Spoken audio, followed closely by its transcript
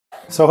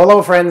So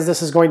hello friends,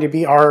 this is going to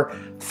be our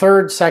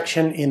third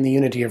section in the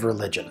unity of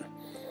religion.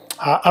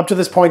 Up to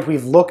this point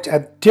we've looked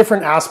at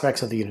different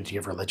aspects of the unity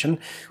of religion.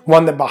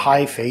 One, that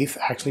Baha'i faith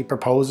actually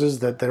proposes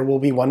that there will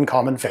be one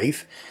common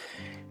faith,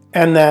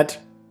 and that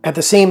at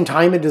the same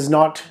time it does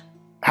not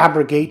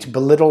abrogate,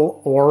 belittle,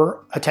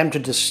 or attempt to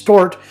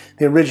distort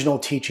the original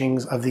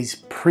teachings of these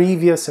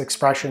previous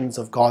expressions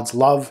of God's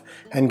love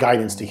and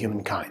guidance to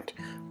humankind.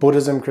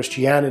 Buddhism,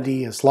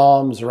 Christianity,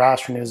 Islam,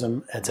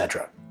 Zoroastrianism,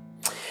 etc.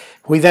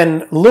 We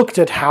then looked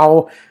at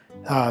how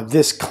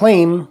this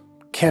claim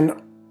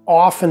can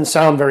often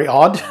sound very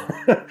odd,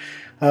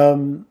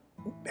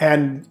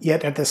 and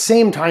yet at the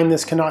same time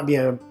this cannot be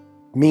a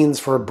means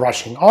for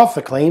brushing off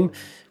the claim,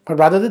 but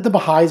rather that the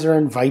Baha'is are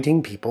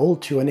inviting people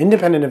to an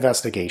independent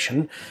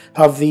investigation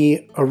of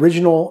the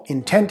original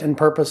intent and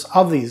purpose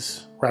of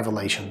these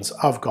revelations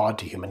of God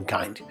to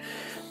humankind.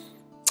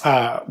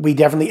 We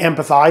definitely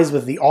empathize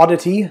with the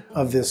oddity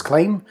of this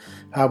claim.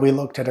 We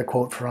looked at a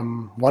quote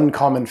from One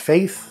Common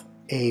Faith,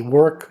 a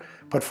work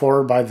put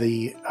forward by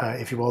the,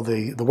 if you will,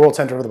 the World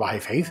Center of the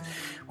Baha'i Faith,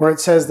 where it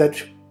says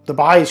that the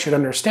Baha'is should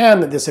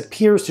understand that this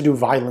appears to do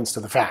violence to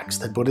the facts,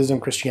 that Buddhism,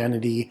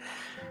 Christianity,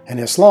 and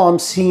Islam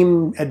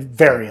seem at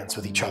variance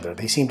with each other.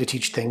 They seem to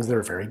teach things that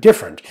are very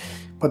different,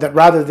 but that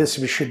rather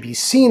this should be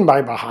seen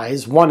by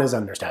Baha'is, one, as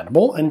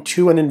understandable, and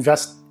two, an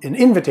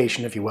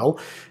invitation, if you will,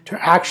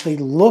 to actually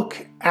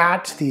look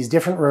at these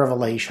different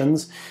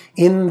revelations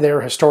in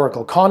their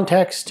historical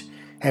context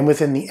and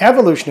within the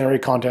evolutionary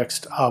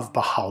context of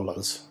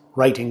Baha'u'llah's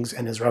writings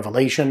and his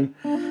revelation.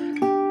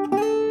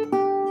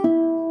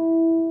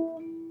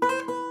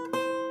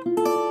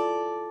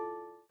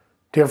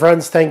 Dear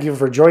friends, thank you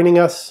for joining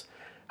us.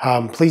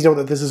 Please note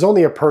that this is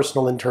only a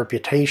personal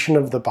interpretation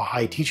of the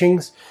Baha'i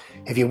teachings.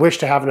 If you wish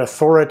to have an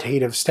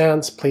authoritative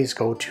stance, please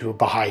go to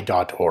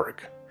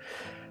Baha'i.org.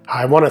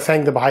 I want to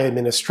thank the Baha'i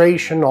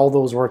administration, all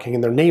those working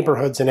in their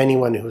neighborhoods, and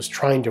anyone who is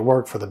trying to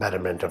work for the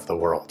betterment of the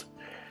world.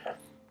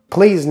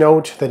 Please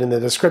note that in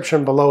the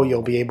description below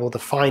you'll be able to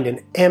find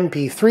an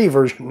MP3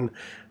 version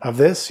of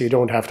this, so you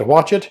don't have to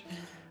watch it,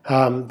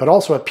 but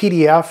also a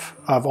PDF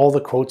of all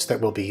the quotes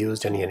that will be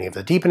used in any of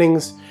the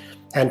deepenings,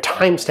 and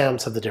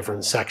timestamps of the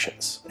different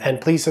sections. And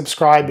please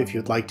subscribe if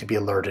you'd like to be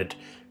alerted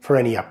for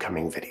any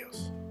upcoming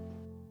videos.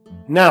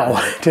 Now,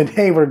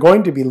 today we're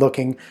going to be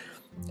looking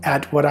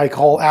at what I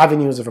call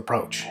avenues of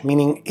approach,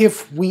 meaning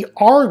if we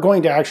are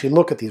going to actually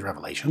look at these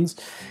revelations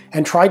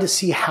and try to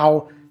see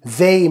how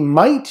they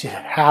might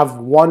have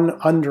one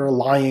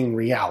underlying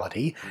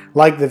reality,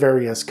 like the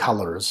various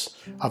colors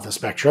of the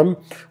spectrum,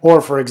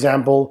 or for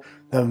example,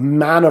 the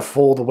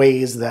manifold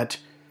ways that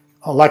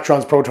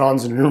electrons,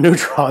 protons, and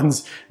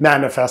neutrons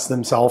manifest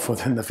themselves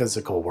within the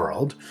physical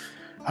world.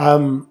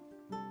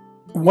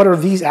 What are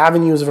these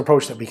avenues of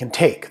approach that we can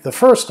take? The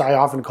first I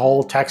often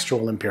call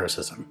textual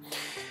empiricism,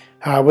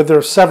 with there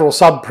are several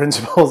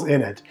sub-principles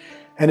in it,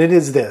 and it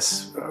is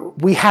this.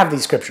 We have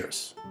these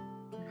scriptures.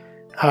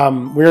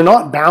 We are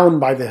not bound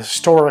by the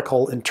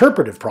historical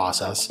interpretive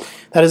process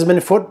that has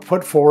been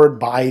put forward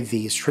by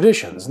these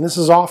traditions. And this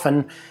is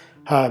often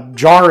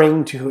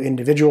jarring to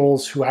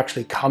individuals who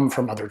actually come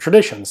from other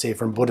traditions, say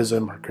from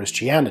Buddhism or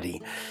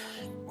Christianity,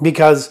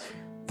 because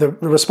the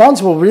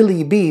response will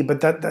really be,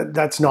 but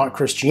that's not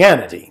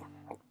Christianity.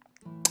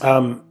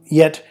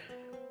 Yet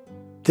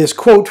this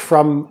quote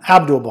from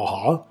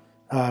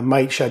Abdu'l-Baha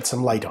might shed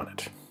some light on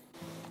it.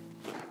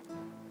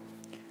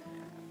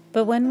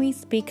 But when we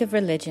speak of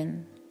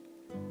religion,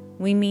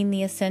 we mean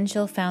the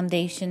essential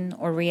foundation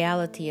or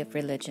reality of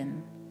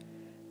religion,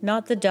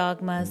 not the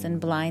dogmas and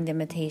blind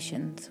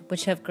imitations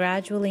which have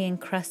gradually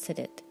encrusted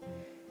it,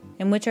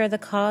 and which are the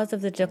cause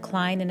of the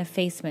decline and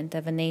effacement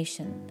of a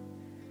nation.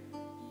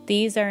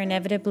 These are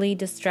inevitably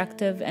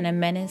destructive and a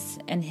menace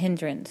and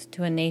hindrance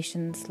to a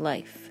nation's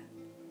life.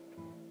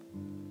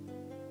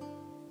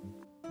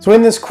 So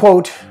in this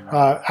quote,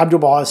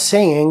 Abdu'l-Baha is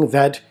saying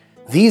that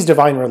these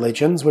divine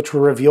religions, which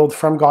were revealed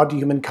from God to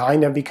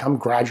humankind, have become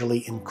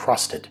gradually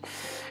encrusted.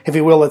 If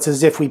you will, it's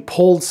as if we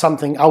pulled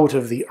something out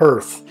of the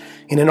earth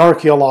in an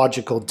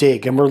archaeological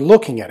dig, and we're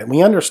looking at it.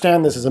 We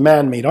understand this is a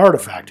man-made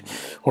artifact,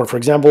 or for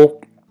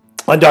example,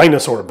 a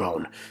dinosaur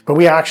bone, but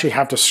we actually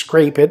have to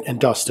scrape it and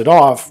dust it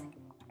off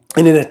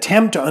in an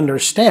attempt to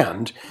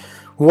understand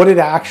what it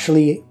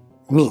actually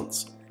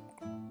means.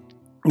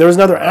 There's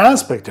another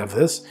aspect of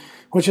this,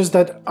 which is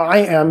that I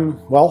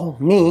am, well,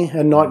 me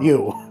and not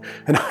you.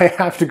 And I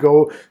have to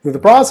go through the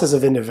process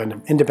of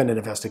independent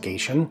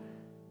investigation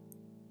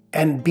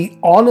and be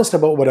honest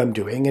about what I'm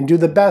doing and do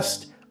the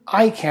best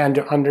I can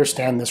to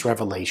understand this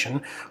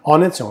revelation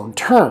on its own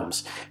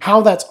terms.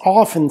 How that's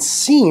often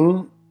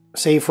seen,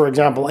 say for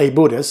example, a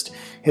Buddhist,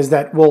 is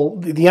that, well,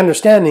 the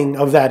understanding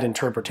of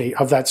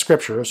that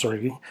scripture,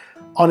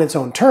 on its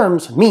own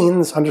terms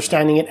means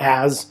understanding it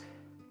as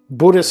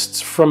Buddhists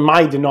from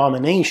my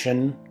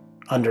denomination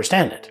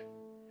understand it.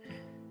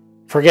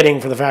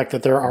 Forgetting for the fact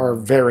that there are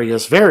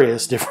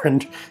various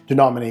different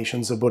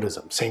denominations of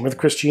Buddhism. Same with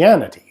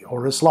Christianity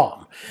or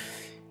Islam.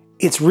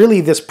 It's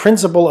really this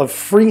principle of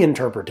free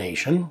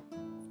interpretation,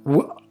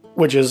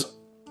 which is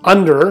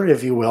under,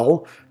 if you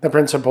will, the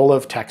principle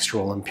of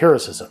textual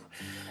empiricism.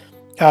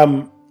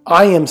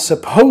 I am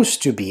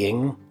supposed to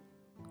be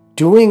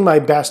doing my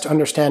best to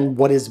understand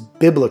what is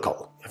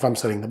biblical if I'm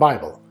studying the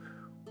Bible,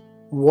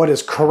 what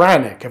is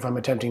Quranic if I'm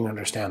attempting to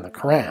understand the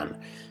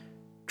Quran,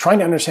 trying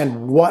to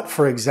understand what,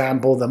 for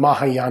example, the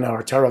Mahayana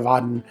or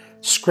Theravadan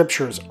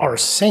scriptures are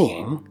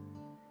saying,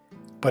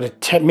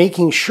 but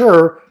making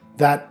sure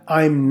that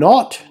I'm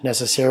not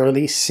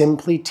necessarily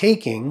simply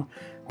taking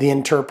the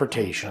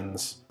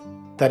interpretations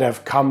that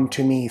have come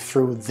to me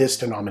through this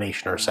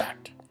denomination or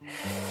sect.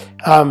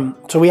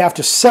 So we have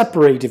to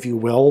separate, if you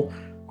will,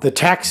 the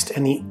text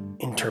and the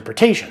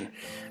interpretation.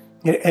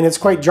 And it's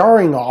quite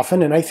jarring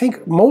often, and I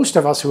think most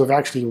of us who have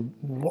actually,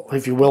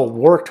 if you will,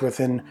 worked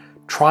within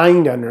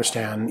trying to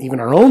understand even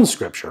our own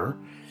scripture,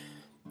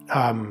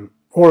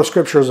 or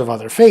scriptures of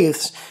other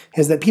faiths,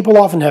 is that people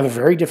often have a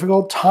very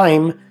difficult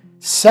time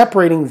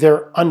separating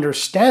their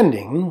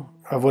understanding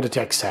of what a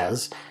text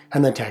says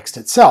and the text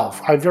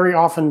itself. I've very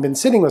often been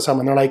sitting with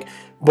someone, they're like,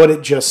 but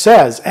it just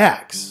says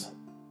X.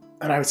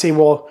 And I would say,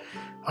 well,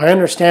 I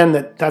understand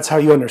that that's how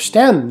you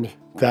understand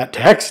that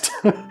text,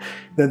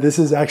 that this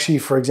is actually,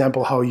 for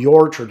example, how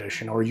your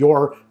tradition or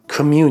your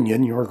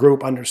communion, your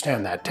group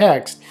understand that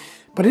text,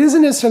 but it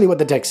isn't necessarily what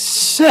the text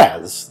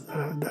says.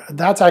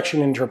 That's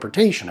actually an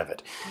interpretation of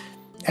it.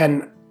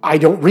 And I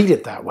don't read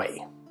it that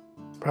way.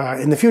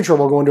 In the future,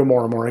 we'll go into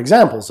more and more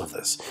examples of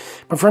this.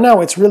 But for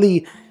now, it's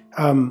really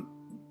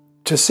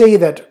to say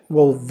that,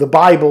 well, the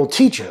Bible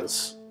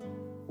teaches.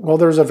 Well,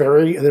 there's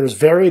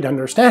varied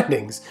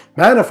understandings,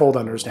 manifold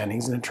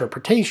understandings and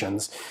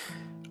interpretations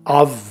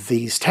of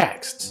these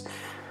texts.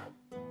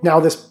 Now,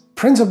 this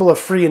principle of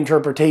free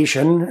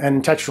interpretation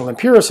and textual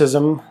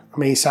empiricism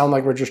may sound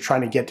like we're just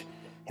trying to get,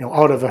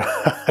 out of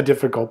a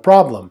difficult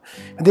problem.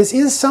 And this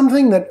is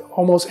something that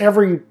almost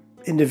every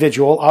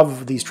individual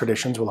of these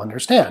traditions will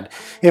understand.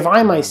 If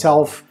I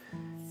myself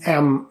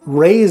am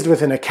raised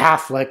within a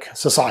Catholic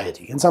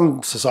society, and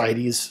some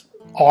societies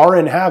are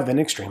and have been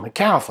extremely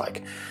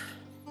Catholic,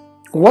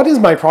 what is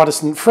my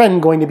Protestant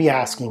friend going to be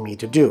asking me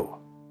to do?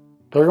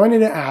 They're going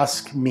to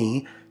ask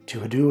me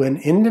to do an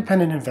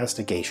independent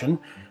investigation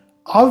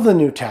of the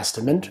New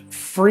Testament,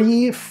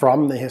 free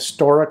from the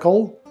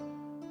historical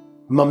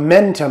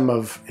momentum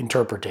of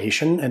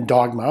interpretation and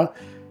dogma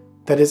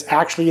that is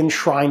actually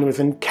enshrined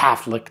within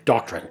Catholic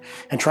doctrine,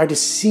 and try to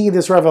see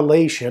this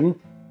revelation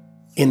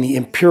in the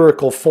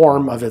empirical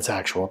form of its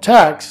actual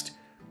text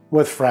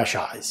with fresh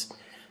eyes.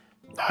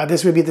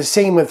 This would be the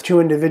same with two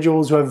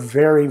individuals who have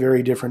very,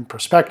 very different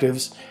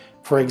perspectives,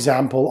 for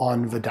example,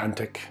 on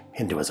Vedantic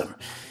Hinduism.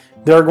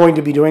 They're going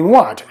to be doing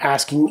what?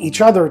 Asking each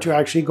other to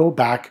actually go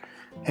back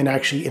and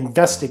actually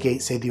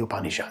investigate, say, the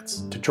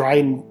Upanishads, to try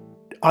and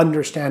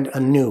understand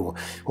anew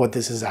what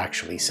this is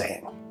actually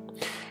saying.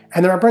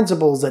 And there are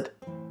principles that,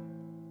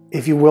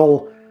 if you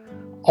will,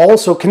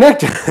 also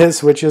connect to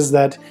this, which is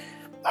that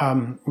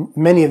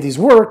many of these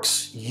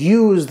works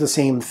use the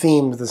same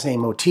themes, the same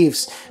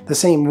motifs, the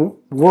same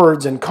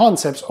words and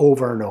concepts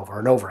over and over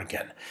and over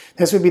again.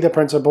 This would be the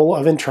principle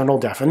of internal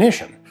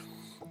definition.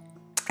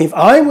 If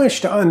I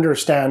wish to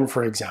understand,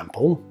 for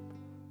example,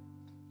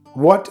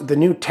 what the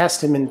New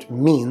Testament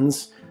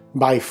means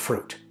by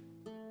fruit,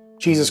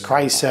 Jesus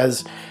Christ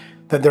says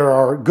that there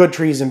are good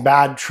trees and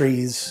bad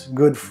trees,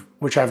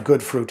 which have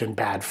good fruit and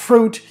bad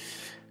fruit.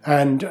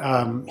 And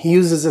he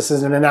uses this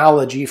as an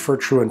analogy for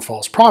true and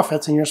false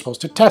prophets, and you're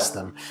supposed to test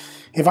them.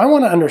 If I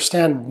want to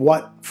understand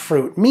what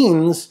fruit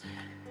means,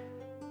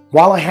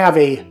 while I have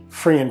a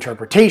free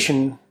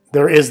interpretation,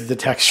 there is the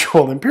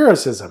textual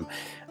empiricism.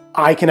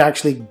 I can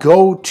actually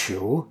go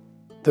to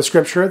the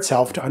scripture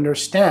itself to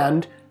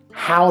understand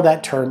how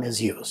that term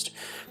is used.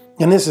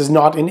 And this is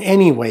not in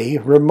any way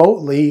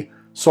remotely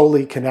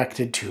solely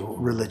connected to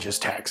religious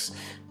texts.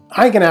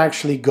 I can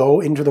actually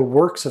go into the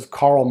works of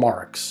Karl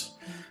Marx,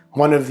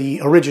 one of the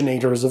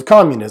originators of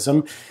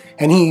communism,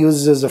 and he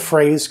uses a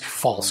phrase,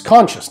 false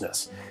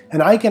consciousness.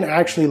 And I can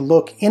actually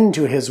look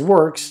into his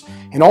works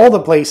in all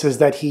the places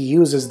that he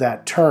uses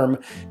that term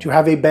to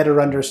have a better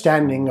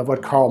understanding of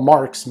what Karl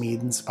Marx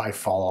means by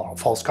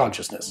false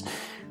consciousness.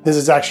 This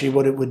is actually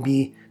what it would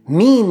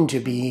mean to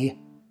be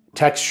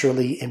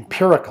textually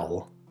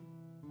empirical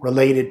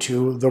related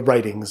to the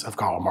writings of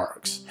Karl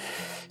Marx.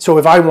 So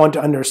if I want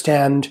to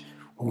understand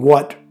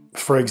what,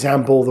 for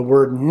example, the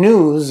word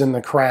news in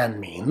the Quran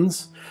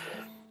means,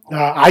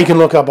 I can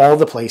look up all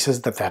the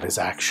places that is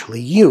actually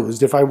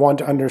used. If I want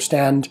to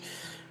understand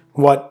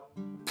what,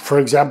 for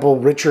example,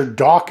 Richard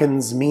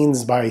Dawkins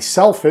means by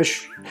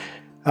selfish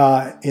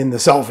in the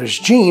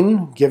selfish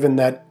gene, given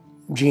that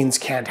genes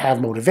can't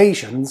have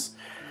motivations,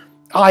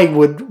 I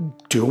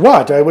would do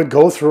what? I would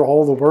go through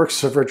all the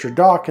works of Richard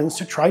Dawkins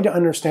to try to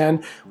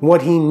understand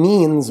what he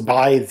means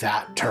by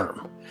that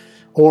term,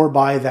 or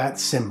by that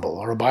symbol,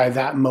 or by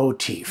that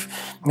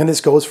motif. And this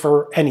goes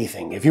for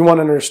anything. If you want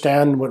to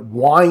understand what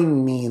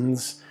wine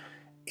means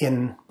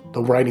in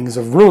the writings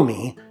of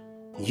Rumi,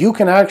 you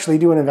can actually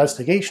do an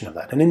investigation of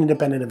that, an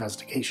independent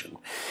investigation.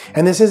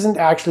 And this isn't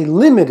actually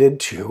limited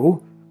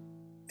to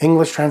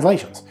English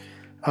translations.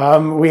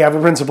 We have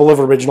a principle of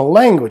original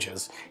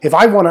languages. If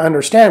I want to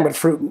understand what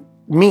fruit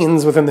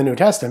means within the New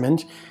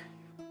Testament,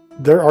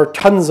 there are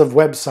tons of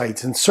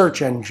websites and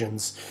search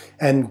engines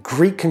and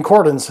Greek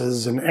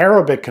concordances and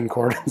Arabic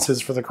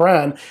concordances for the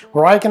Quran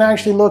where I can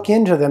actually look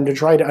into them to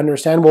try to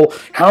understand, well,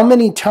 how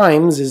many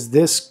times is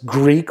this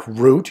Greek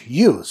root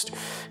used?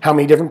 How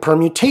many different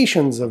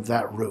permutations of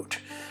that root?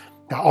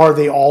 Are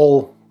they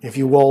all, if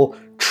you will,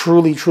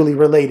 truly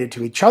related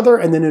to each other,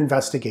 and then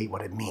investigate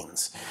what it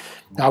means?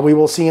 Now, we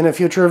will see in a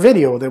future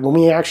video that when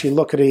we actually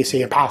look at,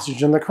 say, a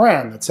passage in the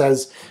Quran that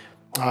says,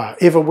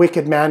 if a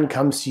wicked man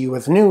comes to you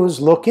with news,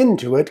 look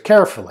into it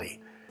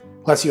carefully,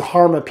 lest you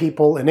harm a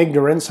people in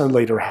ignorance and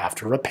later have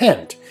to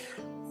repent.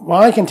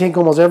 Well, I can take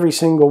almost every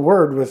single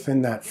word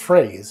within that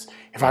phrase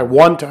if I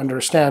want to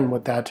understand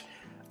what that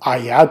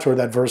ayat or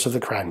that verse of the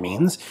Quran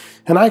means,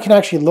 and I can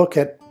actually look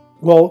at,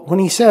 well, when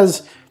he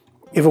says,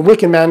 if a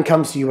wicked man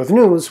comes to you with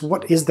news,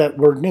 what is that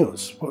word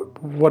news?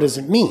 What does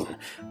it mean?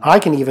 I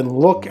can even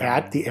look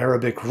at the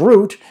Arabic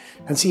root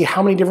and see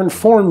how many different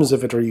forms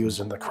of it are used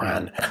in the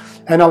Quran,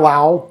 and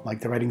allow,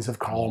 like the writings of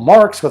Karl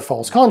Marx with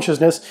false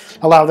consciousness,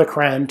 allow the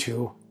Quran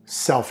to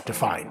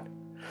self-define.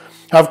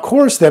 Of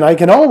course, then, I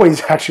can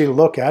always actually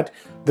look at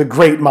the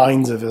great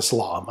minds of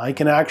Islam. I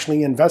can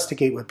actually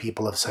investigate what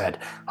people have said.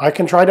 I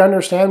can try to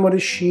understand what a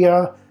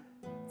Shia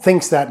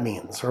thinks that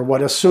means, or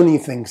what a Sunni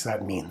thinks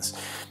that means.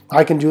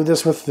 I can do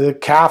this with the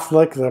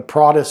Catholic, the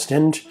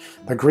Protestant,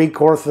 the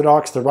Greek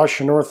Orthodox, the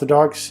Russian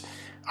Orthodox.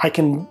 I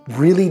can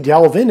really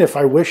delve in if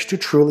I wish to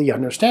truly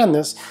understand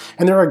this,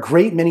 and there are a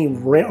great many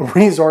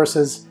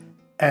resources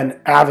and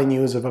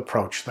avenues of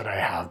approach that I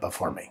have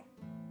before me.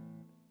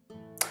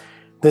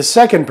 The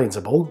second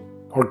principle,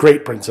 or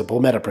great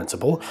principle,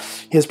 meta-principle,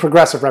 is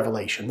progressive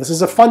revelation. This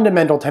is a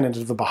fundamental tenet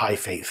of the Baha'i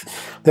faith,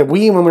 that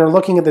we, when we're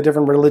looking at the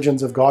different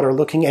religions of God, are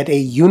looking at a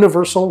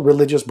universal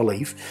religious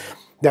belief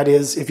that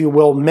is, if you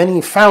will, many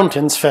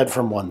fountains fed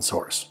from one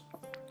source.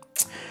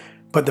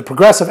 But the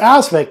progressive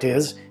aspect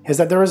is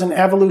that there is an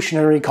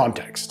evolutionary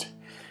context.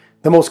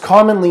 The most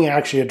commonly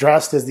actually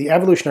addressed is the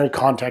evolutionary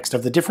context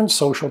of the different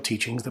social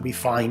teachings that we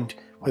find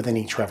within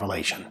each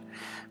revelation.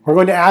 We're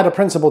going to add a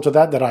principle to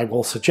that I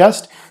will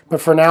suggest,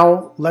 but for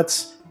now,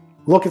 let's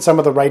look at some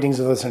of the writings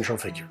of the central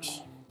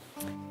figures.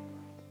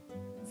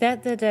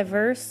 That the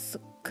diverse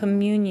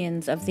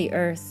communions of the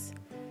earth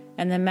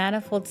and the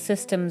manifold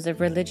systems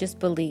of religious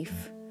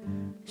belief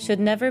should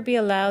never be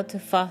allowed to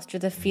foster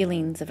the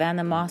feelings of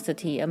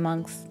animosity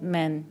amongst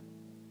men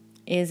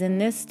is in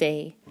this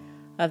day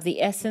of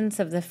the essence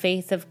of the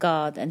faith of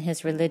God and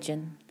his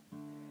religion.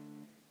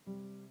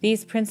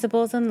 These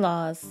principles and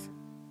laws,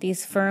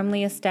 these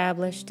firmly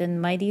established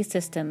and mighty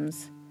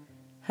systems,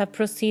 have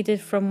proceeded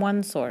from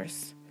one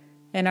source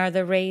and are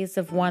the rays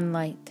of one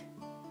light.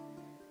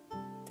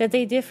 That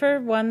they differ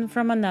one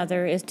from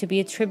another is to be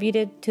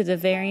attributed to the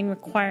varying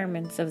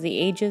requirements of the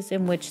ages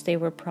in which they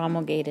were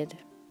promulgated.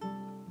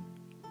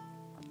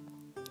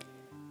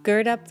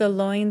 Gird up the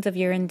loins of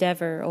your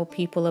endeavor, O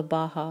people of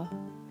Baha,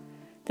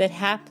 that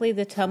haply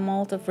the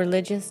tumult of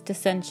religious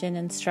dissension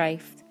and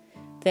strife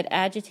that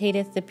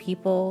agitateth the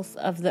peoples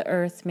of the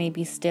earth may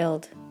be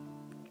stilled,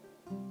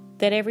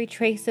 that every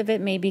trace of it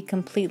may be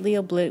completely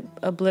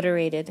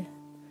obliterated.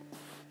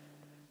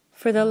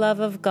 For the love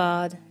of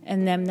God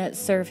and them that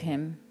serve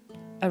him,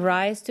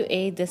 arise to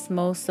aid this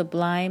most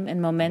sublime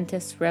and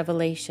momentous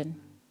revelation.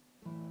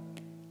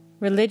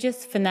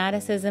 Religious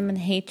fanaticism and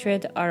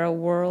hatred are a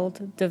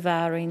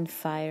world-devouring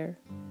fire,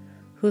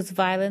 whose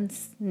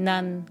violence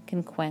none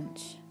can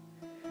quench.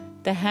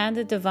 The hand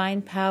of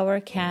divine power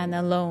can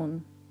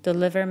alone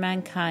deliver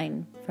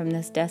mankind from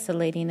this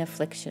desolating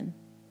affliction.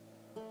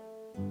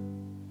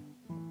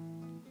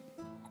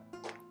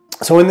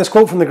 So in this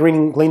quote from the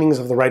Gleanings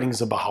of the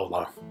Writings of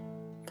Baha'u'llah,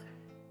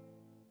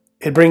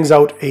 it brings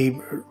out a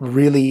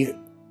really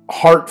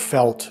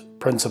heartfelt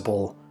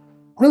principle,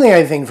 really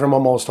I think from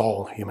almost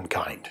all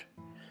humankind.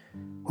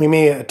 We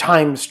may at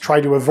times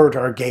try to avert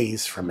our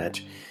gaze from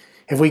it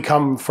if we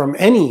come from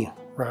any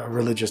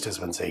religious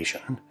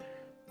dispensation,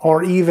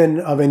 or even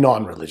of a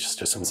non-religious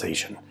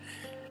dispensation,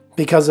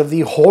 because of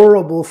the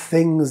horrible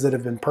things that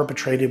have been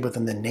perpetrated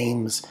within the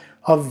names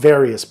of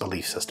various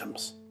belief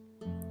systems.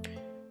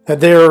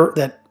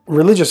 That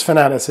religious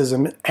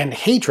fanaticism and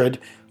hatred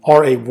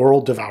are a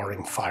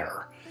world-devouring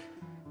fire.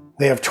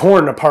 They have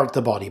torn apart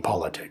the body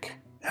politic.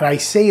 And I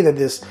say that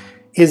this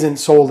isn't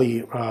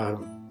solely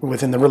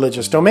within the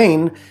religious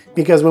domain,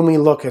 because when we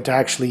look at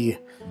actually,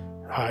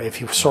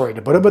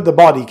 but the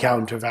body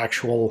count of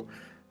actual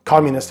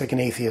communistic and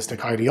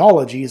atheistic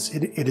ideologies,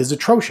 it is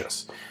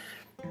atrocious.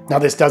 Now,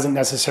 this doesn't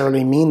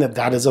necessarily mean that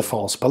that is a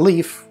false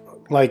belief,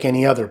 like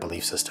any other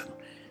belief system.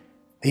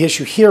 The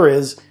issue here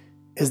is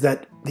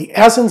that the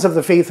essence of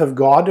the faith of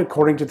God,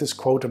 according to this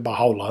quote of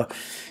Baha'u'llah,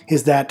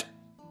 is that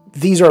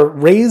these are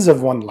rays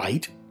of one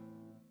light,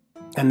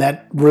 and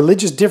that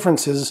religious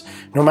differences,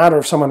 no matter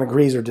if someone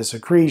agrees or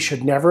disagrees,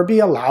 should never be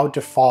allowed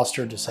to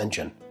foster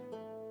dissension.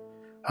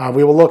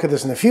 We will look at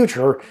this in the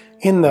future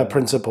in the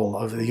principle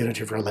of the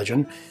unity of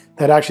religion,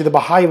 that actually the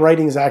Baha'i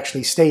writings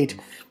actually state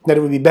that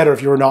it would be better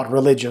if you were not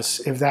religious,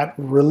 if that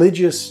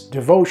religious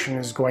devotion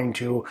is going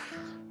to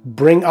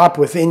bring up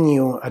within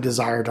you a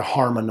desire to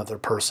harm another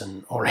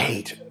person or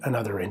hate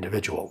another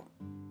individual.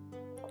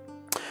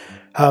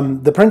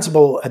 The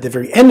principle at the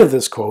very end of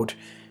this quote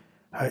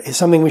is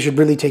something we should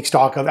really take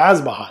stock of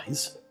as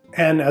Baha'is,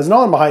 and as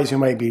non-Baha'is who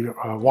might be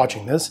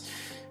watching this,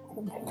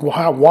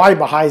 why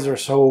Baha'is are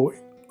so,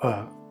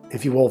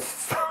 if you will,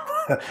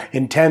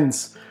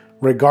 intense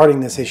regarding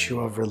this issue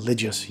of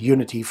religious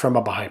unity from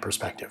a Baha'i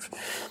perspective.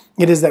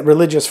 It is that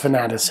religious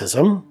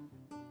fanaticism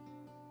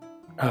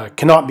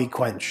cannot be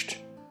quenched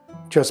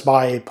just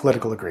by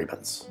political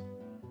agreements,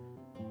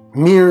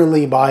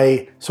 merely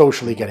by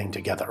socially getting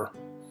together.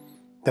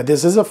 That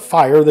this is a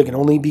fire that can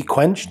only be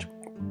quenched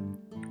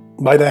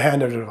by the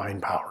hand of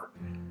divine power,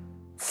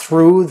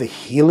 through the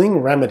healing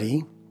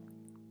remedy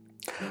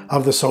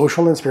of the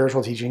social and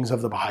spiritual teachings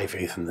of the Baha'i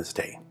faith in this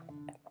day.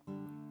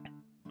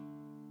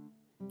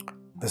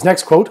 This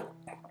next quote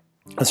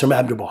is from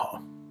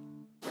Abdu'l-Baha.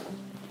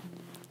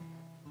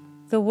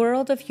 The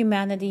world of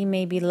humanity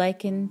may be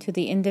likened to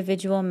the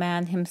individual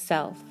man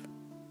himself.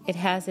 It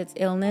has its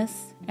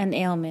illness and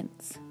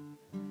ailments.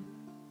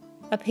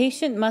 A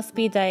patient must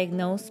be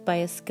diagnosed by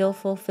a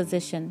skillful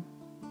physician.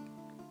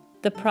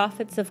 The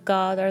prophets of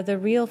God are the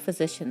real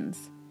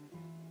physicians.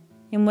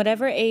 In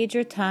whatever age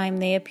or time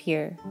they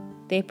appear,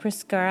 they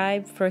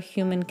prescribe for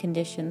human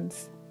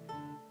conditions.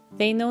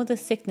 They know the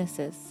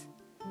sicknesses.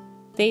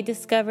 They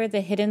discover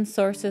the hidden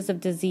sources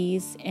of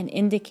disease and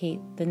indicate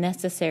the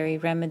necessary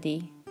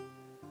remedy.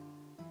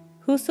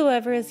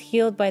 Whosoever is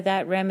healed by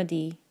that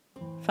remedy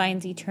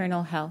finds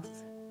eternal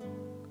health.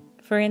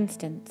 For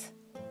instance,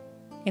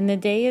 in the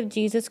day of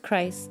Jesus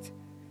Christ,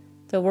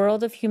 the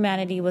world of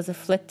humanity was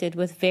afflicted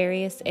with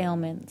various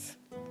ailments.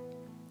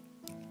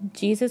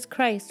 Jesus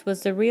Christ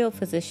was the real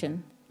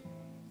physician.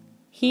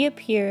 He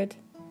appeared,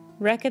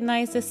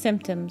 recognized the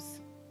symptoms,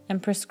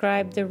 and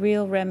prescribed the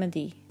real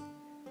remedy.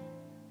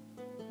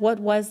 What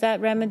was that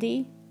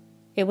remedy?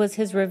 It was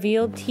his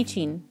revealed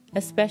teaching,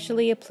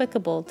 especially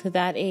applicable to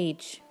that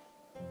age.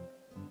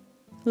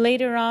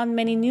 Later on,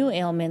 many new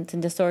ailments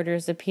and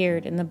disorders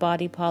appeared in the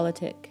body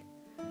politic.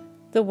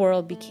 The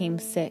world became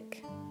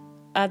sick.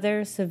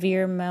 Other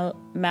severe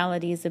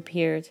maladies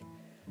appeared,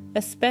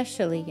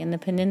 especially in the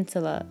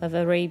peninsula of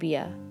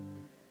Arabia.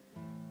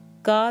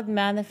 God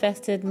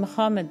manifested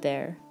Muhammad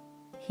there.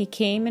 He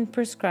came and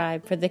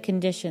prescribed for the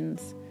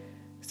conditions,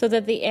 so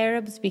that the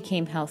Arabs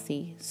became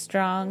healthy,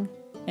 strong,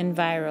 and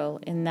virile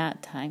in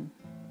that time.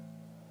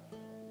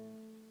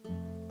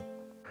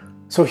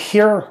 So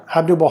here,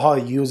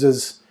 Abdu'l-Baha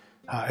uses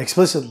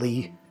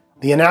explicitly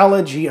the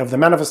analogy of the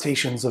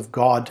manifestations of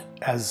God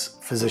as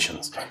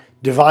physicians,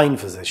 divine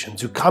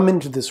physicians, who come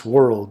into this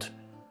world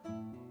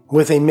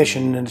with a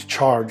mission and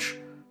charge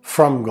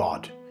from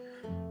God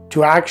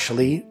to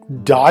actually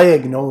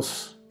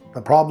diagnose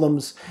the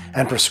problems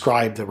and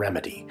prescribe the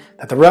remedy.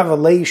 That the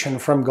revelation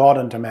from God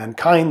unto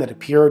mankind that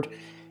appeared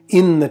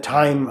in the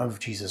time of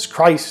Jesus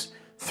Christ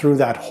through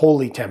that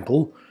holy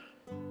temple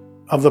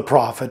of the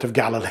prophet of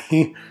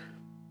Galilee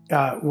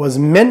was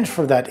meant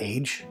for that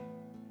age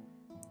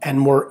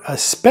and were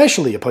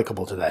especially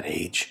applicable to that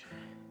age,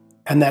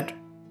 and that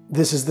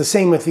this is the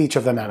same with each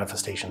of the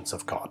manifestations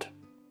of God.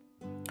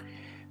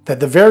 That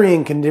the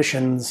varying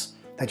conditions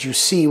that you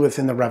see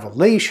within the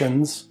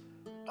revelations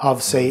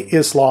of, say,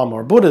 Islam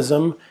or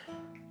Buddhism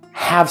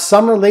have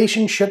some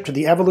relationship to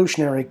the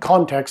evolutionary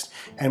context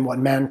and what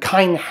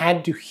mankind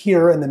had to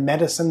hear and the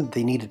medicine that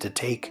they needed to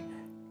take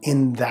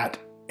in that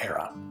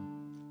era.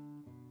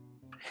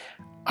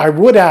 I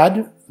would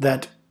add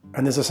that,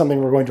 and this is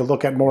something we're going to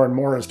look at more and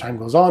more as time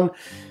goes on,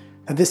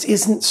 that this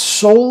isn't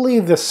solely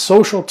the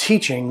social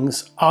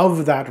teachings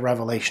of that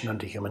revelation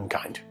unto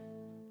humankind.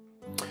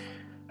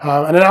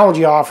 An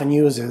analogy I often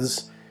use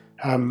is,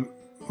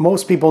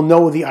 most people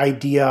know the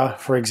idea,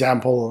 for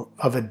example,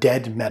 of a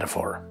dead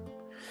metaphor.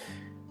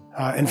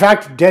 In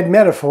fact, dead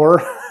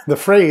metaphor, the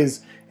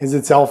phrase is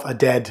itself a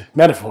dead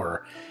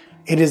metaphor.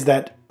 It is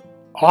that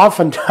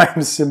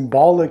oftentimes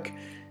symbolic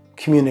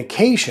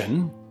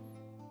communication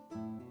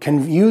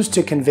used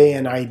to convey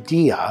an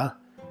idea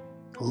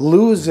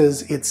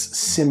loses its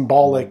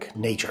symbolic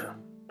nature.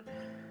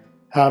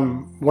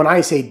 When I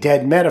say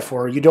dead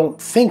metaphor, you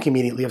don't think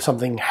immediately of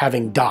something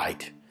having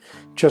died.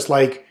 Just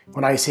like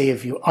when I say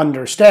if you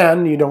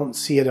understand, you don't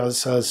see it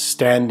as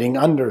standing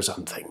under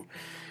something.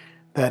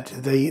 That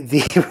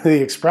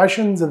the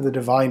expressions of the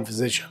divine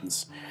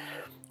physicians,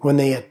 when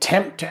they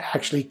attempt to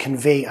actually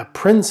convey a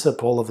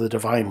principle of the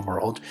divine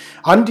world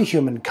unto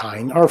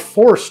humankind, are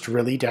forced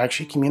really to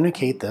actually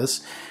communicate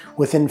this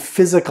within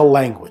physical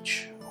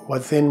language,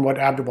 within what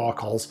Abdu'l-Baha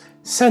calls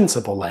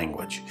sensible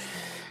language.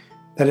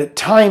 That at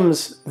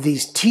times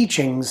these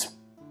teachings,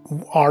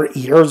 our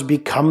ears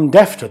become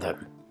deaf to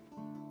them.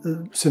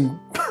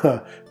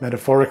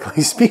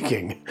 Metaphorically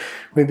speaking,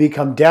 we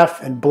become deaf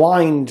and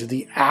blind to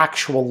the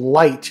actual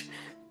light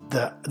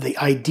the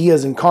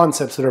ideas and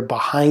concepts that are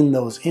behind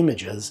those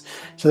images,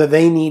 so that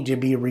they need to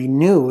be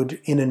renewed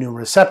in a new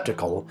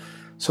receptacle,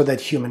 so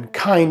that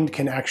humankind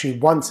can actually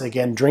once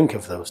again drink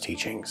of those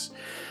teachings.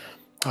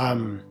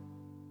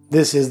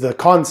 This is the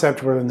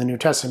concept where in the New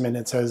Testament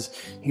it says,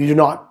 "You do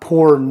not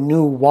pour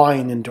new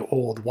wine into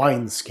old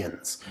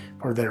wineskins,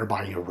 for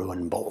thereby you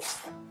ruin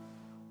both."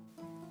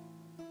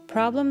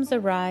 Problems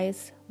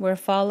arise where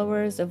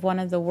followers of one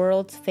of the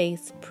world's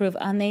faiths prove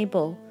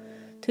unable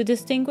to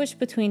distinguish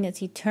between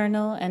its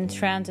eternal and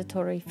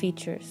transitory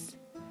features,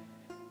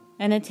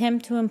 and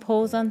attempt to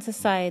impose on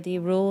society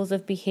rules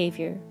of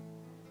behavior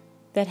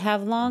that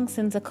have long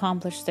since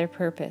accomplished their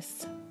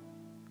purpose.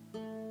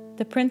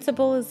 The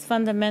principle is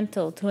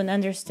fundamental to an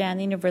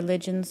understanding of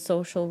religion's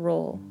social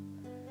role.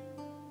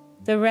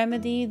 The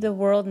remedy the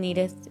world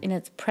needeth in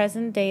its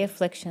present-day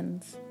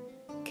afflictions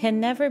can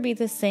never be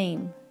the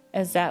same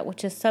as that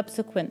which a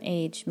subsequent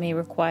age may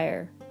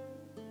require,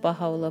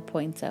 Baha'u'llah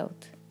points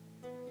out.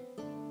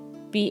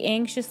 Be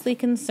anxiously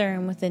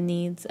concerned with the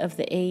needs of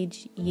the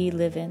age ye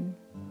live in,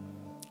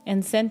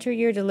 and center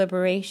your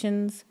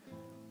deliberations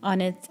on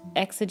its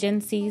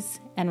exigencies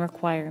and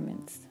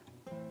requirements.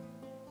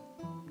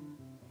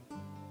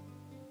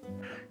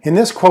 In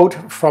this quote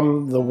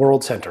from the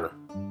World Center,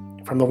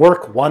 from the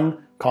work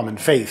One Common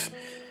Faith,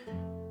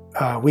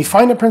 we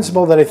find a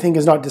principle that I think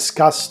is not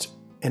discussed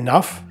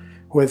enough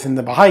within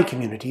the Baha'i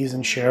communities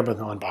and shared with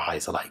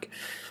non-Baha'is alike.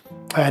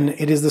 And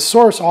it is the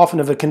source often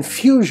of a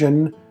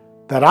confusion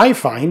that I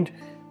find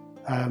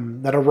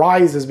that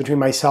arises between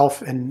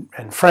myself and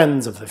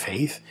friends of the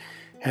faith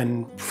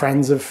and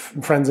friends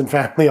and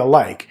family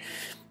alike.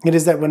 It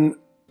is that when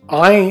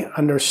I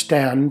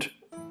understand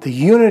the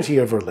unity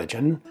of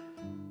religion,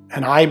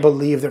 and I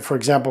believe that, for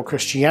example,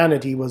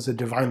 Christianity was a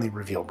divinely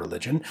revealed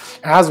religion,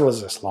 as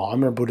was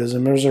Islam or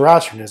Buddhism or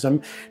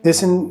Zoroastrianism,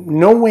 this in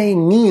no way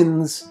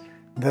means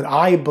that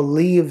I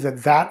believe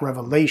that that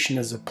revelation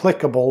is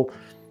applicable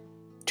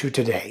to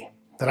today.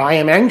 That I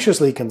am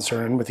anxiously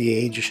concerned with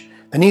the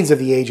needs of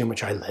the age in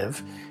which I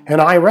live, and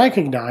I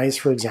recognize,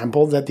 for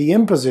example, that the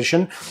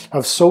imposition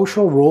of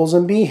social rules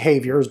and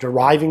behaviors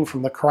deriving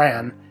from the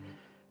Quran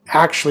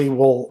actually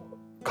will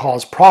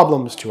cause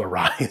problems to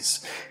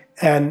arise,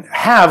 and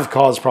have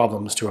caused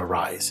problems to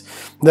arise.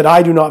 That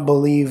I do not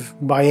believe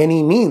by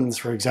any means,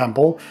 for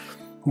example,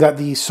 that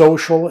the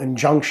social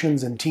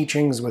injunctions and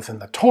teachings within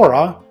the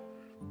Torah,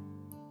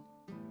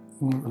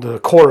 the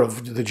core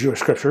of the Jewish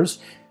scriptures,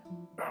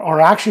 are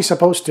actually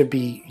supposed to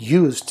be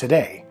used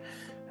today.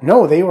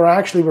 No, they were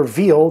actually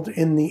revealed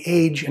in the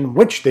age in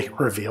which they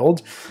were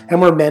revealed, and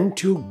were meant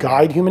to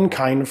guide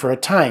humankind for a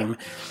time.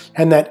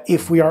 And that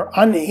if we are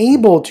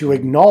unable to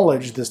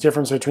acknowledge this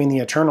difference between the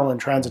eternal and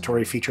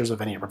transitory features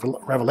of any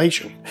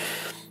revelation,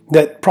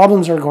 that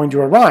problems are going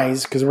to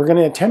arise, because we're going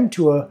to attempt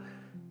to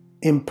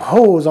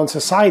impose on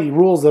society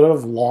rules that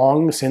have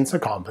long since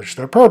accomplished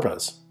their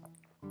purpose.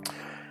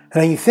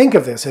 And you think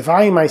of this, if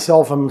I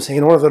myself am, say,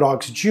 an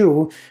Orthodox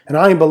Jew, and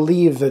I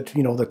believe that,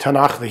 the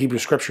Tanakh, the Hebrew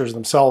scriptures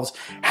themselves,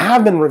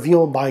 have been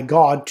revealed by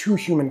God to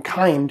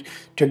humankind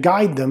to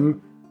guide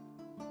them,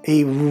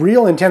 a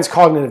real intense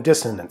cognitive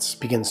dissonance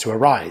begins to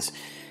arise.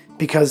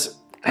 Because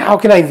how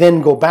can I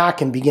then go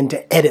back and begin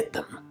to edit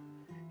them?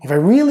 If I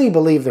really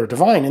believe they're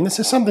divine, and this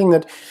is something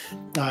that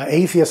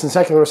atheists and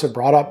secularists have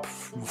brought up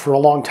for a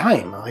long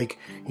time, like,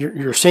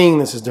 you're saying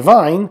this is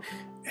divine,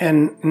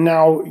 and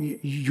now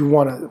you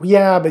want to,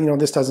 but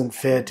this doesn't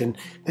fit, and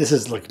this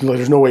is like,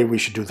 there's no way we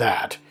should do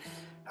that.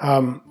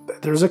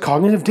 There's a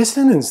cognitive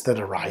dissonance that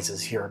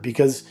arises here,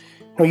 because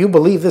you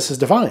believe this is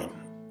divine.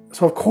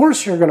 So of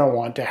course you're going to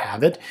want to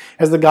have it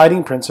as the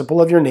guiding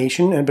principle of your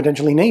nation and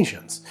potentially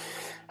nations.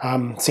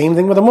 Same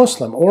thing with a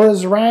Muslim, or a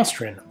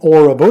Zoroastrian,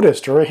 or a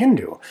Buddhist, or a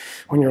Hindu.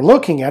 When you're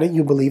looking at it,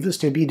 you believe this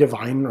to be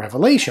divine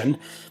revelation,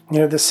 and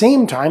at the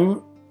same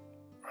time,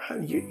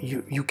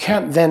 you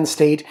can't then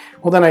state,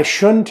 well, then I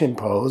shouldn't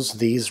impose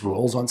these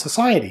rules on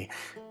society.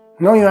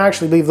 No, you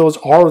actually believe those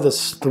are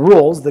the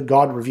rules that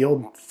God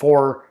revealed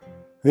for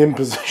the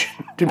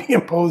imposition to be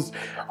imposed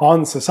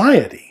on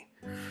society.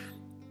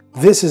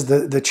 This is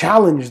the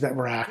challenge that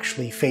we're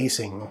actually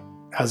facing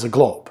as a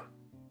globe.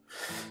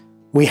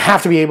 We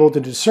have to be able to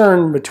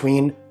discern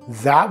between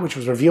that which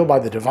was revealed by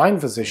the divine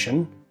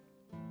physician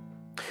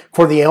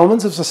for the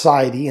elements of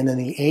society and then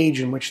the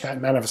age in which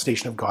that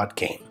manifestation of God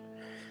came,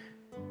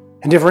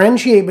 and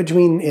differentiate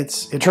between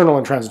its eternal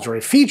and transitory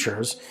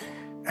features.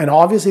 And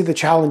obviously the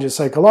challenge is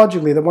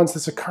psychologically that once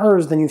this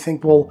occurs, then you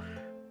think, well,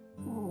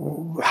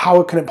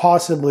 how can it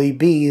possibly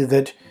be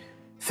that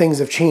things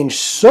have changed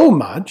so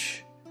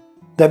much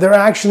that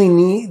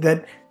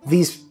that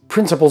these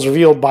principles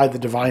revealed by the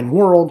divine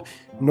world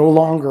no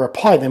longer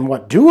apply? Then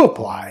what do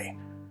apply?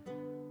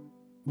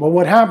 Well,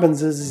 what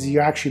happens is you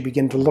actually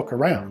begin to look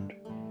around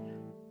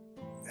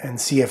and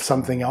see if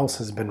something else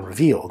has been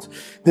revealed.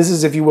 This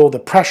is, if you will, the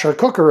pressure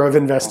cooker of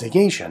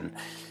investigation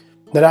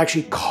that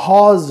actually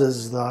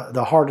causes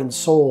the heart and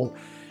soul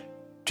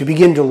to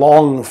begin to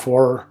long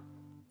for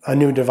a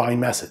new divine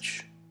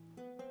message.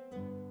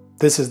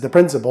 This is the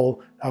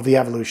principle of the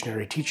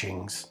evolutionary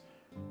teachings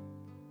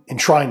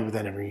enshrined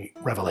within every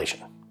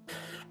revelation.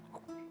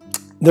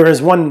 There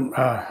is one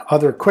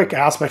other quick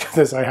aspect of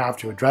this I have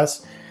to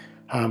address.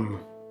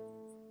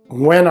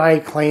 When I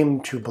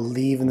claim to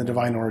believe in the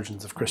divine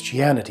origins of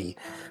Christianity,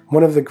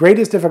 one of the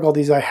greatest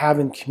difficulties I have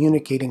in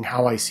communicating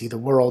how I see the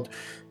world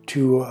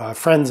to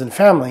friends and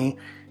family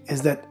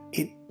is that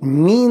it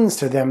means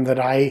to them that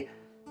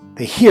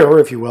they hear,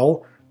 if you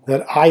will,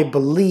 that I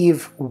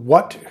believe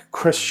what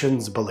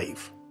Christians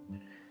believe.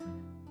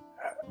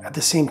 At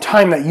the same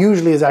time, that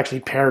usually is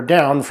actually pared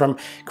down from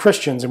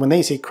Christians, and when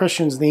they say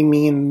Christians, they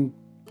mean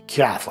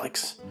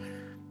Catholics.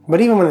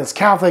 But even when it's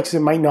Catholics, it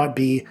might not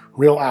be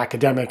real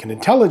academic and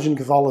intelligent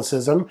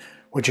Catholicism,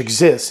 which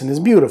exists and is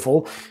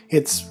beautiful.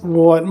 It's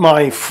what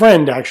my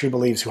friend actually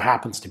believes who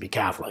happens to be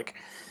Catholic.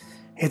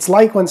 It's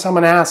like when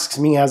someone asks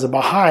me as a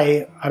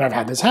Baha'i, and I've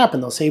had this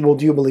happen, they'll say, well,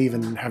 do you believe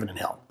in heaven and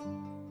hell?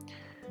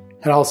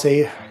 And I'll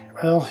say,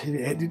 well,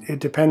 it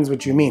depends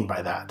what you mean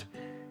by that.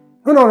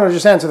 No,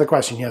 just answer the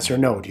question, yes or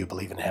no. Do you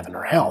believe in heaven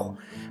or hell?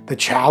 The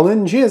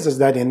challenge is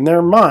that in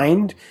their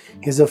mind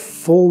is a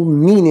full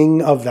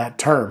meaning of that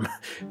term.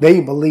 They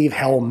believe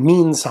hell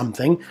means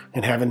something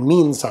and heaven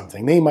means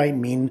something. They might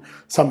mean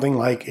something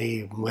like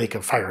a lake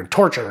of fire and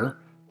torture,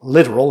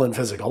 literal and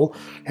physical,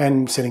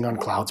 and sitting on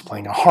clouds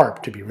playing a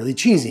harp, to be really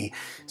cheesy.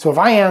 So if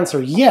I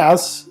answer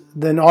yes,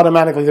 then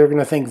automatically they're going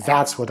to think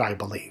that's what I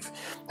believe.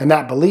 And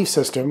that belief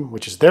system,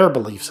 which is their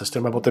belief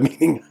system about the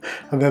meaning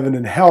of heaven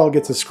and hell,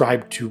 gets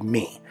ascribed to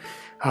me.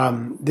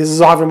 This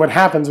is often what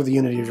happens with the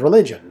unity of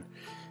religion.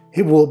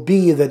 It will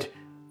be that,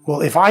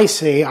 well, if I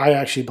say I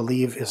actually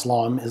believe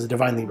Islam is a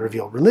divinely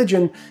revealed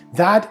religion,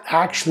 that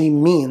actually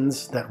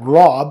means that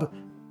Rob,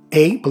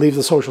 A, believes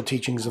the social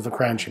teachings of the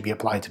Quran should be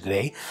applied to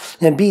today,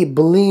 and B,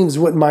 believes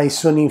what my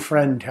Sunni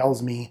friend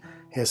tells me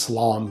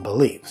Islam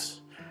believes.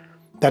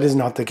 That is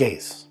not the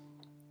case.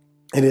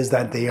 It is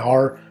that they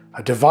are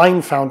a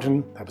divine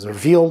fountain that was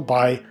revealed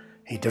by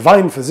a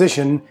divine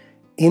physician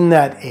in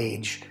that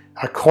age,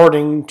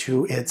 according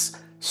to its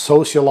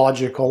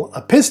sociological,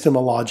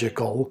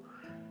 epistemological,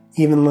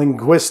 even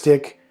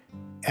linguistic,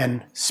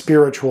 and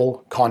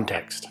spiritual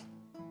context.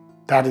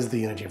 That is the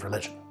unity of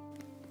religion.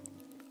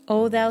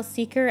 O thou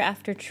seeker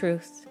after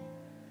truth!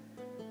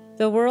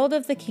 The world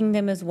of the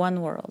kingdom is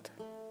one world.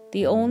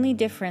 The only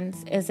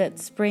difference is that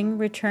spring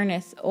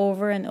returneth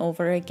over and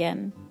over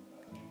again,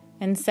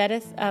 and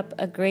setteth up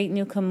a great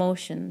new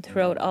commotion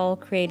throughout all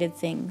created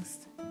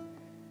things.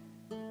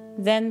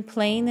 Then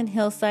plain and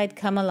hillside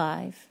come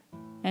alive,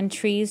 and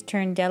trees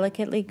turn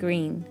delicately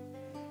green,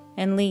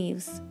 and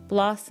leaves,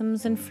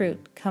 blossoms, and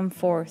fruit come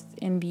forth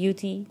in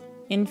beauty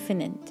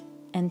infinite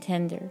and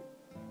tender.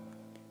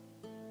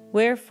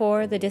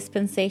 Wherefore the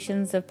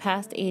dispensations of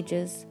past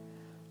ages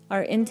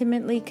are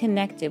intimately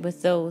connected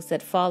with those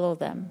that follow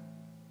them.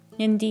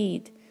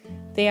 Indeed,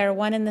 they are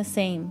one and the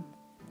same.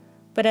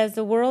 But as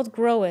the world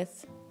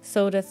groweth,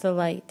 so doth the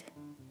light,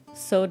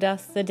 so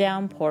doth the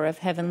downpour of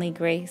heavenly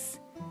grace,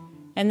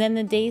 and then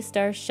the day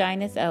star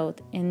shineth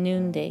out in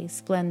noonday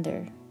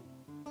splendor.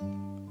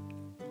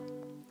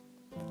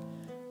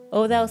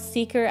 O thou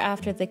seeker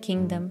after the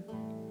kingdom!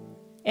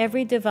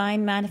 Every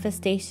divine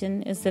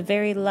manifestation is the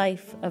very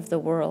life of the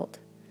world,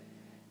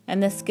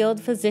 and the skilled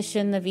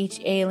physician of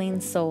each ailing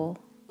soul.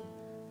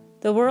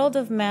 The world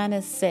of man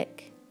is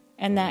sick,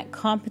 and that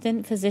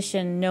competent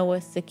physician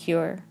knoweth the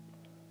cure,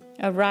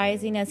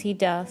 arising as he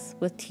doth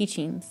with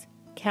teachings,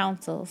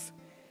 counsels,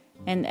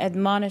 and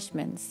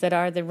admonishments that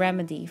are the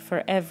remedy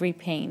for every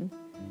pain,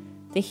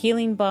 the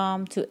healing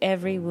balm to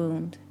every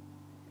wound.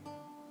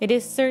 It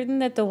is certain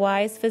that the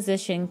wise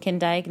physician can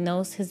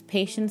diagnose his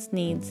patient's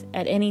needs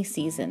at any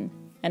season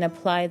and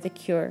apply the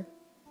cure.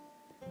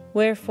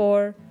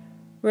 Wherefore,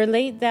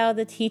 relate thou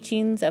the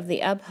teachings of the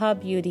Abha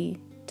beauty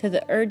to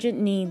the urgent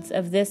needs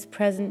of this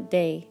present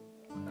day,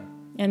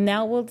 and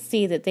thou wilt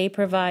see that they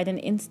provide an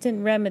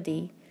instant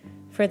remedy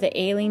for the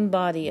ailing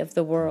body of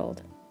the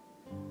world.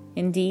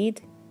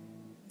 Indeed,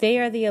 they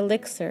are the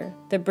elixir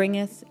that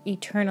bringeth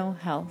eternal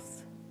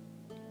health.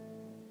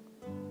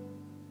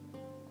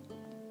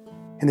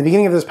 In the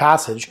beginning of this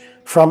passage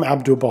from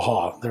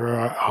Abdu'l-Baha, there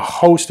are a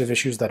host of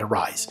issues that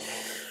arise.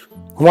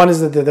 One is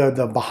that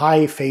the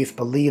Baha'i faith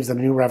believes that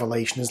a new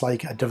revelation is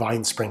like a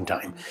divine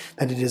springtime,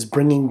 that it is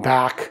bringing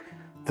back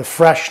the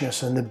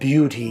freshness and the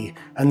beauty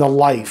and the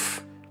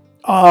life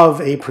of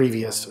a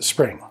previous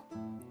spring.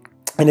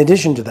 In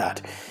addition to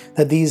that,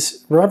 that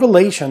these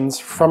revelations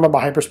from a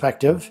Baha'i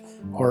perspective,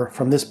 or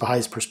from this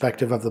Baha'i's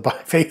perspective of the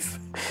Baha'i faith,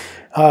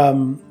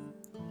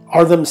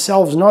 are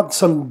themselves not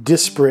some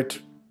disparate,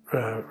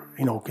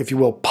 if you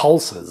will,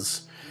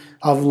 pulses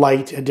of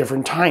light at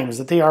different times,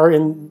 that they are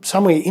in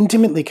some way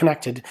intimately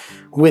connected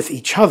with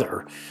each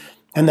other.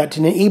 And that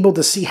to be able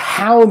to see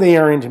how they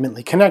are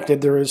intimately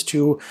connected, there is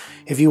to,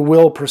 if you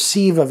will,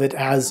 perceive of it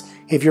as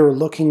if you're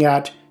looking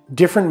at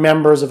different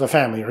members of a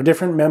family or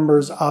different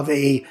members of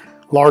a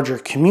larger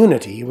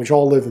community, which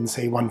all live in,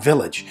 say, one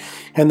village.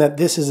 And that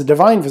this is a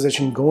divine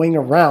physician going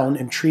around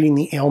and treating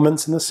the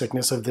ailments and the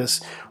sickness of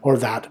this or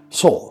that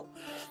soul.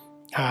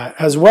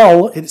 As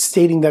well, it's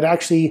stating that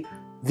actually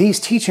these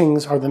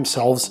teachings are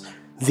themselves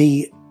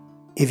the,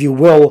 if you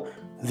will,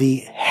 the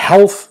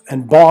health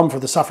and balm for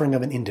the suffering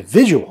of an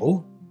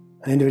individual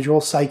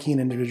psyche, an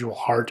individual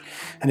heart,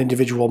 an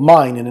individual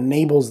mind, and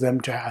enables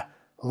them to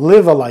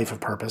live a life of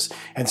purpose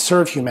and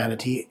serve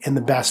humanity in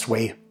the best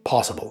way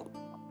possible.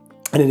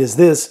 And it is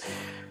this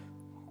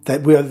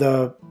that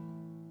the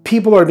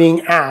people are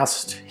being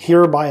asked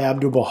here by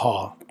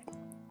Abdu'l-Baha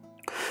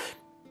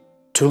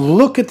to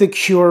look at the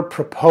cure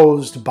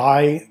proposed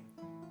by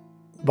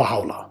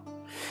Bahá'u'llah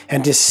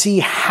and to see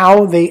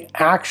how they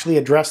actually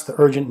address the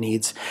urgent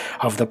needs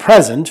of the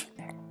present,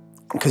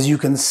 because you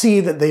can see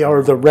that they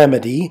are the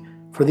remedy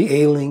for the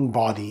ailing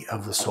body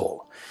of the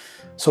soul.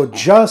 So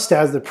just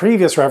as the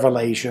previous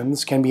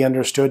revelations can be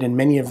understood in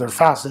many of their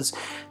facets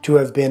to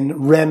have been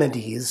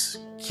remedies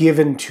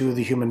given to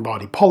the human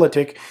body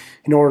politic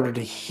in order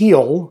to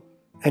heal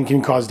and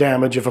can cause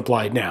damage if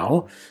applied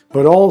now,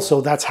 but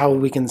also that's how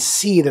we can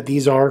see that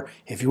these are,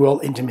 if you will,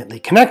 intimately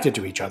connected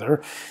to each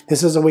other.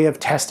 This is a way of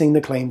testing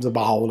the claims of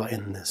Baha'u'llah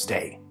in this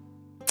day.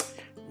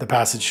 The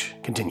passage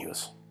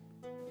continues.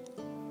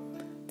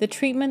 The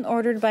treatment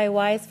ordered by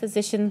wise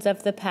physicians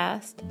of the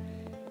past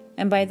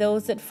and by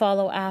those that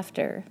follow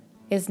after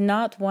is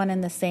not one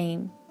and the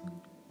same.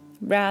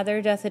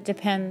 Rather doth it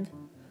depend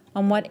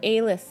on what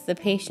aileth the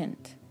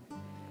patient.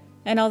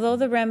 And although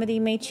the remedy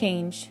may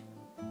change,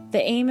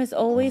 the aim is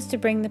always to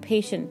bring the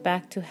patient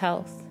back to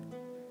health.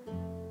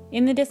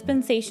 In the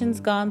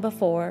dispensations gone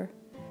before,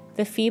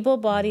 the feeble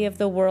body of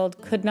the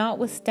world could not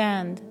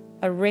withstand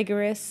a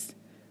rigorous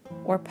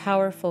or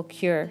powerful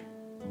cure.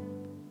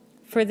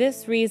 For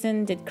this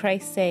reason did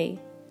Christ say,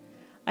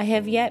 I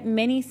have yet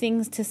many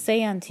things to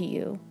say unto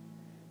you,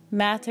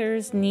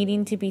 matters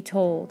needing to be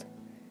told,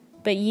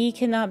 but ye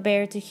cannot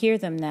bear to hear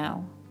them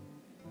now.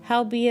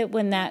 Howbeit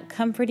when that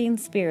comforting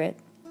Spirit,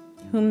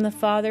 whom the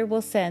Father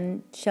will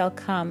send, shall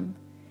come,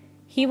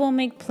 he will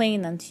make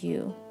plain unto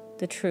you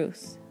the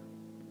truth.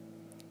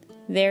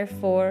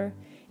 Therefore,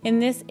 in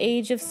this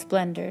age of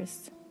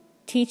splendors,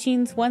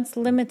 teachings once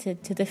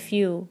limited to the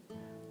few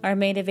are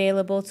made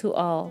available to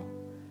all,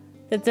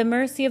 that the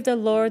mercy of the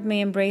Lord may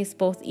embrace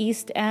both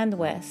east and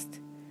west,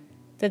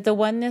 that the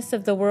oneness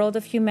of the world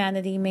of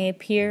humanity may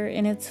appear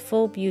in its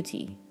full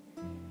beauty,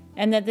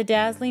 and that the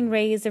dazzling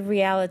rays of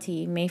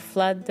reality may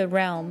flood the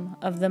realm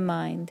of the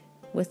mind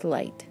with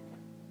light.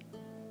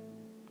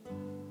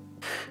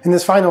 In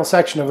this final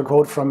section of a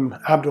quote from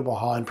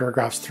Abdu'l-Baha in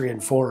paragraphs 3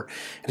 and 4,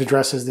 it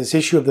addresses this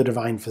issue of the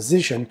divine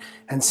physician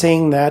and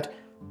saying that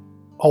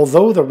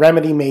although the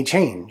remedy may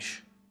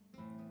change,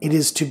 it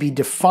is to be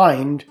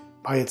defined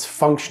by its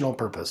functional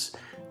purpose,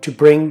 to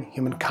bring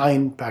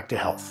humankind back to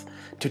health,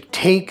 to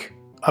take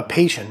a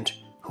patient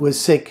who is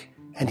sick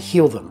and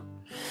heal them.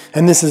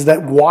 And this is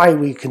that why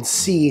we can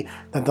see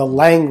that the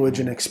language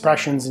and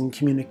expressions and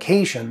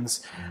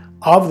communications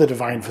of the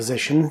divine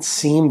physician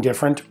seem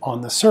different on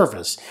the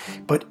surface.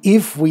 But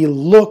if we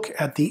look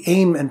at the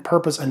aim and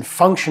purpose and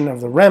function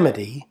of the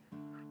remedy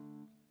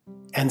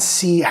and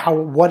see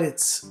what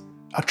it's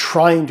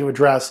trying to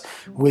address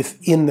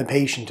within the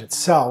patient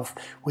itself,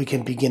 we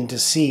can begin to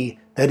see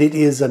that it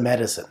is a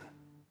medicine,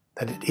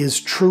 that it is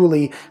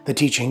truly the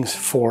teachings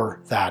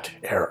for that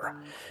era,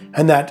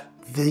 and that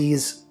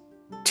these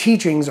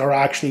teachings are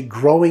actually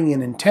growing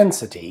in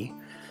intensity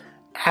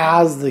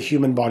as the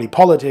human body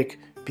politic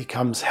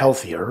becomes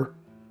healthier.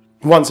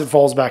 Once it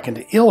falls back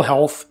into ill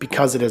health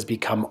because it has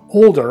become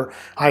older,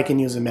 I can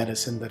use a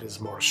medicine that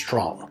is more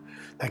strong,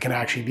 that can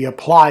actually be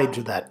applied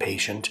to that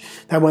patient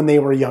that when they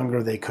were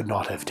younger they could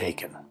not have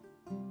taken.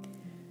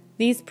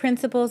 These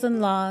principles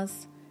and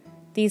laws,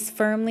 these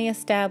firmly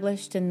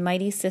established and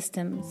mighty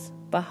systems,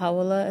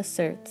 Baha'u'llah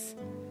asserts,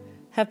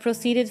 have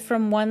proceeded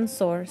from one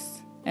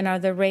source and are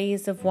the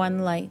rays of one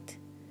light.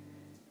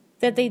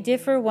 That they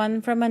differ one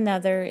from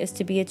another is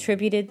to be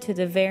attributed to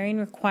the varying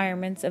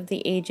requirements of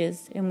the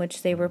ages in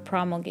which they were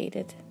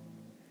promulgated.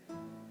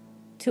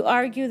 To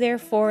argue,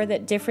 therefore,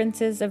 that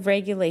differences of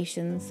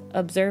regulations,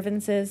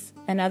 observances,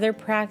 and other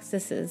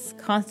practices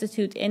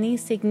constitute any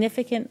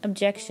significant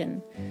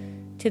objection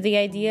to the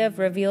idea of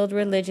revealed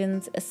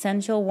religion's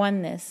essential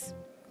oneness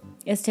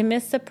is to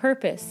miss the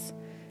purpose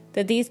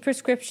that these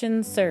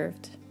prescriptions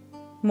served.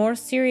 More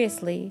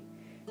seriously,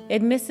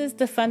 it misses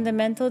the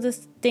fundamental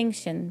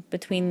distinction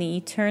between the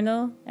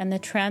eternal and the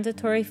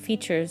transitory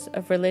features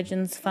of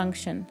religion's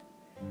function.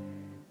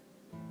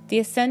 The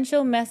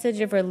essential message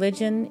of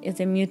religion is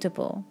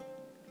immutable.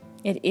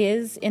 It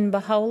is, in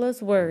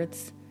Baha'u'llah's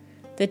words,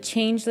 the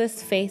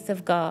changeless faith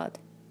of God,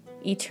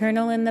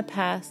 eternal in the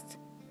past,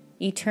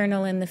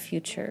 eternal in the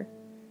future.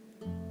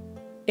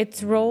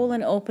 Its role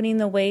in opening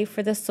the way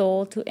for the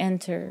soul to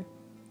enter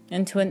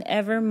into an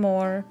ever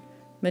more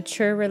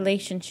mature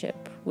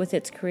relationship with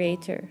its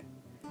Creator,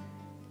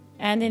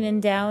 and in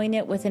endowing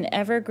it with an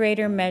ever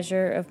greater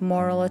measure of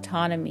moral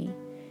autonomy,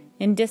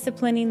 in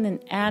disciplining the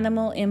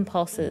animal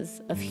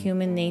impulses of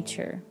human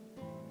nature,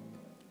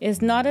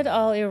 is not at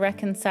all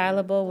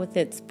irreconcilable with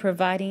its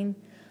providing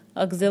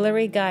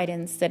auxiliary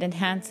guidance that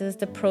enhances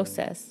the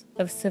process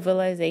of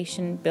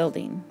civilization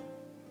building.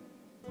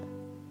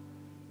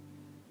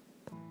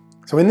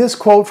 So in this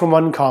quote from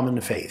One Common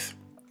Faith,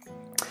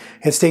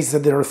 it states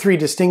that there are three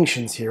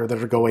distinctions here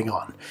that are going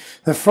on.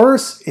 The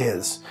first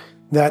is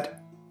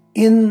that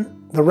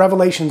in the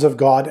revelations of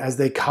God as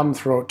they come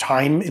throughout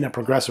time in a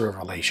progressive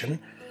revelation,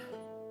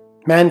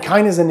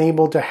 mankind is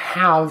enabled to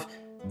have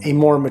a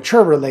more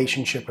mature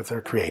relationship with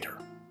their Creator.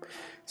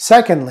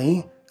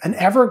 Secondly, an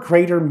ever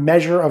greater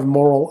measure of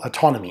moral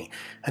autonomy,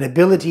 an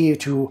ability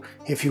to,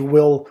 if you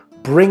will,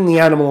 bring the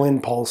animal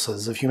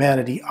impulses of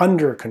humanity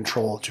under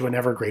control to an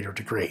ever greater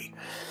degree.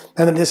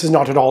 And that this is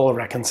not at all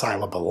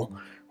irreconcilable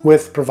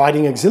with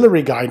providing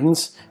auxiliary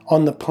guidance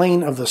on the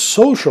plane of the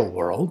social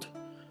world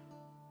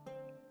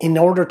in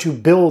order to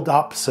build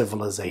up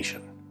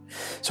civilization.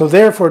 So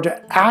therefore,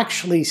 to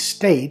actually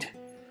state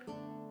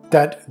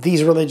that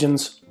these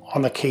religions,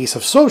 on the case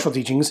of social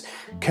teachings,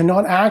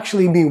 cannot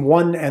actually be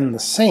one and the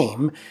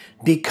same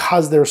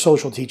because their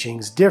social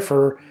teachings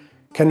differ,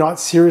 cannot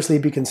seriously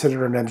be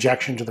considered an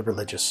objection to the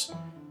religious,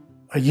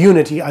 a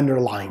unity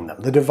underlying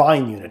them, the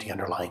divine unity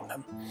underlying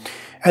them.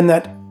 And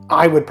that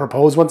I would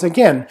propose once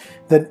again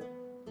that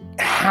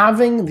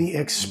having the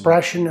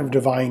expression of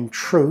divine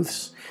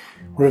truths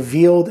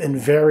revealed in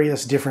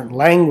various different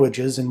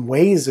languages and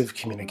ways of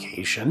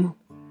communication,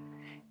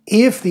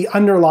 if the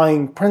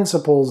underlying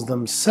principles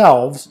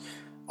themselves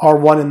are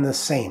one and the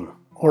same,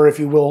 or if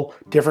you will,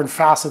 different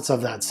facets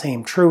of that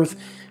same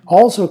truth,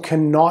 also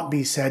cannot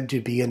be said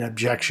to be an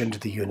objection to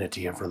the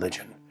unity of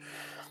religion.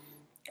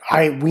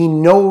 We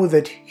know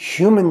that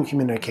human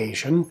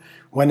communication,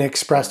 when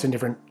expressed in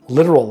different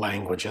literal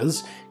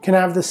languages, can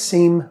have the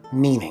same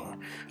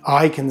meaning.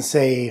 I can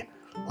say,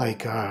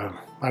 like,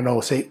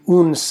 say,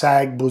 un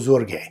sag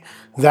buzurge,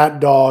 that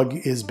dog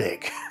is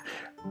big.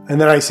 And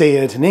then I say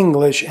it in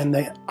English, and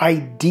the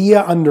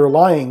idea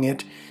underlying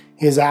it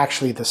is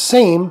actually the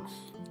same,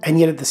 and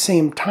yet at the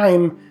same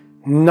time,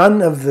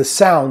 none of the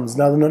sounds,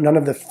 none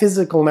of the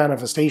physical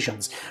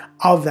manifestations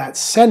of that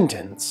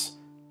sentence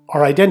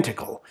are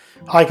identical.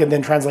 I can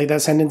then translate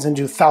that sentence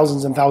into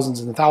thousands and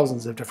thousands and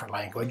thousands of different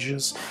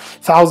languages,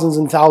 thousands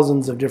and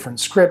thousands of different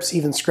scripts,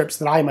 even scripts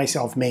that I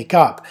myself make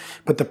up.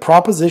 But the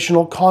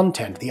propositional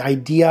content, the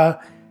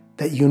idea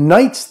that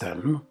unites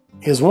them,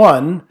 is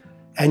one,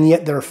 and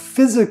yet their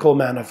physical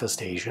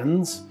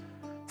manifestations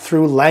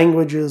through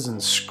languages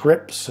and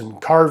scripts and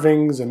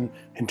carvings and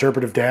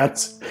interpretive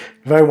dance,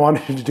 if I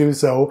wanted to do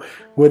so,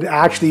 would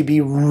actually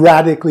be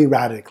radically,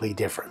 radically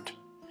different.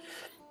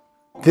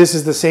 This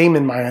is the same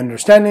in my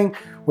understanding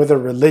with the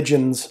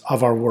religions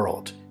of our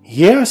world.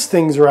 Yes,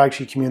 things are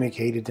actually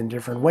communicated in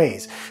different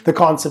ways. The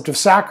concept of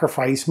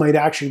sacrifice might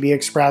actually be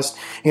expressed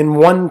in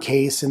one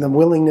case in the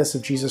willingness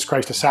of Jesus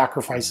Christ to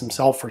sacrifice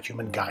himself for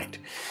humankind.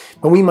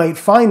 But we might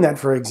find that,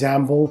 for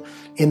example,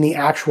 in the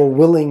actual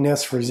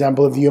willingness, for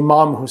example, of the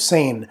Imam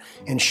Hussein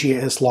in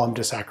Shia Islam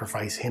to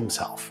sacrifice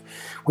himself.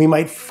 We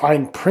might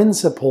find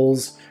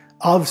principles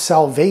of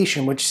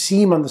salvation which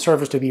seem on the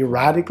surface to be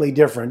radically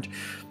different,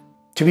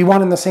 to be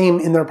one and the same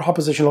in their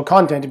propositional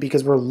content,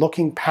 because we're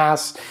looking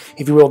past,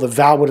 if you will,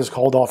 what is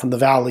called often the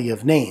Valley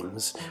of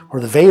Names, or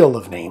the Veil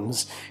of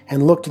Names,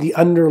 and look to the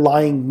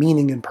underlying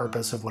meaning and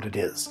purpose of what it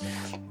is.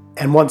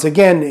 And once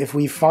again, if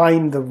we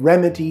find the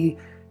remedy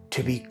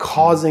to be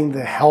causing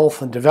the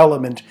health and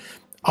development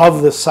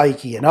of the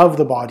psyche and of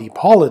the body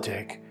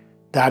politic,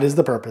 that is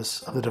the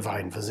purpose of the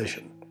divine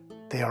physician.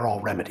 They are all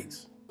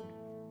remedies.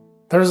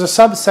 There is a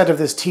subset of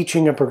this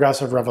teaching of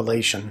progressive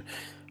revelation,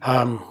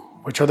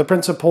 which are the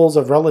principles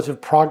of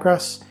relative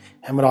progress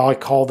and what I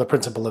call the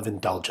principle of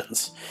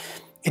indulgence.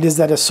 It is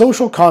that a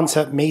social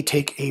concept may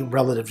take a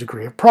relative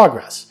degree of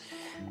progress,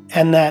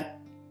 and that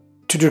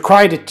to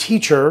decry a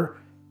teacher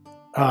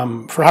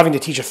for having to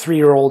teach a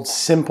 3-year-old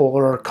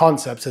simpler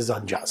concepts is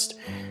unjust.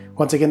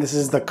 Once again, this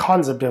is the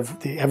concept of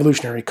the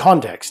evolutionary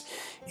context.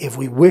 If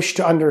we wish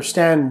to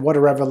understand what a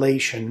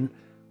revelation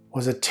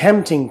was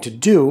attempting to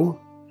do,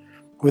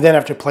 we then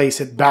have to place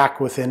it back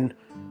within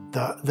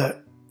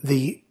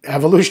the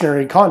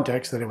evolutionary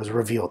context that it was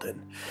revealed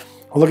in.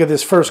 We'll look at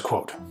this first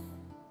quote.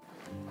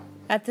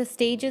 At the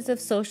stages of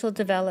social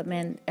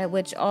development at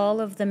which all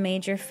of the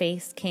major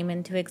faiths came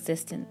into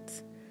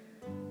existence,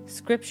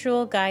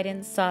 scriptural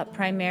guidance sought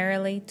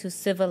primarily to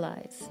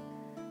civilize,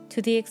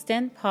 to the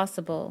extent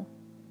possible,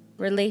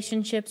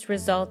 relationships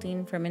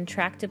resulting from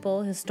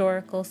intractable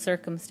historical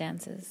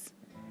circumstances.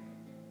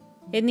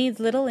 It needs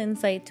little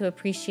insight to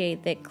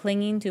appreciate that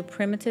clinging to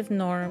primitive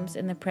norms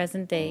in the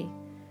present day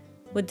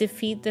would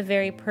defeat the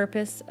very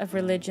purpose of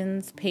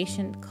religion's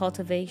patient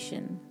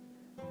cultivation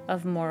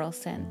of moral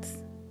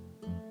sense.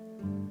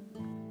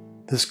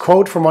 This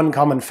quote from One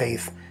Common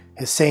Faith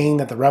is saying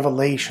that the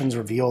revelations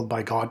revealed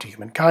by God to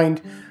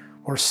humankind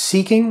were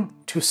seeking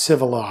to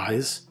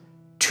civilize,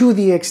 to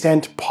the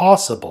extent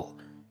possible,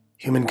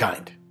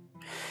 humankind.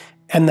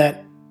 And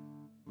that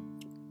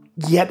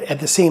yet at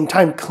the same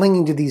time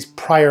clinging to these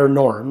prior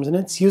norms, and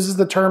it uses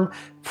the term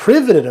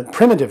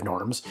primitive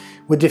norms,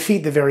 would defeat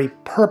the very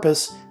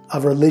purpose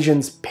of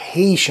religion's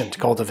patient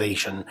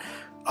cultivation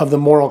of the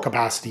moral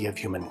capacity of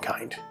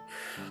humankind.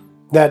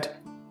 That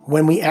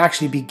when we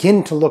actually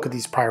begin to look at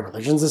these prior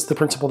religions, this is the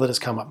principle that has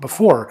come up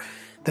before,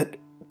 that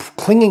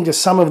clinging to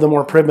some of the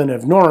more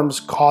primitive norms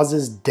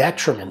causes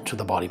detriment to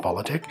the body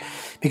politic,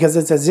 because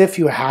it's as if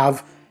you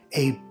have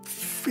a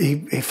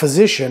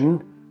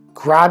physician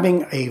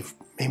grabbing a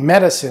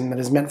medicine that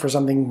is meant for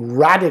something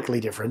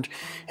radically different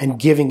and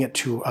giving it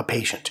to a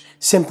patient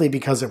simply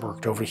because it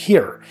worked over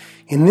here.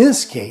 In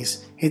this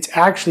case, it's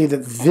actually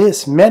that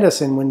this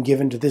medicine, when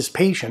given to this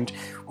patient,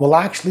 will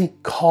actually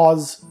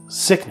cause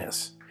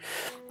sickness.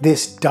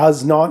 This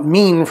does not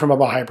mean, from a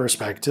Baha'i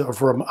perspective, or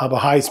from a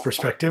Bahai's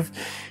perspective,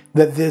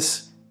 that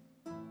this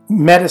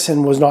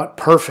medicine was not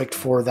perfect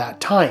for that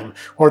time,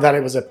 or that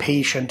it was a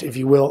patient, if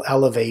you will,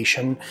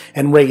 elevation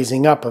and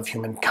raising up of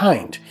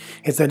humankind.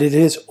 It's that it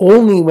is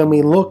only when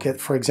we look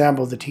at, for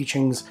example, the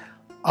teachings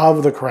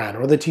of the Quran,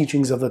 or the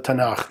teachings of the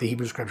Tanakh, the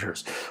Hebrew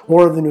Scriptures,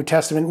 or the New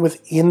Testament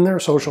within their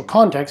social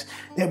context,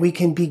 that we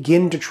can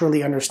begin to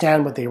truly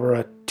understand what they were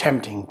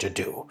attempting to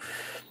do.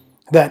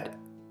 That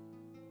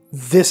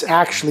this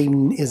actually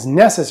is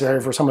necessary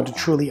for someone to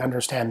truly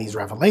understand these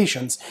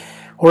revelations,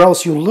 or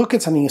else you look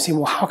at something and you say,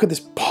 well, how could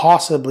this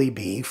possibly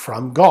be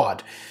from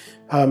God?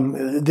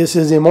 This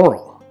is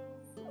immoral.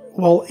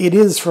 Well, it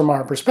is from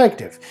our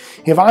perspective.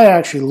 If I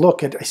actually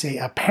look at, say,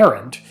 a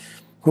parent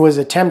who is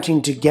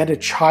attempting to get a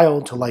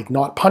child to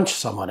not punch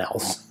someone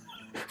else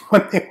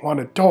when they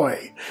want a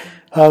toy,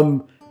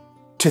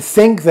 to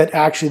think that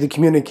actually the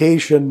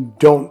communication,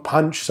 don't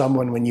punch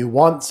someone when you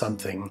want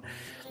something,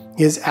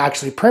 is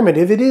actually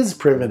primitive. It is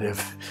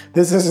primitive.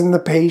 This isn't the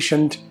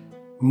patient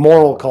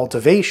moral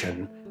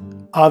cultivation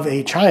of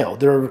a child.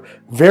 There are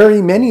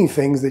very many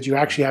things that you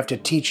actually have to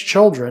teach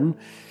children,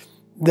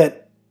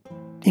 that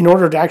in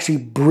order to actually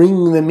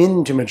bring them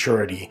into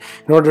maturity,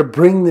 in order to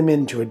bring them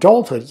into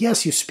adulthood,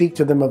 yes, you speak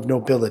to them of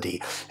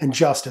nobility and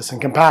justice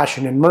and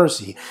compassion and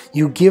mercy.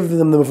 You give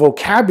them the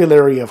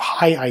vocabulary of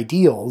high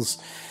ideals,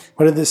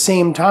 but at the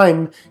same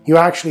time, you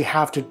actually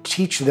have to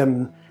teach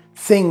them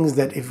things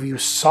that if you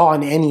saw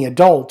in any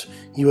adult,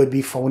 you would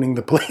be phoning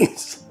the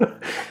police.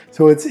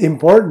 So it's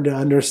important to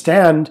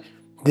understand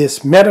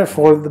this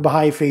metaphor that the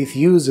Baha'i faith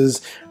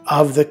uses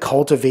of the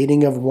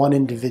cultivating of one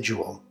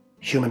individual,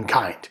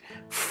 humankind,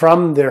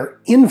 from their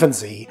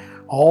infancy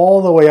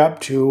all the way up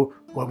to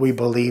what we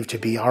believe to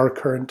be our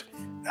current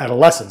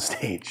adolescent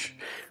stage,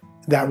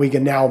 that we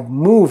can now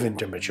move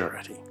into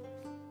maturity.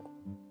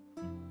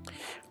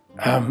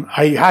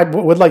 I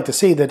would like to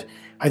say that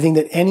I think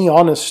that any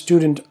honest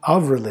student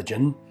of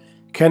religion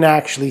can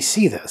actually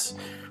see this,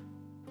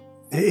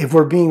 if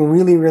we're being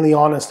really, really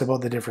honest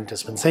about the different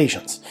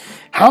dispensations.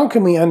 How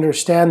can we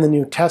understand the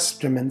New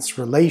Testament's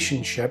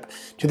relationship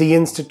to the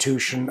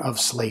institution of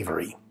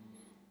slavery?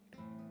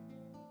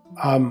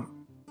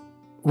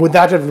 Would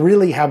that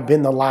really have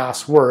been the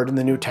last word in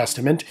the New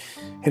Testament?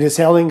 It is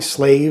telling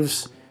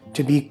slaves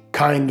to be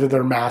kind to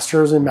their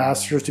masters and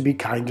masters to be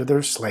kind to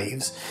their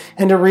slaves,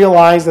 and to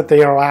realize that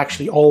they are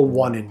actually all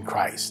one in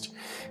Christ.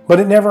 But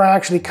it never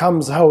actually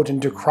comes out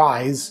and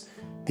decries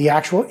the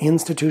actual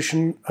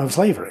institution of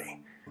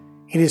slavery.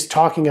 It is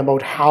talking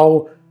about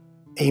how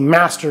a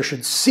master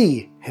should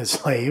see his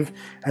slave,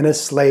 and a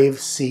slave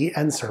see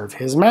and serve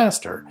his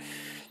master.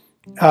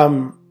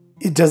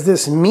 Does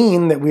this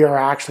mean that we are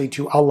actually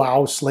to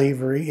allow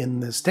slavery in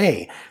this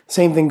day?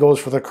 Same thing goes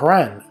for the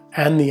Quran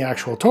and the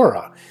actual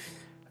Torah.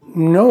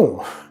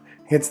 No,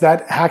 it's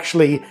that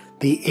actually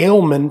the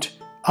ailment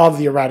of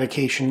the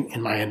eradication,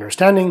 in my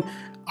understanding,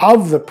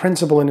 of the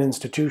principle and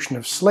institution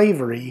of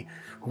slavery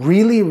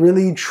really,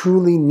 really,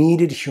 truly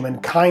needed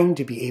humankind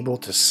to be able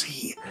to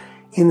see,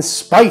 in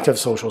spite of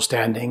social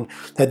standing,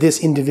 that this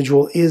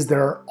individual is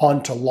their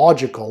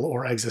ontological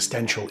or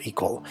existential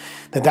equal.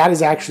 That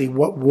is actually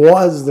what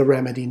was the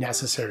remedy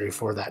necessary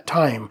for that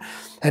time.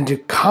 And to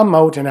come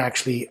out and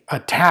actually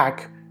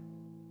attack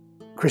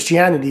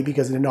Christianity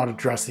because it did not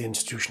address the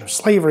institution of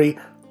slavery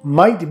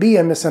might be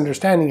a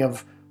misunderstanding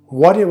of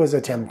what it was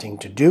attempting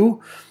to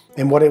do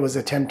and what it was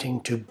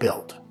attempting to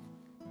build.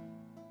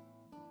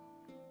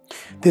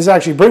 This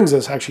actually brings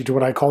us to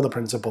what I call the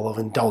principle of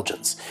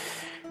indulgence.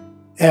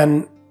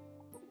 And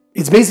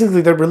it's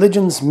basically that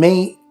religions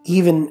may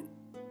even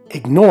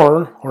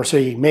ignore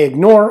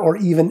or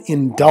even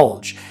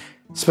indulge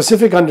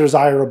specific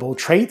undesirable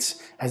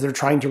traits as they're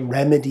trying to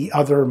remedy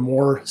other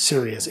more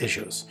serious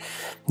issues.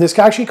 This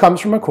actually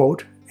comes from a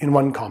quote in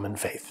One Common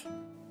Faith.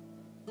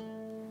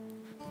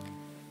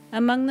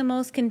 Among the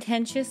most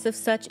contentious of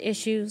such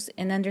issues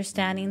in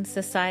understanding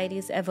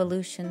society's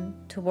evolution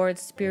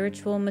towards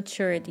spiritual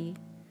maturity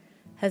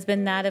has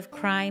been that of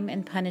crime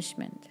and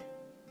punishment.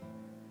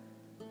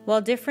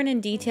 While different in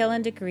detail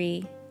and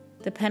degree,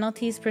 the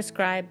penalties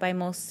prescribed by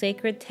most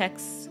sacred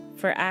texts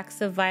for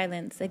acts of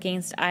violence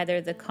against either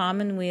the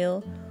common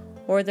weal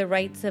or the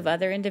rights of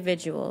other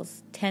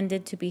individuals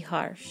tended to be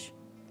harsh.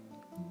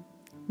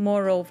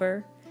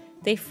 Moreover,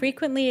 they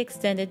frequently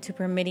extended to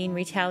permitting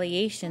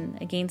retaliation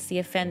against the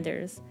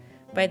offenders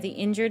by the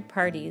injured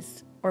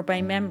parties or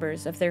by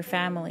members of their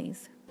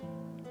families.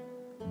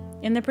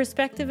 In the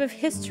perspective of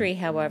history,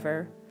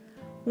 however,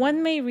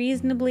 one may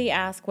reasonably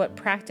ask what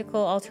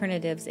practical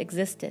alternatives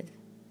existed.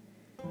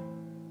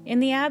 In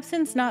the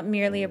absence not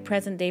merely of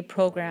present-day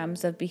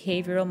programs of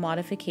behavioral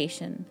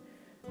modification,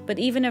 but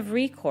even of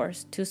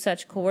recourse to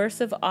such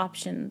coercive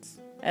options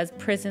as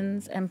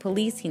prisons and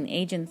policing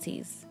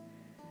agencies,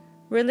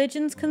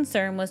 religion's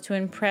concern was to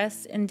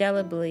impress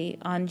indelibly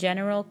on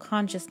general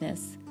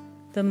consciousness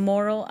the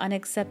moral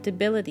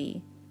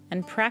unacceptability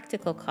and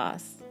practical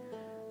costs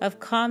of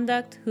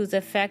conduct whose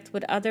effect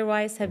would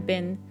otherwise have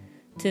been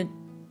to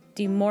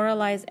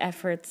demoralize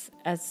efforts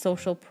at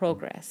social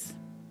progress.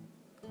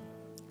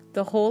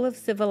 The whole of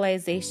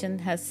civilization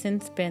has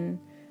since been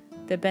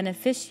the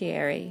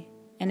beneficiary,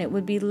 and it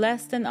would be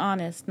less than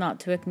honest not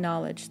to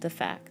acknowledge the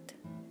fact.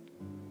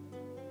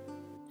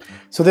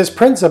 So this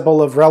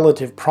principle of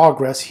relative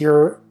progress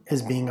here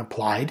is being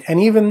applied, and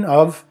even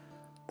of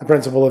the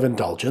principle of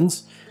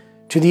indulgence,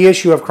 to the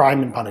issue of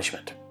crime and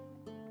punishment.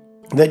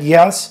 That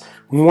yes,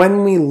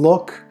 when we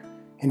look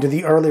into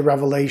the early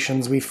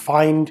revelations, we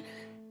find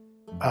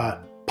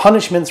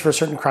punishments for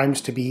certain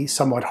crimes to be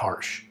somewhat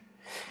harsh.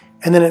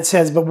 And then it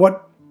says, but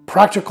what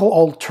practical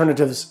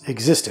alternatives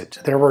existed?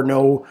 There were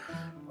no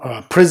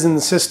prison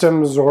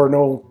systems or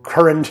no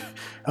current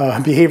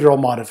behavioral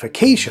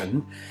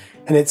modification.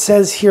 And it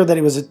says here that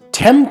it was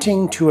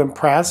attempting to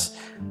impress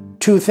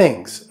two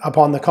things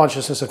upon the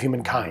consciousness of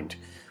humankind.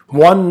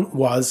 One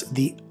was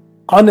the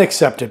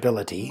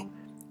unacceptability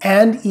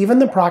and even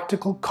the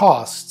practical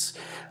costs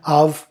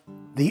of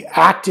the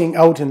acting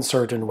out in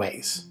certain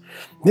ways.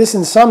 This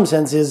in some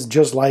sense is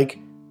just like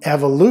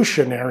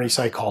evolutionary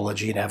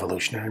psychology and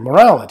evolutionary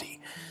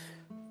morality.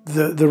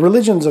 The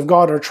religions of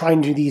God are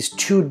trying to do these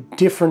two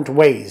different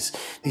ways,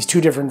 these two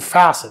different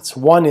facets.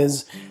 One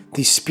is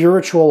the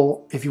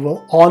spiritual, if you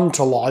will,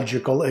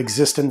 ontological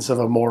existence of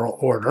a moral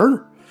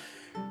order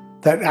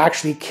that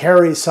actually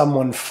carries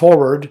someone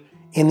forward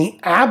in the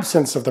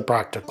absence of the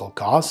practical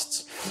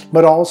costs,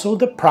 but also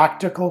the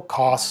practical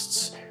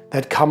costs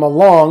that come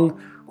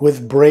along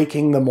with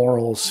breaking the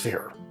moral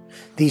sphere.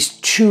 These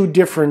two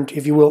different,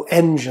 if you will,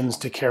 engines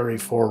to carry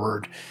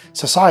forward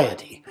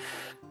society.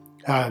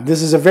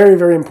 This is a very,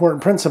 very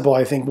important principle.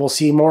 I think we'll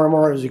see more and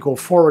more as we go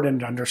forward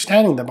into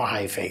understanding the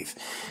Baha'i faith,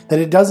 that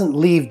it doesn't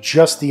leave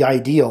just the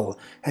ideal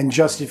and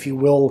just, if you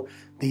will,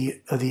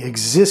 the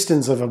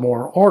existence of a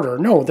moral order.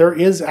 No, there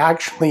is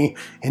actually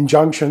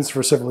injunctions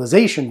for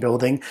civilization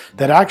building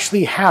that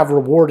actually have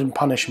reward and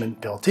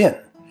punishment built in.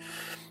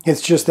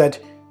 It's just that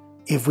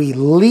if we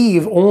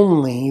leave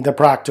only the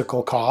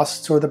practical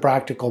costs or the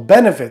practical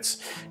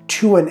benefits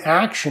to an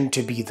action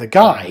to be the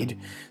guide,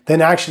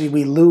 then actually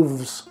we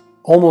lose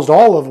almost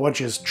all of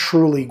what is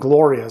truly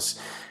glorious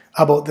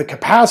about the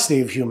capacity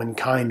of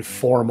humankind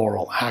for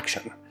moral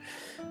action.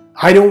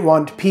 I don't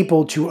want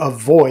people to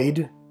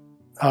avoid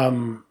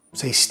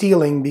say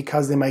stealing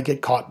because they might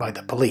get caught by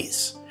the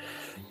police,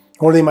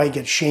 or they might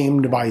get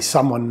shamed by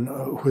someone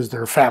who's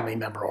their family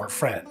member or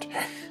friend.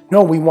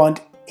 No, we want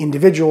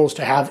individuals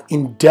to have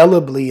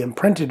indelibly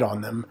imprinted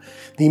on them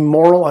the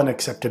moral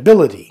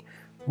unacceptability.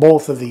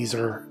 Both of these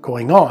are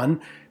going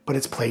on, but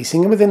it's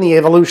placing it within the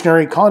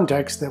evolutionary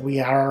context that we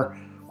are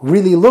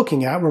really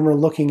looking at when we're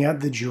looking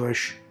at the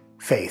Jewish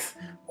faith,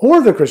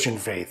 or the Christian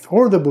faith,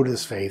 or the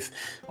Buddhist faith,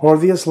 or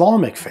the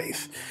Islamic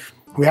faith.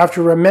 We have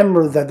to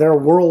remember that their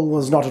world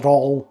was not at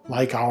all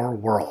like our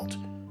world.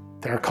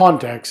 Their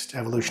context,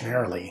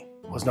 evolutionarily,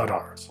 was not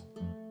ours.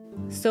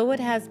 So it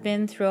has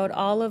been throughout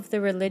all of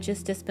the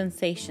religious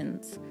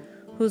dispensations,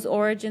 whose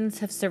origins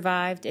have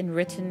survived in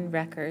written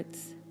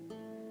records.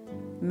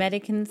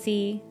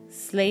 Mendicancy,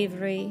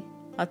 slavery,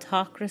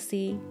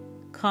 autocracy,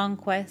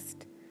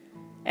 conquest,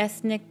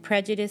 ethnic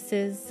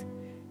prejudices,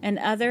 and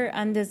other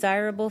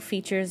undesirable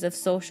features of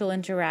social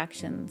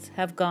interactions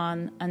have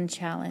gone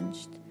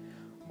unchallenged,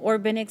 or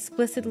been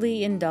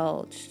explicitly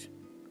indulged,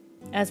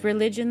 as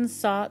religions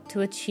sought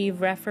to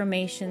achieve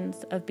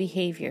reformations of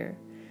behavior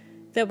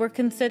that were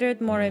considered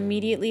more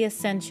immediately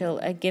essential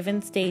at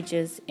given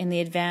stages in the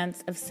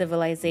advance of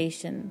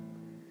civilization.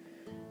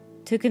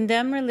 To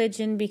condemn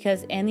religion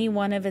because any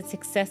one of its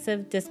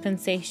successive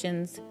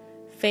dispensations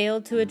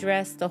failed to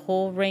address the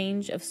whole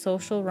range of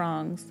social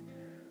wrongs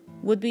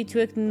would be to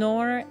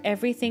ignore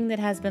everything that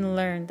has been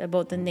learned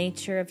about the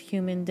nature of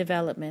human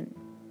development.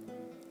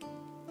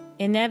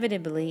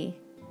 Inevitably,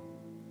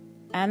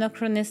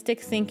 anachronistic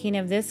thinking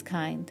of this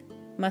kind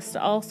must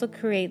also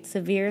create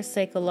severe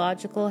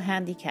psychological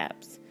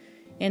handicaps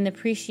in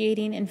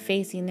appreciating and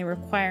facing the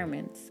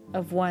requirements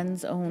of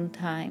one's own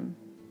time.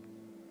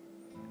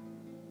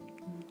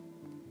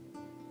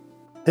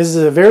 This is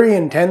a very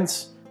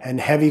intense and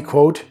heavy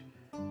quote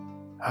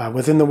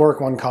within the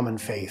work One Common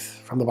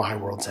Faith from the Baha'i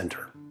World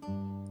Center.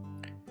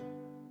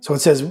 So it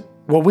says,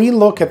 when we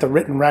look at the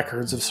written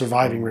records of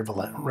surviving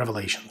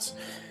revelations,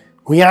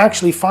 we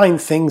actually find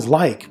things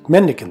like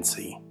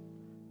mendicancy,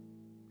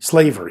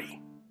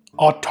 slavery,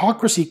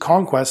 autocracy,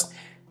 conquest,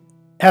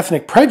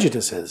 ethnic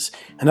prejudices,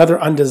 and other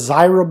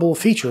undesirable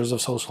features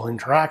of social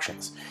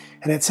interactions.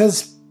 And it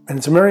says, and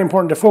it's very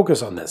important to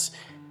focus on this,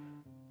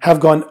 have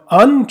gone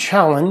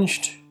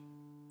unchallenged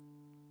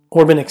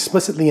or been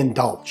explicitly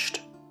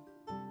indulged.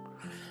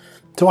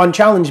 So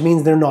unchallenged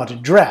means they're not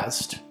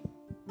addressed,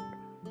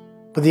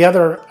 But the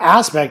other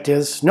aspect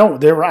is, no,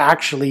 they were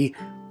actually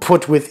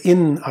put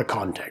within a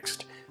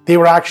context. They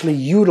were actually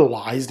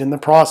utilized in the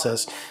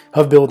process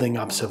of building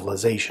up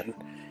civilization.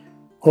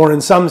 Or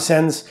in some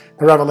sense,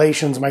 the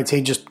revelations might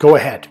say, just go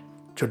ahead.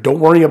 So don't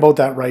worry about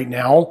that right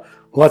now.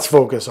 Let's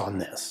focus on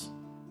this,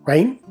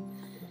 right?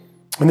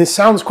 And this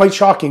sounds quite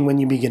shocking when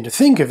you begin to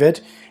think of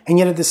it, and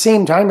yet at the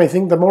same time, I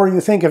think the more you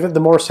think of it, the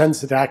more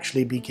sense it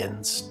actually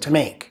begins to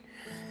make.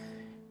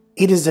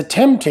 It is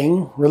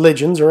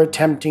religions are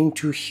attempting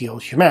to heal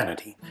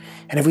humanity.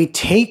 And if we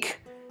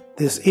take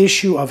this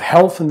issue of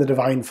health and the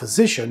divine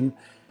physician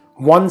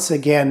once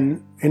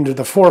again into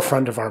the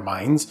forefront of our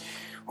minds,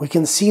 we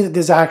can see that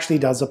this actually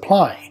does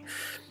apply.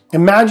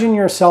 Imagine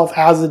yourself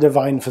as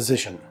a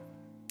physician,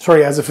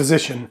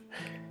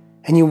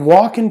 and you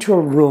walk into a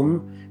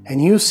room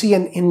and you see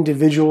an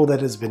individual that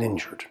has been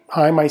injured.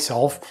 I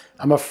myself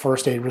am a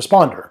first aid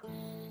responder.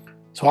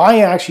 So I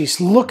actually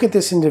look at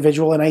this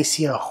individual and I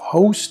see a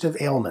host of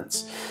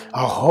ailments,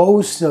 a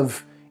host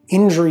of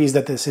injuries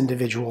that this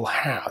individual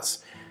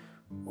has.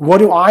 What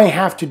do I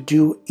have to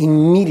do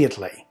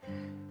immediately?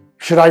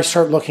 Should I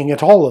start looking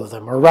at all of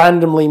them or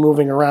randomly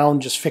moving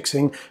around just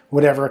fixing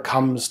whatever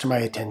comes to my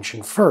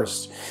attention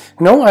first?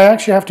 No, I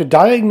actually have to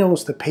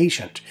diagnose the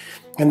patient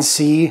and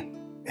see,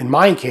 in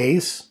my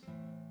case,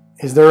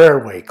 is their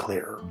airway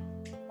clear,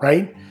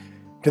 right?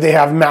 Do they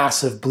have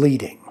massive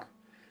bleeding?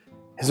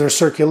 Is their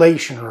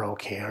circulation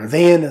okay? Are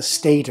they in a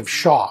state of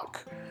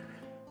shock?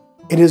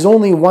 It is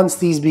only once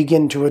these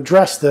begin to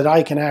address that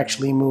I can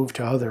actually move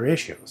to other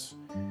issues.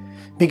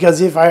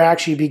 Because if I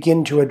actually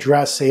begin to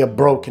address, say, a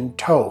broken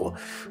toe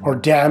or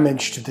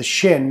damage to the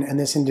shin and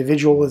this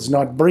individual is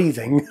not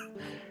breathing,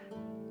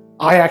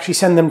 I actually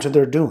send them to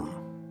their doom.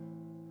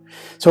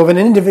 So if an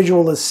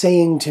individual is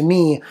saying to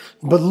me,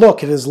 but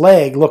look at his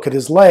leg,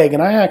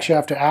 and I actually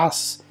have to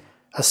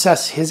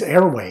assess his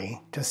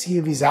airway to see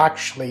if he's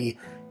actually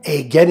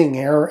getting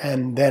air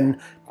and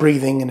then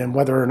breathing and then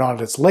whether or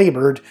not it's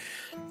labored,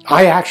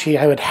 I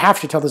would have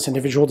to tell this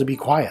individual to be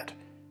quiet.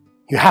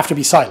 You have to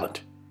be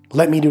silent.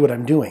 Let me do what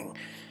I'm doing.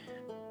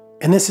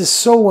 And this is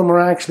so when we're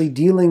actually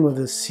dealing with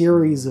a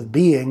series of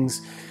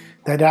beings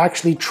that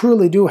actually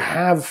truly do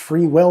have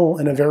free will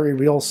in a very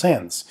real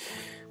sense.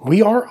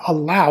 We are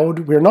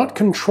allowed, we're not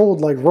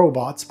controlled like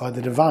robots by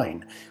the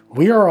divine.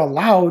 We are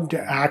allowed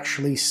to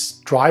actually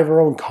drive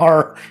our own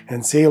car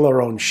and sail our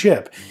own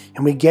ship.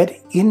 And we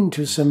get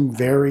into some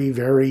very,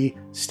 very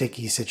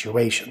sticky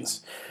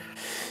situations.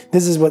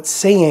 This is what's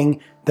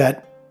saying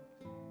that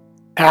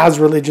as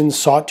religions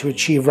sought to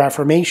achieve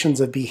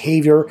reformations of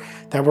behavior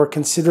that were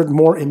considered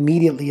more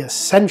immediately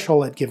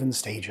essential at given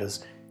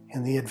stages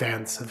in the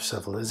advance of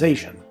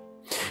civilization.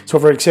 So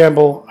for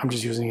example, I'm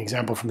just using an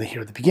example from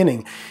here at the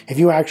beginning, if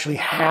you actually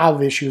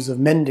have issues of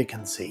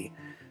mendicancy,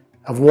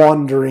 of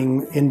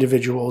wandering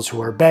individuals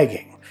who are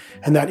begging,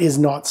 and that is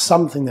not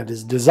something that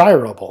is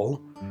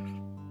desirable,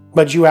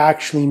 but you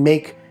actually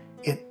make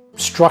it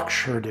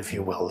structured, if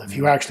you will, if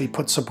you actually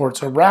put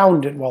supports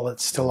around it while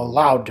it's still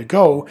allowed to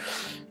go,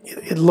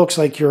 it looks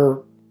like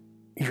you're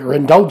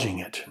indulging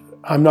it.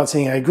 I'm not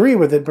saying I agree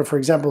with it, but for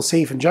example,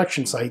 safe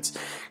injection sites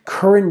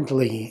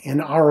currently in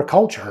our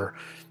culture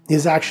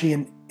is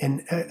actually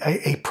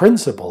a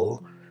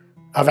principle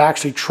of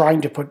actually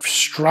trying to put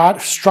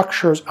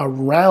structures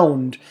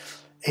around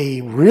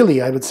a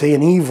really, I would say,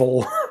 an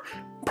evil,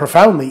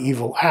 profoundly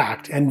evil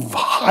act and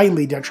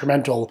highly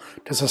detrimental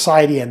to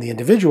society and the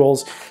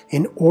individuals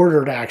in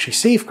order to actually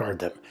safeguard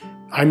them.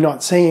 I'm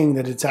not saying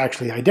that it's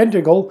actually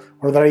identical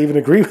or that I even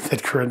agree with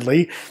it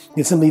currently.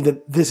 It's simply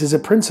that this is a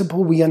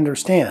principle we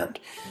understand.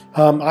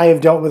 I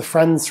have dealt with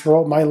friends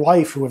throughout my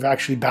life who have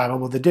actually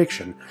battled with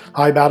addiction.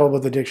 I battled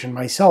with addiction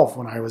myself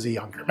when I was a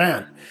younger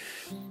man.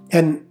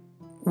 And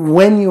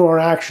when you are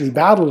actually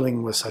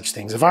battling with such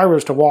things, if I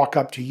was to walk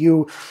up to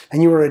you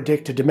and you were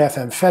addicted to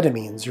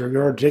methamphetamines or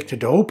you're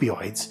addicted to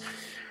opioids,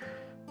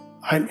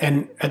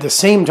 and at the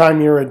same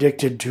time you're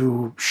addicted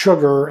to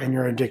sugar and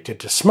you're addicted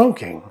to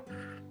smoking,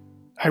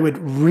 I would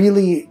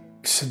really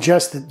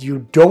suggest that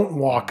you don't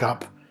walk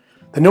up,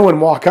 that no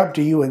one walk up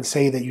to you and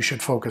say that you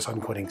should focus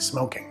on quitting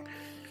smoking.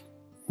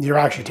 You're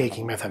actually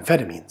taking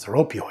methamphetamines or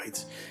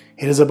opioids.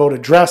 It is about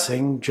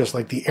addressing, just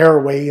like the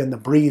airway and the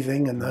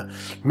breathing and the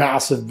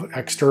massive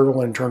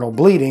external internal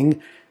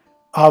bleeding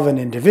of an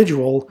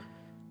individual.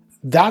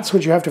 That's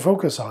what you have to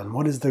focus on.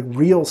 What is the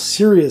real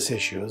serious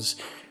issues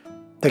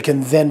that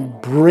can then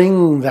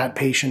bring that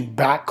patient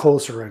back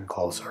closer and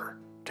closer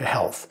to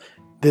health?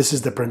 This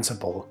is the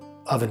principle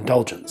of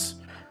indulgence.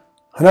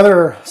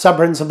 Another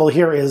sub-principle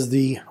here is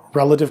the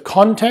relative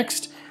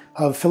context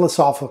of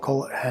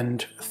philosophical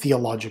and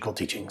theological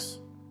teachings.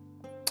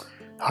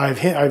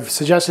 I've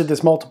suggested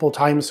this multiple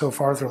times so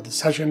far throughout the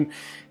session,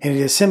 and it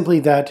is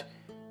simply that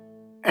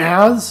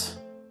as,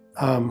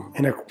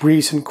 in a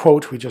recent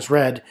quote we just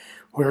read,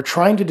 we're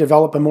trying to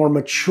develop a more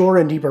mature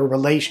and deeper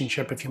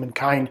relationship of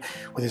humankind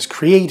with its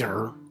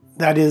creator,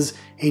 that is,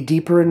 a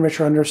deeper and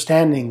richer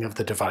understanding of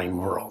the divine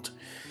world.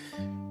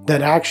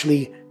 That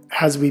actually,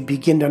 as we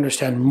begin to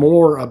understand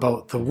more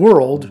about the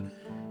world,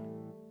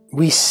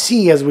 we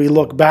see as we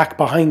look back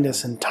behind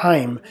us in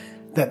time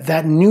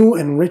that new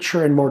and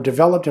richer and more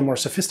developed and more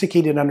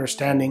sophisticated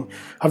understanding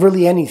of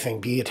really anything,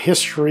 be it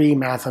history,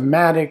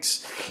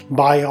 mathematics,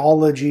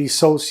 biology,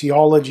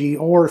 sociology,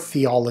 or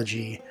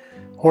theology,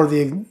 or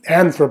the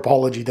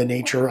anthropology, the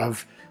nature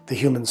of the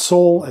human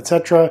soul,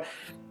 etc.,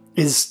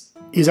 is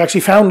actually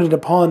founded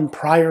upon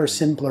prior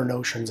simpler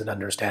notions and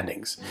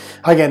understandings.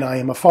 Again, I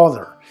am a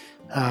father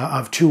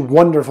of two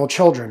wonderful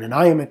children, and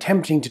I am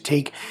attempting to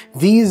take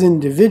these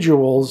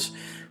individuals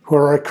who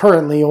are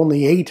currently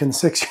only 8 and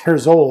 6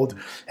 years old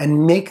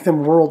and make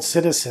them world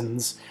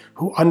citizens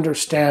who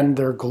understand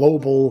their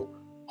global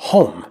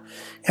home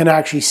and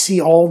actually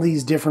see all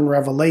these different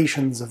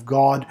revelations of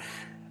God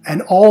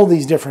and all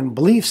these different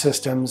belief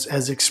systems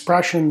as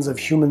expressions of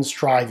human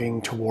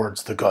striving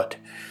towards the good.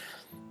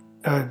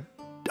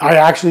 I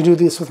actually do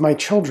this with my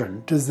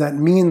children. Does that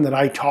mean that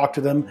I talk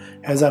to them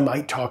as I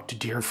might talk to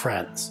dear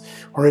friends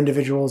or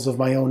individuals of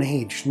my own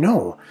age?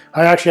 No.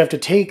 I actually have to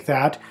take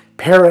that,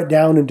 pare it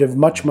down into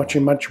much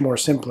more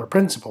simpler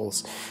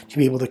principles to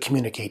be able to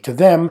communicate to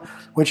them,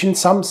 which in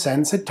some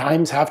sense at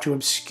times have to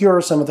obscure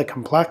some of the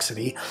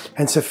complexity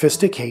and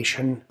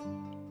sophistication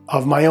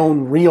of my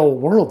own real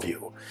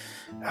worldview.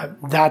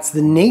 That's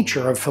the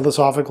nature of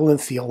philosophical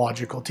and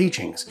theological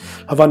teachings,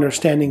 of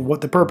understanding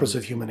what the purpose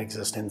of human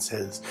existence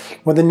is,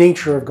 what the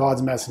nature of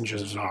God's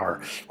messengers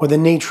are, what the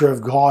nature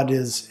of God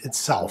is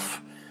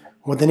itself,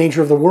 what the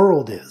nature of the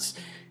world is.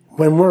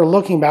 When we're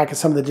looking back at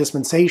some of the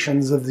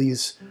dispensations of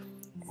these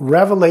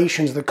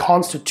revelations that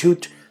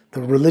constitute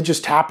the religious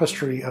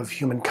tapestry of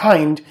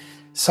humankind,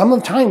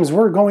 sometimes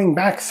we're going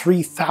back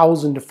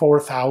 3,000 to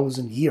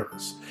 4,000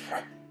 years.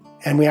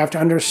 And we have to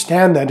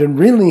understand that and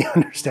really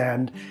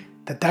understand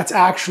that that's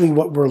actually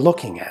what we're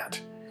looking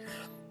at.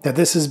 That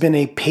this has been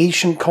a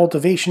patient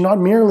cultivation, not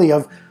merely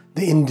of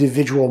the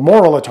individual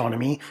moral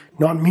autonomy,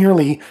 not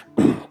merely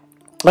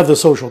of the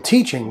social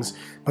teachings,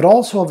 but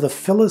also of the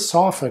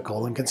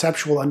philosophical and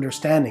conceptual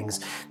understandings,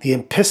 the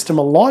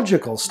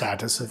epistemological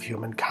status of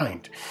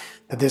humankind.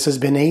 That this has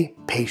been a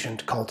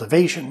patient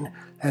cultivation,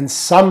 and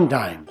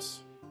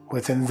sometimes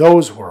within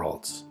those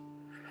worlds,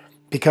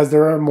 because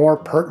there are more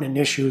pertinent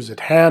issues at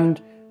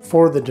hand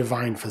for the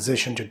divine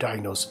physician to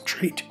diagnose and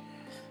treat,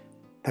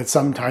 that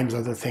sometimes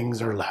other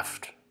things are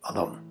left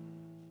alone.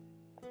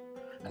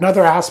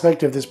 Another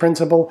aspect of this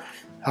principle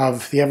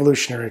of the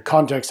evolutionary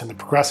context and the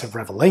progressive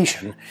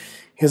revelation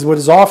is what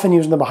is often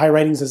used in the Baha'i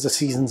writings as the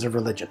seasons of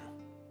religion.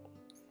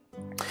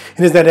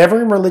 It is that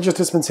every religious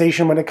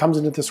dispensation when it comes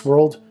into this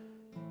world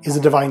is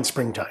a divine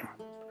springtime,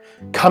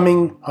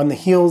 coming on the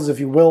heels,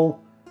 if you will,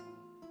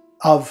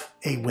 of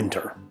a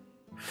winter.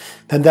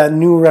 Then that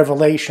new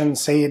revelation,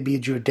 say it be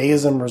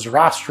Judaism or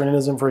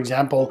Zoroastrianism, for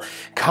example,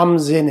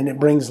 comes in and it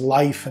brings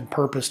life and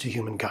purpose to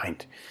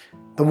humankind.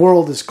 The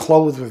world is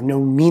clothed with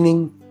new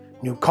meaning,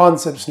 new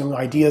concepts, new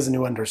ideas, and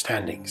new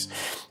understandings,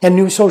 and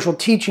new social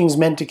teachings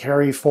meant to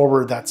carry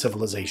forward that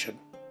civilization.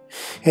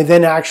 It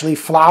then actually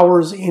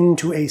flowers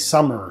into a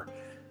summer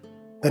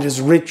that is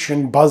rich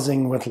and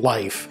buzzing with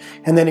life,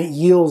 and then it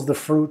yields the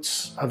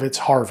fruits of its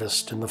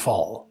harvest in the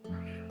fall.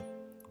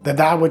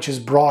 That which is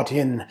brought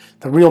in,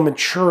 the real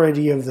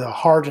maturity of the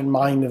heart and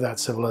mind of that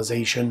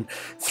civilization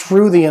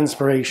through the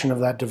inspiration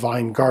of that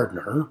divine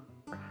gardener,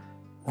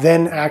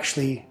 then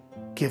actually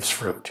gives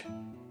fruit.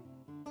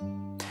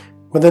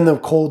 But then the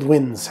cold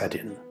winds set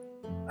in,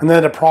 and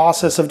then a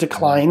process of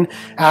decline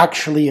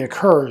actually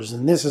occurs,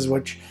 and this is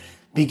what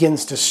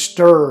begins to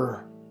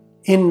stir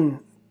in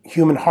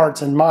human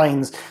hearts and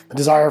minds the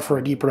desire for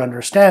a deeper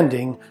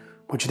understanding,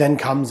 which then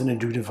comes in a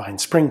due divine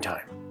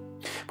springtime.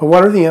 But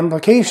what are the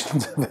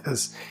implications of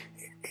this?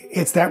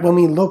 It's that when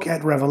we look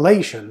at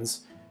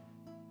revelations,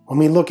 when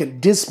we look at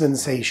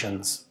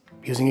dispensations,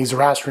 using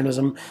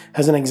Zoroastrianism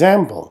as an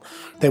example,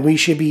 that we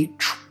should be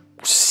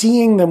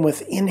seeing them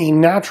within a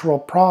natural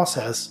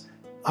process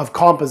of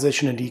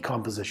composition and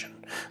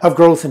decomposition, of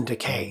growth and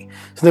decay,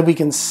 so that we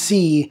can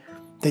see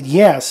that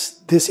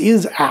yes, this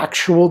is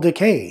actual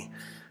decay.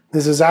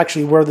 This is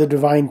actually where the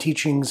divine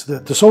teachings,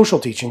 the social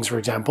teachings, for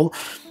example,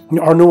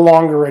 are no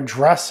longer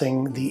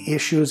addressing the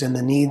issues and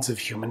the needs of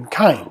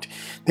humankind.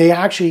 They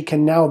actually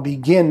can now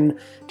begin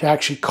to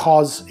actually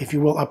cause, if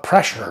you will, a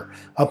pressure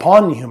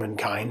upon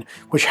humankind,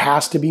 which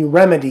has to be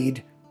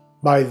remedied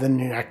by the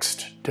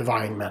next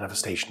divine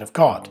manifestation of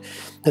God.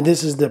 And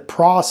this is the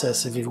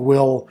process, if you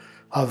will,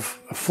 of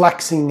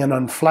flexing and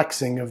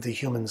unflexing of the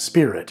human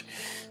spirit.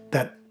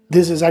 That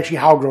this is actually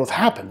how growth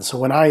happens. So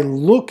when I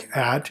look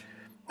at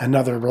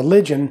another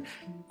religion,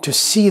 to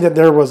see that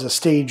there was a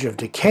stage of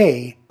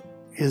decay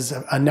is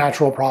a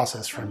natural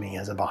process for me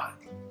as a Baha'i.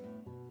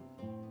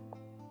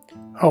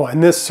 Oh,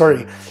 and this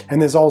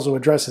also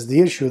addresses the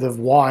issue of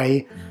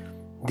why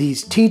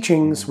these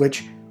teachings,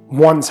 which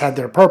once had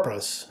their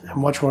purpose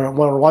and which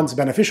were once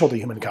beneficial to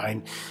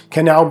humankind,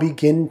 can now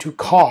begin to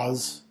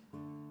cause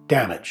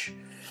damage.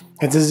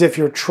 It's as if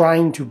you're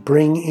trying to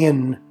bring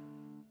in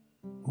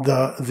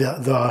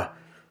the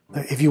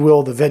if you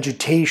will, the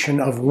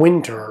vegetation of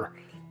winter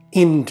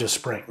into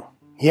spring.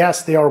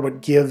 Yes, they are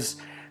what gives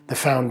the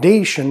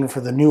foundation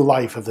for the new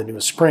life of the new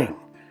spring.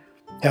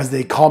 As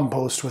they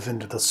compost within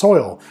the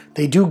soil,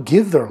 they do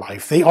give their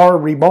life. They are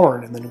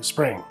reborn in the new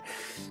spring.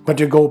 But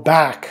to go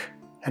back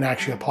and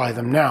actually apply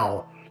them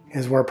now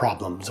is where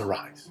problems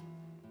arise.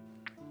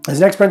 This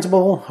next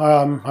principle,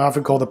 I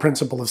often call the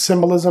principle of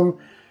symbolism,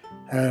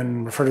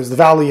 and referred to as the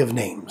Valley of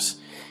Names.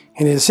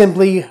 And it is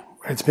simply,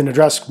 it's been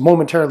addressed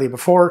momentarily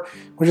before,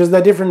 which is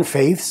that different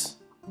faiths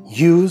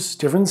use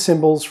different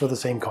symbols for the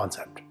same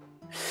concept.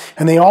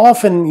 And they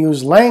often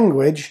use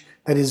language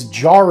that is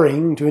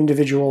jarring to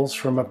individuals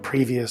from a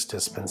previous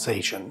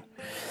dispensation.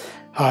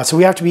 So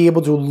we have to be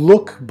able to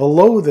look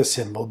below the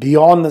symbol,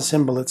 beyond the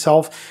symbol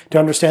itself, to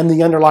understand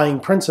the underlying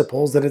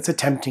principles that it's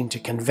attempting to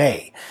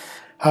convey.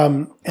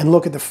 And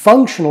look at the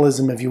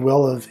functionalism, if you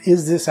will, of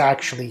is this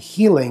actually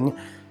healing?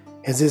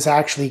 Is this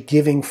actually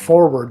giving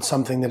forward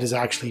something that is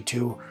actually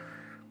to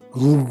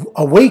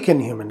awaken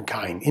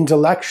humankind,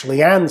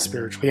 intellectually and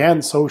spiritually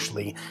and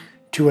socially,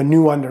 to a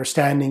new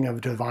understanding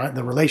of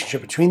the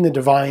relationship between the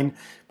divine,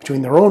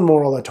 between their own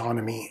moral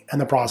autonomy, and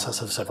the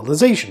process of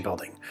civilization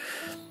building.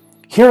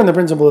 Here in the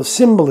principle of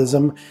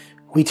symbolism,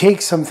 we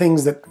take some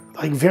things that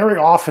very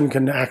often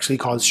can actually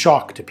cause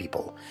shock to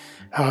people.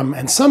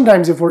 And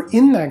sometimes if we're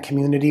in that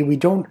community, we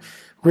don't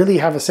really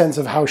have a sense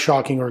of how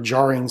shocking or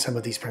jarring some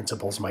of these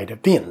principles might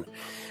have been.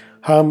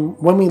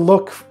 When we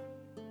look,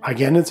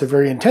 again, it's a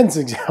very intense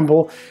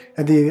example,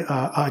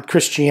 at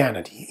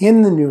Christianity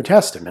in the New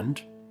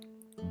Testament,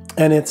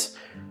 and it's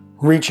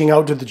reaching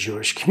out to the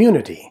Jewish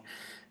community.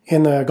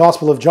 In the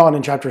Gospel of John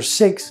in chapter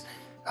 6,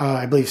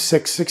 I believe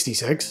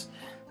 666,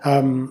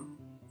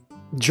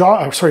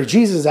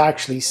 Jesus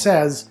actually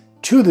says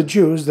to the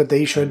Jews that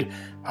they should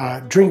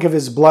drink of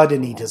his blood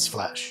and eat his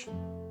flesh.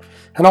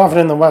 And often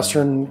in the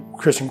Western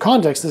Christian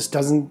context, this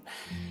doesn't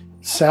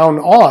sound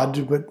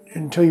odd, but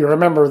until you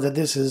remember that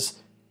this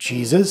is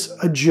Jesus,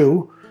 a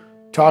Jew,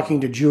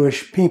 talking to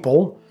Jewish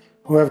people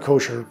who have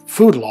kosher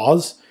food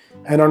laws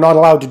and are not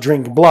allowed to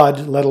drink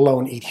blood, let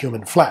alone eat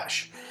human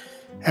flesh.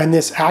 And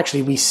this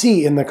actually, we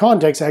see in the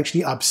context,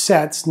 actually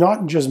upsets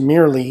not just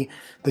merely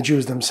the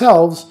Jews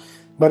themselves,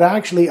 but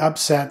actually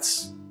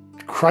upsets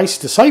Christ's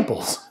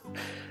disciples.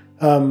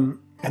 And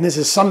this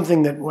is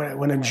something that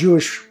when a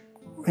Jewish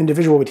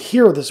individual would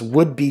hear this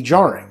would be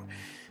jarring.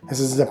 This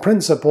is the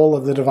principle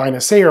of the divine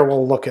assayer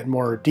we'll look at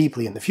more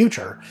deeply in the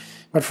future.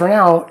 But for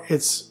now,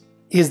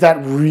 is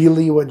that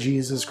really what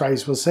Jesus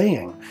Christ was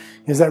saying?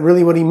 Is that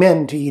really what he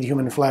meant to eat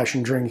human flesh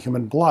and drink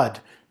human blood?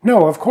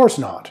 No, of course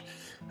not.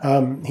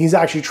 He's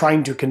actually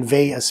trying to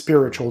convey a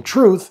spiritual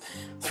truth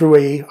through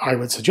a, I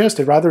would suggest,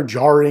 a rather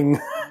jarring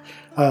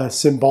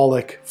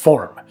symbolic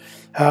form.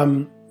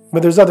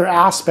 But there's other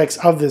aspects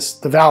of this,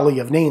 the Valley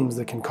of Names,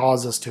 that can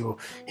cause us to,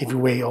 if you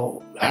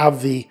will,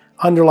 have the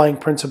underlying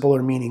principle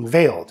or meaning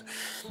veiled.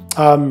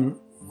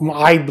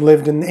 I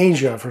lived in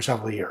Asia for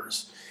several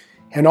years.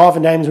 And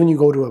oftentimes when you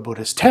go to a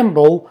Buddhist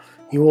temple,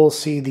 you will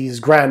see these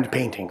grand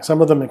paintings,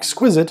 some of them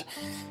exquisite,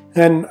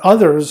 and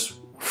others,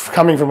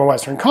 coming from a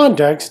Western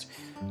context,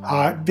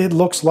 it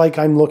looks like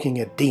I'm looking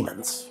at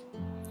demons.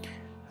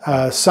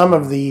 Some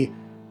of the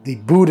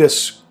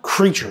Buddhist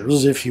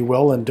creatures, if you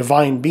will, and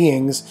divine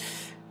beings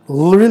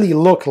really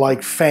look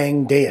like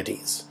fang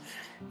deities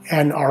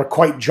and are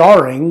quite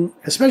jarring,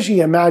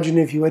 especially imagine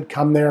if you had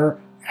come there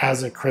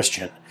as a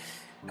Christian.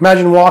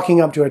 Imagine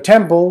walking up to a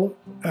temple,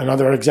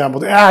 another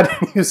example to add,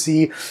 you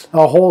see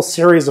a whole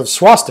series of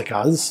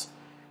swastikas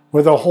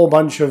with a whole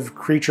bunch of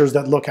creatures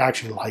that look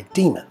actually like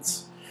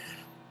demons.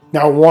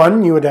 Now,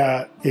 one, you would,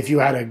 if you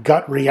had a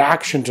gut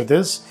reaction to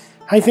this,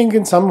 I think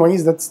in some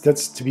ways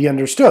that's to be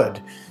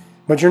understood.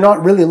 But you're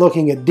not really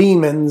looking at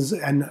demons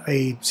and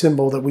a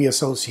symbol that we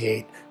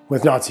associate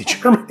with Nazi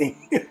Germany.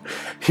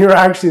 You're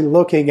actually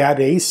looking at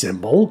a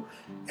symbol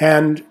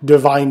and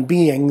divine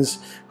beings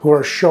who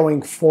are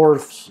showing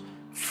forth,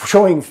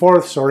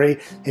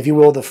 if you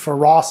will, the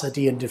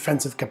ferocity and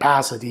defensive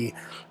capacity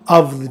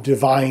of the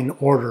divine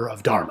order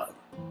of Dharma.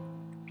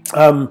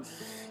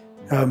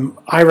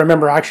 I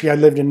remember actually I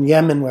lived in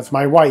Yemen with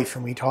my wife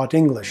and we taught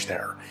English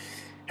there.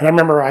 And I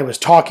remember I was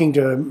talking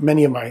to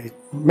many of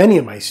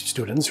my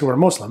students who are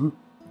Muslim.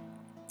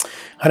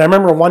 And I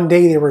remember one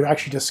day they were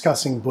actually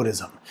discussing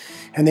Buddhism.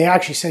 And they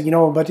actually said,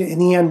 but in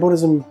the end,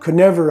 Buddhism could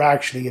never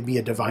actually be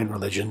a divine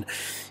religion.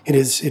 It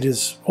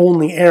is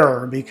only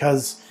error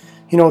because,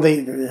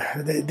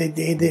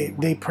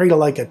 they pray to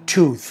like a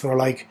tooth or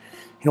like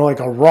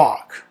a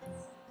rock.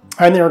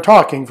 And they were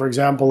talking, for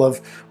example, of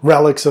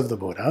relics of the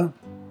Buddha,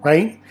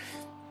 right?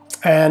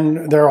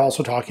 And they're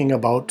also talking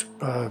about,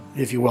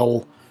 if you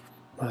will,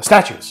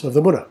 statues of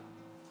the Buddha.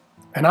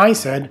 And I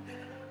said,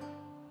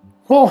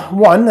 well,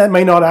 one, that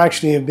may not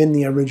actually have been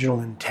the original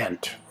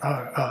intent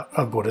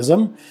of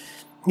Buddhism.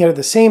 Yet at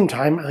the same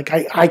time,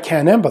 I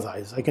can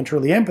empathize. I can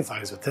truly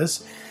empathize with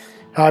this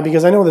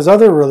because I know there's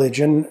other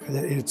religion.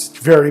 It's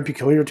very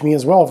peculiar to me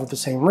as well for the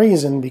same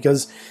reason,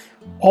 because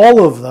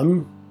all of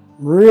them,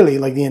 really,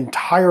 like the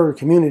entire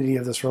community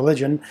of this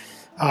religion,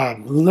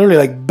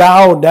 literally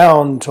bow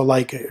down to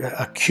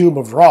a cube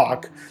of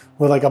rock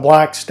with a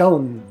black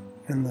stone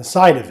in the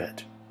side of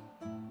it.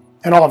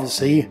 And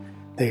obviously,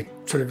 they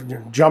sort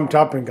of jumped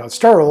up and got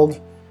startled.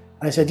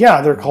 And I said,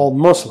 yeah, they're called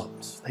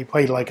Muslims. They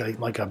played like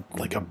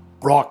a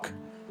rock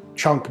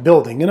chunk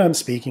building, and I'm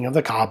speaking of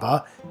the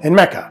Kaaba in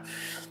Mecca.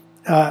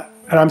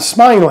 And I'm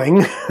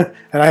smiling,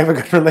 and I have a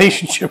good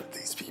relationship with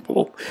these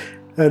people.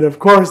 And of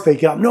course they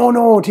get,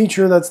 no,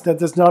 teacher,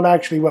 that's not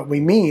actually what we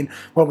mean.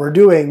 What we're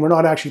doing, we're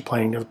not actually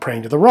praying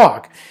to the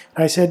rock.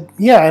 And I said,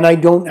 yeah, and I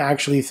don't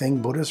actually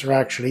think Buddhists are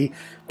actually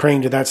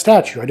praying to that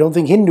statue. I don't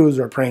think Hindus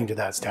are praying to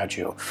that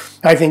statue.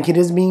 I think it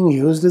is being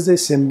used as a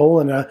symbol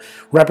and a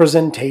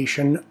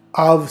representation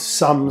of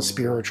some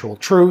spiritual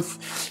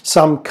truth,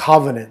 some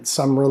covenant,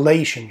 some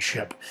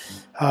relationship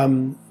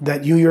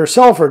that you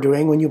yourself are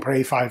doing when you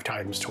pray 5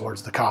 times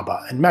towards the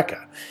Kaaba in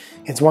Mecca.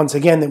 It's once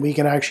again that we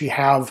can actually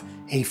have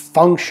a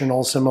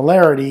functional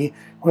similarity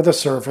with a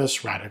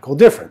surface radical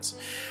difference.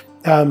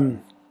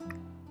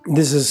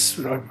 This is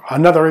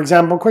another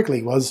example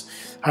quickly.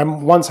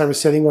 Once I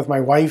was sitting with my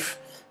wife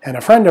and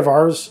a friend of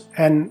ours,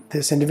 and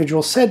this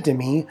individual said to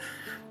me,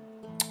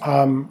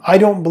 I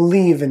don't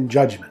believe in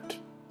judgment.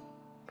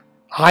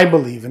 I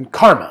believe in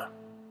karma.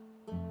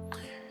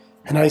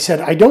 And I said,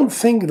 I don't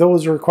think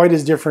those are quite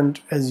as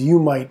different as you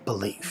might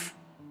believe.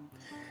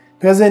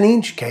 Because in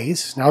each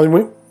case, now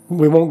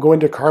we won't go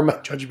into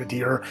karma judgment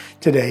here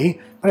today,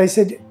 but I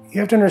said, you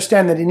have to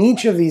understand that in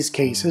each of these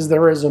cases,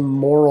 there is a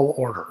moral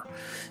order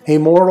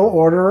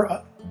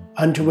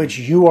unto which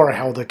you are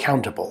held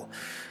accountable,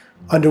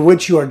 unto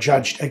which you are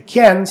judged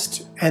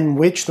against, and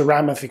which the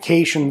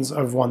ramifications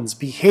of one's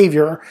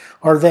behavior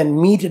are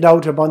then meted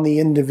out upon the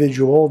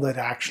individual that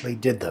actually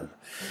did them.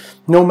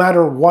 No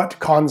matter what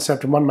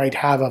concept one might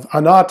have of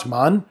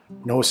anatman,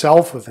 no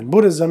self within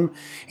Buddhism,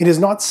 it is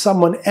not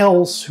someone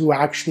else who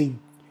actually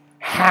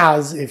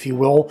has, if you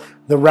will,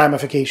 the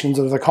ramifications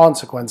or the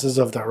consequences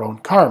of their own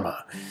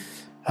karma.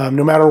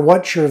 No matter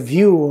what your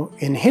view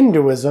in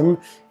Hinduism,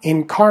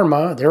 in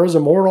karma, there is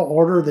a moral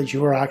order that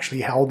you are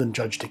actually held and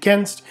judged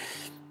against,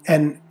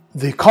 and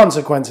the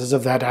consequences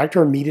of that act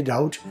are meted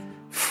out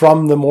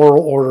from the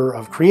moral order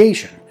of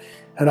creation.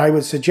 And I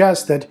would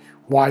suggest that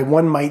why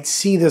one might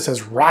see this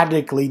as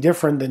radically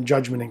different than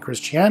judgment in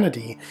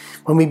Christianity,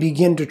 when we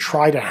begin to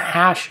try to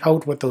hash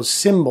out what those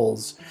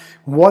symbols,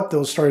 what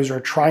those stories are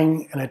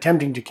trying and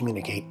attempting to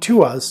communicate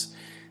to us,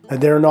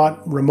 that they're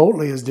not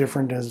remotely as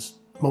different as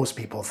most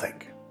people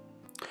think.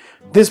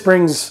 This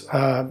brings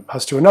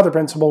us to another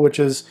principle, which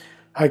is,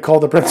 I call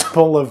the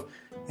principle of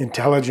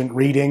intelligent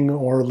reading,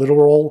 or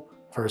literal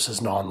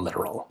versus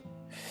non-literal.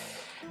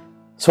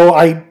 So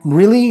I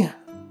really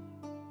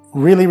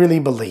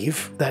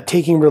believe that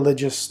taking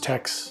religious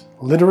texts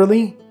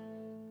literally,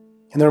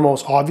 in their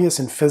most obvious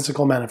and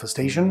physical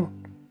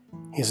manifestation,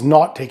 is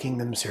not taking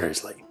them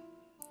seriously.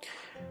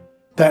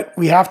 That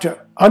we have to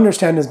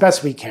understand as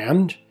best we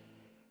can,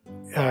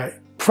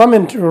 from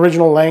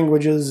original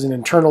languages and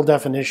internal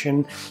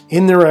definition,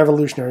 in their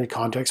evolutionary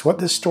context, what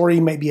this story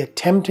may be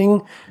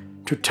attempting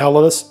to tell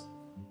us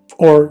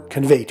or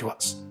convey to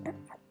us.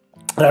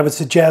 And I would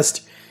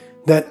suggest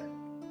that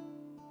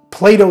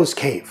Plato's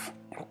cave,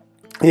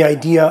 the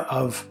idea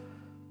of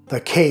the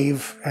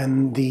cave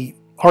and the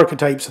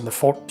archetypes and the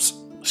forms,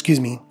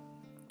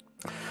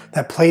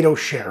 that Plato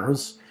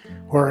shares,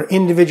 where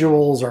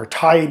individuals are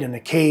tied in a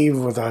cave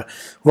with a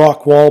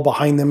rock wall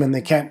behind them and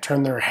they can't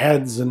turn their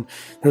heads, and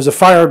there's a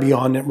fire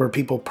beyond it where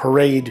people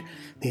parade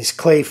these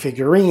clay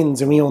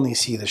figurines and we only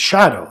see the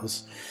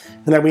shadows.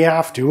 And that we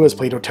have to, as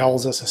Plato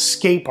tells us,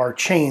 escape our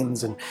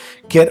chains and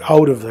get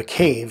out of the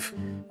cave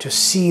to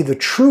see the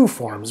true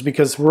forms,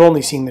 because we're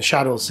only seeing the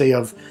shadows, say,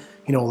 of,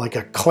 like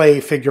a clay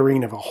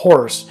figurine of a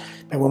horse.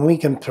 And when we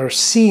can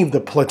perceive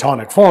the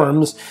Platonic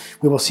forms,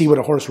 we will see what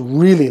a horse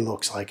really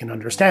looks like and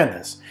understand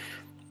this.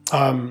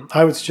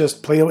 I would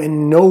suggest Plato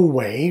in no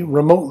way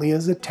remotely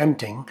is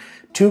attempting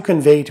to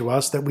convey to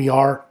us that we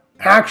are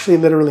actually,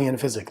 literally and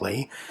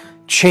physically,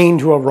 chained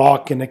to a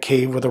rock in a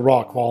cave with a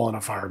rock wall and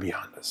a fire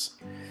beyond us.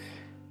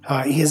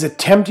 He is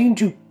attempting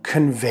to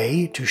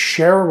convey, to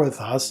share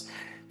with us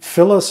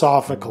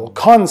philosophical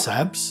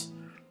concepts,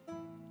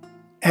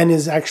 and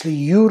is actually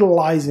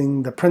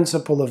utilizing the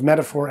principle of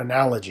metaphor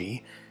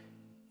analogy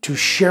to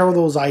share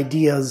those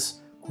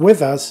ideas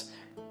with us.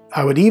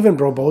 I would even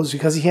propose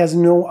because he has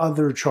no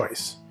other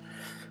choice.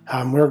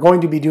 We're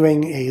going to be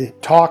doing a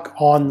talk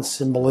on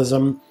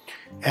symbolism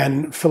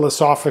and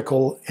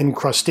philosophical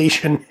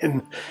incrustation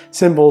in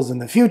symbols in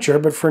the future,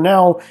 but for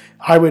now,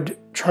 I would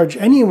charge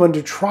anyone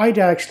to try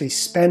to actually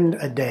spend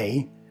a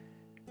day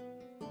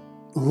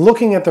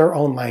looking at their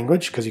own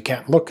language, because you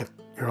can't look at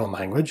your own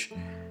language,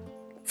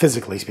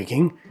 physically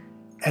speaking,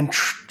 and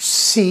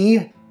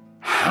see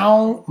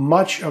how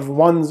much of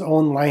one's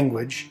own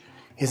language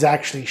is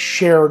actually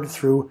shared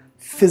through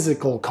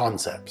physical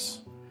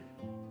concepts.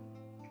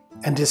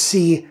 And to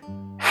see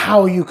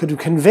how you could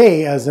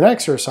convey, as an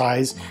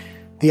exercise,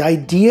 the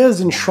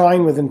ideas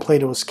enshrined within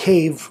Plato's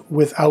cave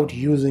without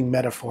using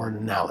metaphor and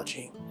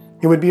analogy.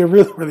 It would be a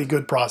really, really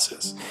good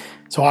process.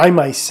 So I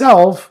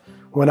myself,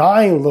 when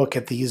I look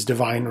at these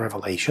divine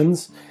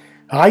revelations,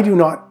 I do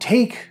not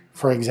take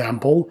for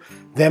example,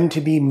 them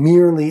to be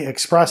merely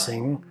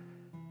expressing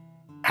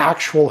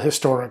actual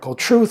historical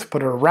truth,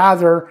 but are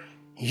rather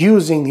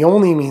using the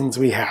only means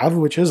we have,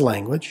 which is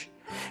language,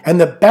 and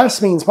the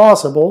best means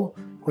possible,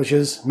 which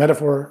is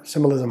metaphor,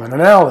 symbolism, and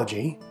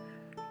analogy,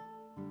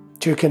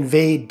 to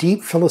convey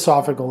deep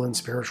philosophical and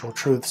spiritual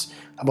truths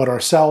about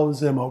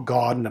ourselves, and about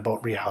God, and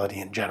about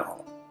reality in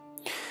general.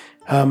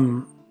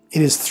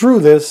 It is through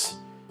this,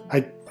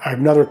 I have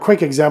another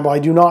quick example. I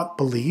do not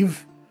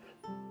believe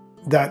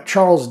that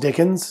Charles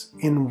Dickens,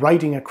 in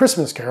writing A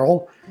Christmas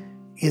Carol,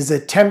 is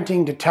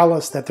attempting to tell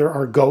us that there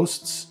are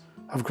ghosts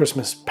of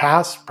Christmas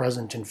past,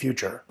 present, and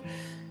future,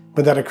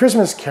 but that A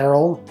Christmas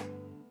Carol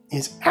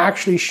is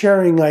actually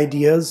sharing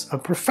ideas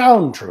of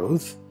profound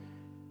truth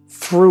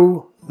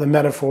through the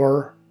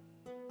metaphor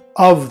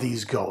of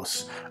these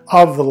ghosts,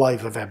 of the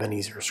life of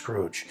Ebenezer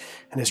Scrooge,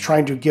 and is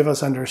trying to give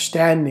us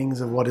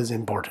understandings of what is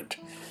important.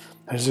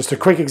 There's just a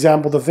quick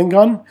example to think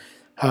on.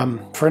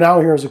 For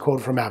now, here's a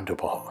quote from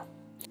Abdu'l-Baha.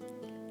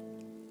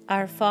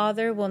 Our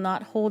Father will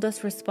not hold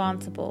us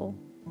responsible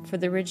for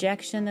the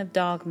rejection of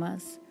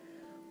dogmas,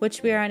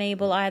 which we are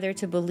unable either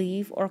to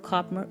believe or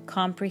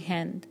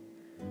comprehend,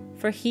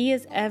 for He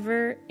is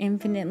ever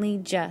infinitely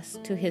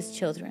just to His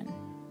children.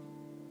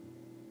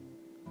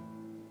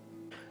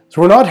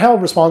 So we're not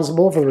held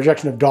responsible for the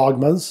rejection of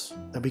dogmas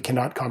that we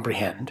cannot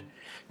comprehend.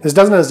 This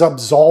doesn't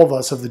absolve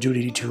us of the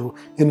duty to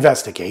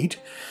investigate.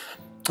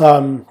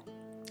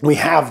 We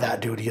have that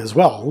duty as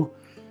well.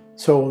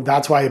 So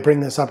that's why I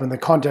bring this up in the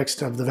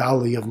context of the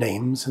value of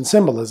names and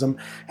symbolism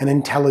and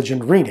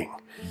intelligent reading.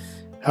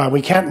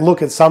 We can't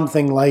look at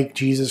something like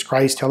Jesus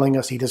Christ telling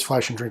us eat His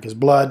flesh and drink His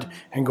blood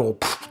and go,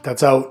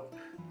 that's out.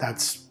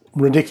 That's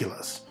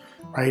ridiculous,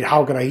 right?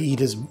 How could I eat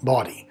His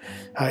body?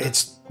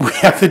 We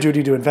have the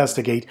duty to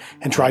investigate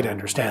and try to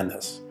understand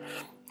this.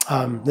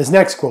 This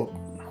next quote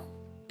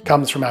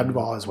comes from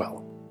Abdu'l-Baha as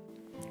well.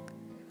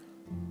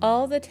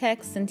 All the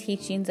texts and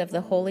teachings of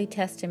the Holy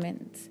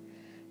Testaments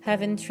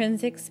have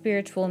intrinsic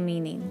spiritual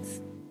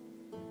meanings.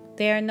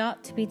 They are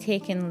not to be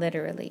taken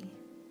literally.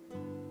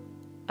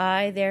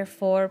 I,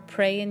 therefore,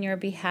 pray in your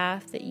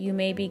behalf that you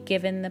may be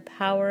given the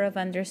power of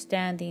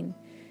understanding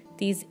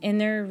these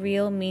inner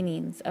real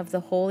meanings of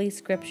the Holy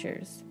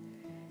Scriptures,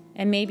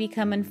 and may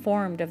become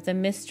informed of the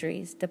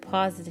mysteries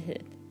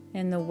deposited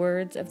in the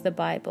words of the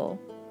Bible,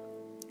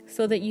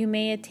 so that you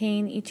may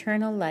attain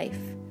eternal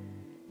life,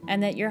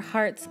 and that your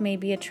hearts may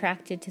be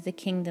attracted to the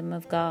kingdom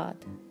of God.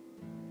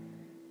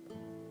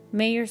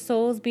 May your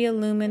souls be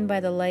illumined by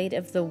the light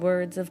of the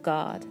words of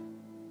God,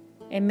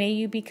 and may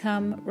you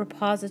become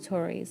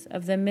repositories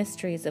of the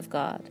mysteries of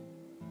God.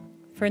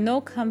 For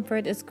no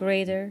comfort is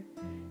greater,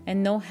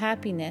 and no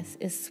happiness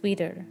is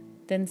sweeter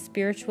than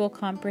spiritual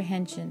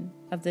comprehension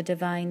of the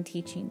divine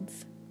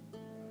teachings.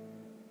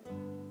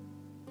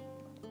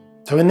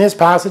 So in this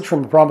passage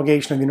from the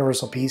Promulgation of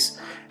Universal Peace,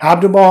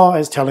 Abdu'l-Baha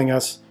is telling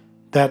us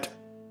that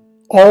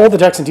all the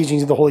texts and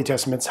teachings of the Holy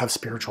Testaments have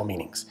spiritual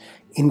meanings,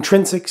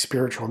 intrinsic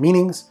spiritual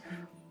meanings,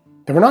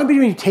 and we're not going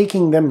to be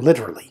taking them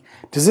literally.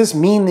 Does this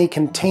mean they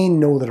contain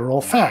no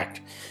literal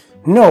fact?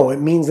 No, it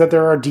means that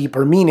there are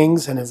deeper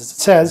meanings, and as it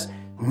says,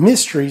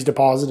 mysteries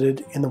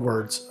deposited in the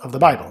words of the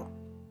Bible.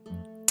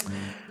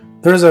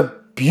 There's a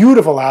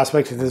beautiful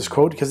aspect to this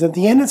quote, because at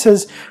the end it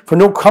says, for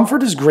no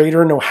comfort is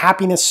greater, no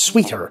happiness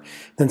sweeter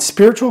than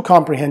spiritual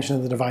comprehension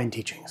of the divine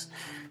teachings.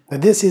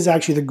 That this is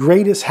actually the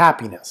greatest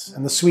happiness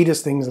and the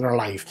sweetest things in our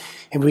life.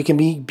 And we can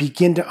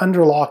begin to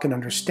underlock and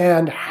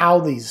understand how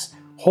these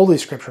Holy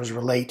Scriptures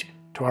relate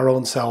to our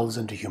own selves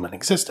and to human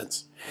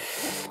existence.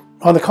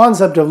 On the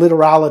concept of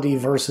literality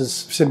versus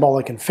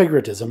symbolic and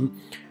figuralism,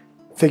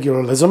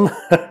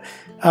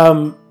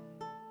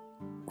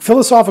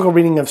 philosophical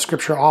reading of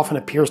Scripture often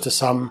appears to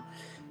some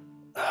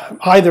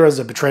either as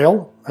a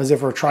betrayal, as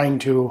if we're trying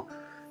to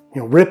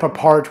rip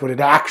apart what it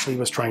actually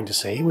was trying to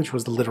say, which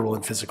was the literal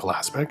and physical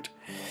aspect,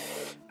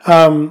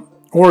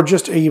 or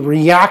just a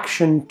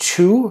reaction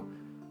to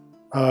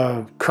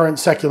current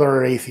secular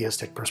or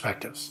atheistic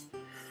perspectives.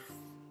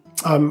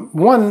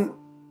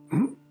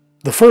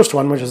 The first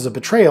one, which is a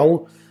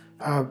betrayal,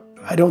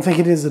 I don't think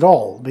it is at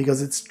all,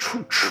 because it's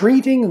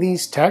treating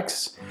these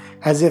texts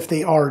as if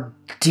they are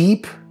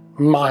deep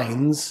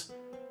mines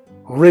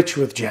rich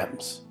with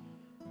gems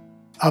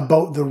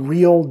about the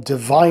real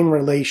divine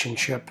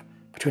relationship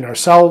between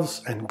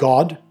ourselves and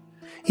God.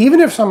 Even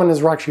if someone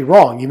is actually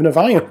wrong, even if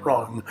I am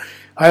wrong,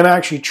 I'm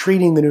actually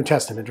treating the New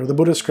Testament or the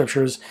Buddhist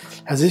scriptures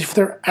as if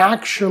they're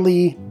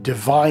actually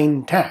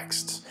divine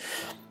texts.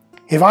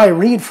 If I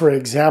read, for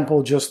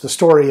example, just the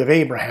story of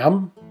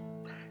Abraham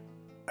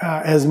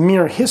as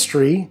mere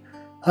history,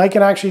 I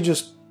can actually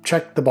just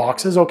check the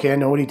boxes. Okay, I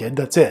know what he did,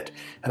 that's it.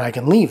 And I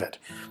can leave it.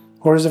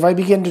 Whereas if I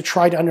begin to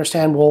try to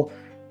understand, well,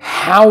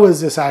 how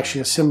is this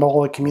actually a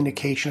symbolic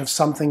communication of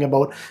something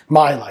about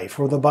my life,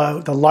 or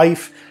about the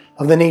life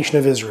of the nation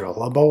of Israel,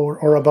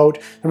 or about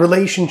the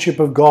relationship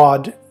of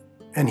God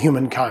and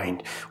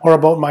humankind, or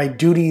about my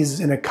duties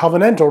in a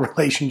covenantal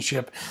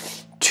relationship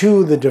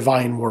to the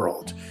divine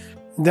world,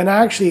 then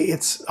actually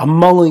it's a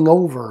mulling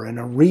over and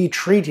a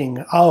retreating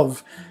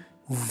of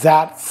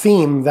that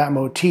theme, that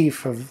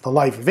motif of the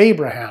life of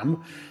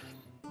Abraham,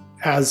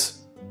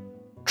 as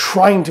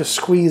trying to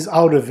squeeze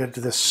out of it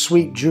the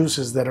sweet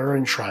juices that are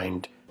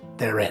enshrined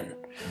therein.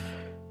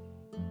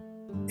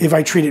 If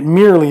I treat it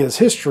merely as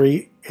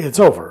history, it's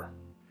over.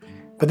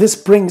 But this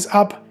brings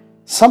up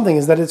something,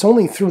 is that it's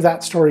only through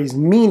that story's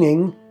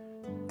meaning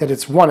that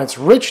its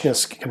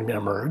richness can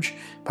emerge,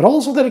 but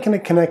also that it can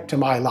connect to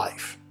my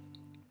life.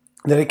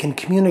 That it can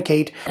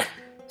communicate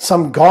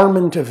some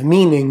garment of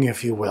meaning,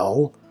 if you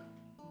will,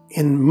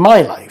 in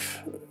my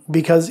life.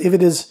 Because if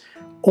it is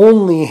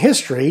only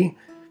history,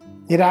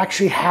 it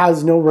actually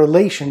has no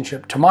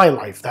relationship to my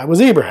life. That was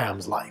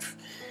Abraham's life.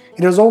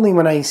 It is only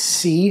when I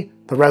see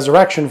the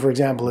resurrection, for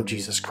example, of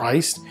Jesus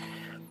Christ,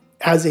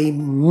 as a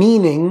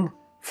meaning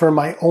for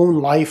my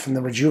own life and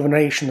the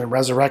rejuvenation and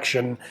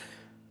resurrection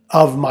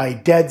of my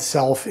dead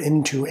self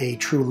into a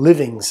true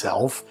living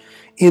self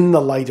in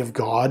the light of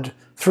God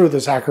through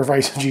the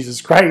sacrifice of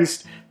Jesus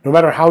Christ, no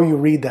matter how you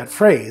read that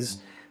phrase,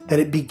 that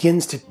it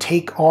begins to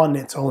take on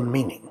its own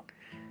meaning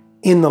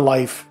in the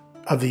life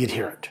of the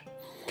adherent.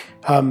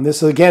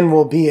 This again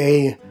will be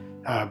a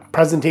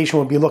presentation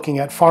we'll be looking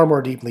at far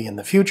more deeply in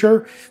the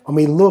future when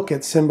we look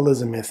at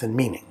symbolism, myth, and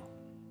meaning.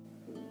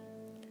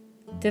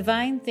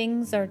 Divine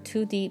things are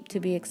too deep to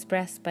be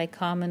expressed by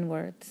common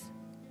words.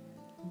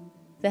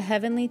 The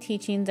heavenly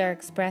teachings are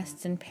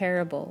expressed in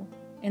parable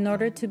in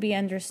order to be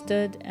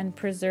understood and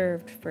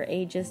preserved for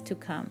ages to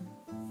come.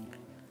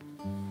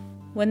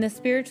 When the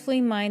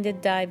spiritually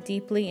minded dive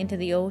deeply into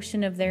the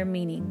ocean of their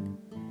meaning,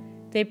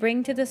 they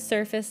bring to the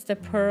surface the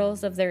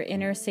pearls of their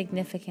inner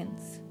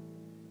significance.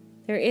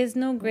 There is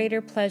no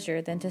greater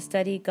pleasure than to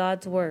study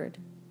God's Word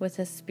with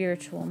a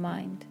spiritual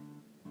mind.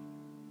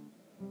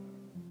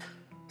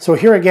 So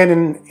here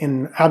again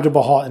in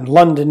Abdu'l-Baha in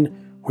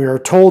London, we are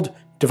told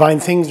divine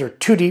things are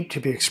too deep to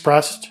be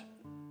expressed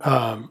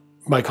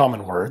by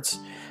common words.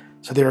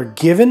 So they are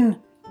given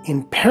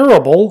in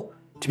parable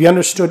to be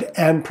understood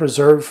and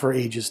preserved for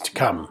ages to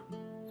come.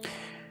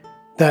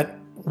 That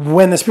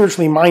when the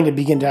spiritually minded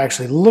begin to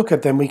actually look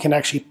at them, we can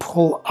actually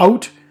pull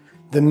out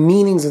the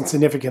meanings and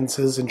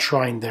significances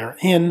enshrined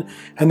therein,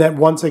 and that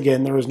once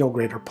again there is no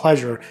greater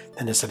pleasure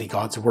than to study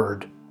God's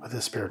Word with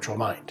a spiritual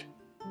mind.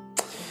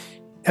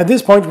 At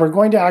this point, we're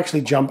going to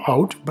actually jump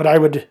out, but I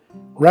would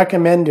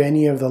recommend to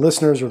any of the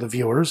listeners or the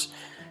viewers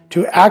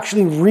to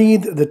actually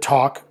read the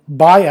talk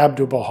by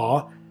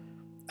Abdu'l-Baha,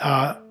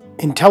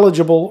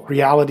 Intelligible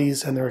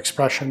Realities and Their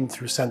Expression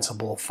Through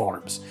Sensible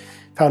Forms,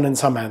 found in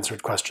Some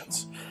Answered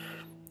Questions,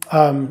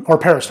 or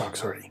Parastock,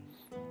 sorry.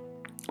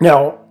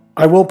 Now,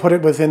 I will put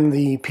it within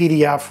the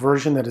PDF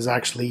version that is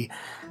actually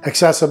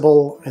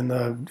accessible in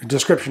the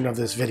description of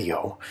this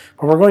video,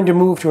 but we're going to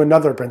move to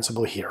another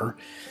principle here,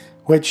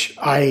 which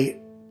I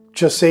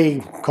just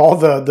say call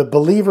the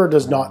believer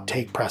does not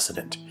take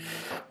precedent.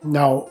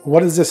 Now,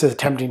 what is this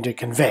attempting to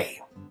convey?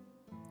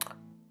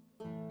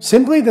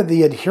 Simply that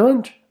the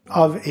adherent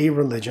of a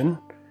religion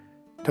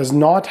does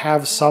not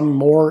have some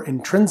more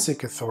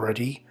intrinsic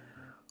authority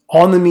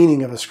on the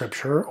meaning of a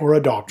scripture or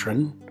a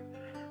doctrine.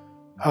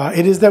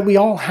 It is that we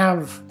all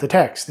have the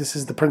text. This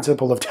is the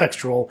principle of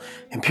textual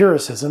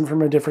empiricism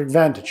from a different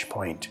vantage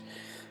point.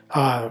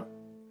 A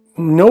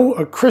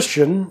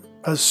Christian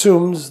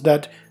assumes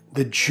that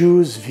the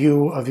Jews'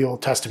 view of the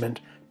Old Testament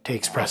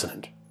takes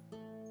precedent.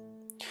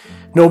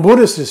 No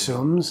Buddhist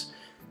assumes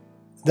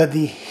that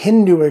the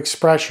Hindu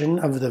expression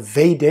of the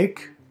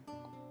Vedic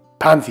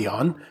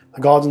pantheon,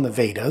 the gods in the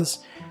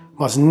Vedas,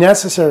 must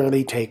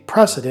necessarily take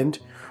precedent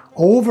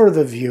over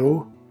the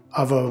view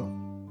of a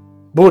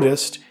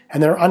Buddhist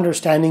and their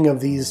understanding of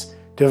these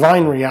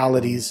divine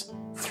realities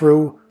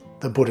through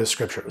the Buddhist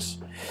scriptures.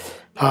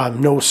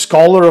 No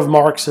scholar of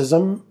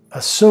Marxism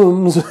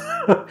assumes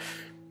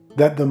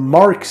that the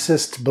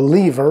Marxist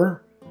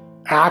believer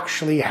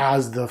actually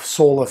has the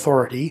sole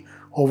authority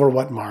over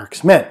what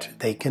Marx meant.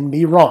 They can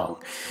be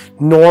wrong.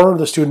 Nor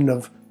the student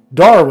of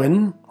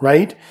Darwin,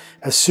 right,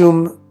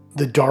 assume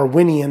the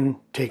Darwinian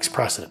takes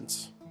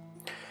precedence.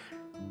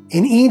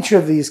 In each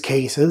of these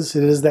cases,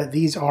 it is that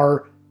these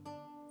are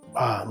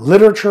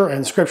literature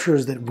and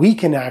scriptures that we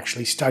can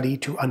actually study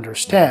to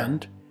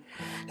understand.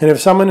 And if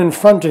someone in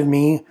front of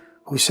me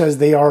who says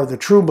they are the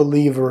true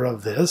believer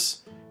of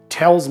this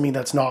tells me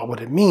that's not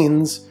what it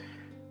means,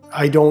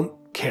 I don't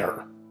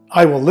care.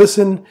 I will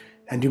listen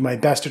and do my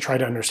best to try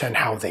to understand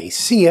how they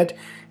see it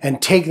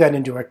and take that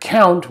into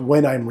account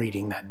when I'm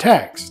reading that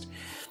text.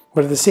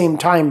 But at the same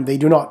time, they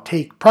do not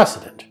take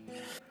precedent.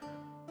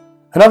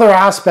 Another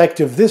aspect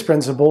of this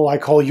principle I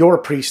call your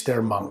priest,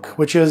 their monk,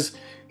 which is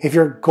if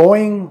you're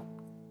going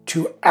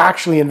to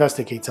actually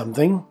investigate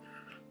something,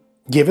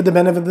 give it the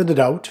benefit of the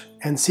doubt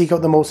and seek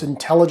out the most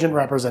intelligent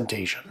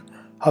representation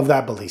of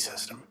that belief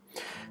system.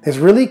 This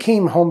really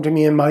came home to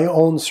me in my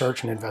own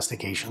search and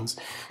investigations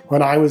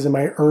when I was in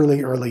my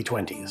early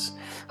 20s.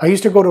 I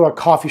used to go to a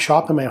coffee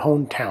shop in my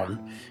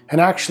hometown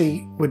and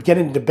actually would get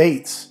into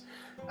debates,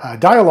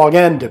 dialogue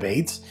and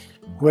debates,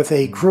 with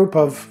a group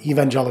of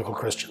evangelical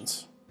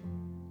Christians.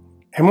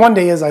 And one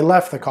day as I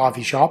left the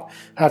coffee shop,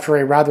 after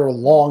a rather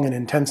long and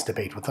intense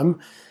debate with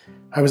them,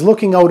 I was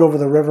looking out over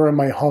the river in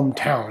my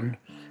hometown,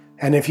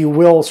 and if you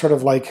will, sort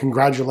of like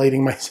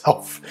congratulating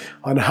myself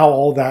on how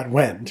all that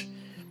went,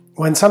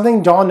 when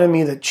something dawned on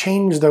me that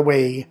changed the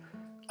way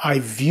I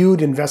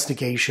viewed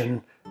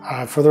investigation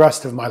for the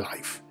rest of my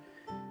life.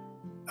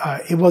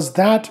 It was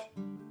that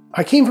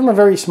I came from a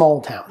very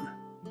small town,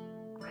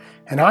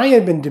 and I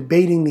had been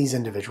debating these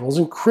individuals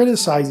and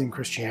criticizing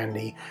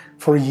Christianity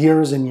for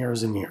years and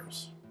years and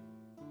years.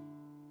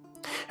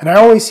 And I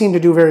always seemed to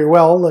do very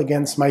well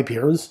against my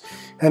peers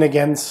and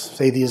against,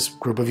 say, these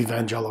group of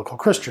evangelical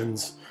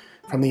Christians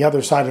from the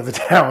other side of the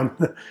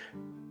town.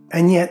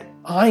 And yet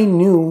I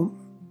knew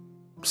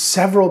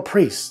several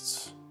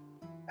priests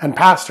and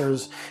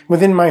pastors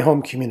within my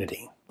home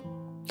community.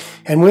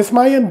 And with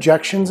my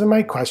objections and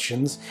my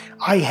questions,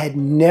 I had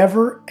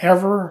never,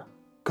 ever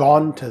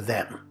gone to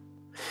them.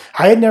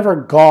 I had never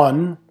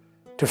gone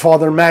to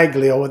Father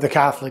Maglio at the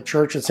Catholic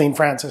Church at St.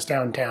 Francis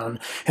downtown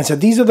and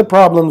said, these are the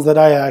problems that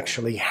I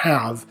actually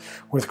have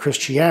with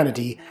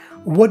Christianity.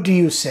 What do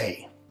you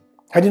say?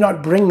 I did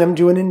not bring them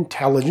to an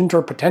intelligent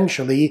or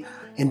potentially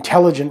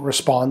intelligent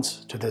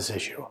response to this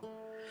issue.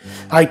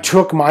 I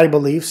took my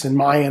beliefs and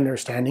my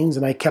understandings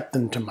and I kept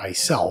them to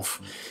myself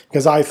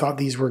because I thought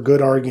these were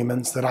good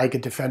arguments that I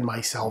could defend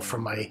myself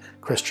from my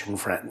Christian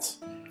friends.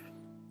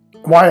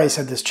 Why I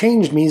said this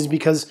changed me is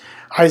because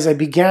as I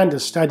began to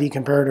study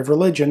comparative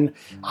religion,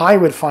 I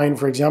would find,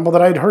 for example,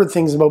 that I'd heard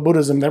things about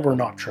Buddhism that were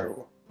not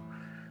true.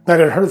 That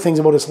I'd heard things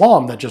about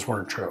Islam that just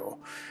weren't true.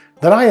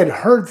 That I had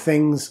heard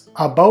things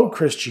about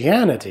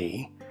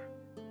Christianity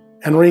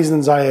and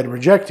reasons I had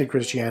rejected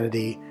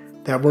Christianity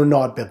that were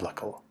not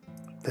biblical.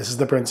 This is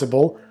the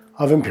principle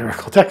of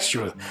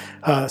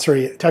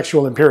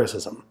textual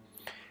empiricism.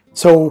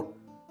 So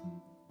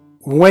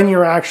when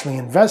you're actually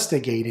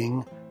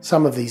investigating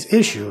some of these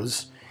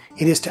issues,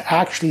 it is to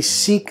actually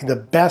seek the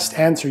best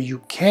answer you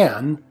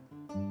can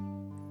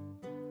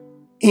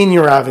in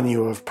your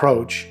avenue of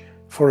approach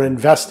for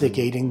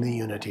investigating the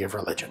unity of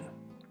religion.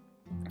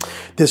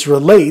 This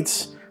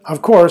relates,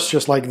 of course,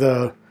 just like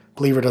the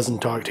believer doesn't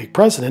take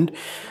precedent,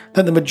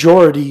 that the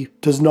majority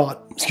does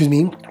not,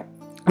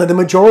 that the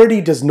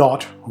majority does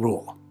not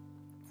rule.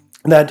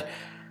 That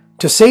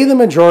to say the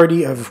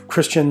majority of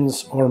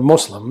Christians or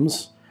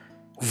Muslims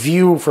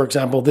view, for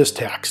example, this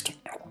text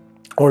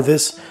or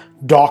this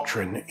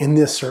doctrine in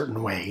this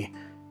certain way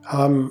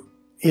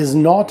is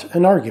not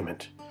an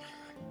argument.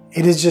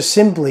 It is just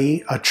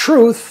simply a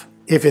truth,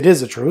 if it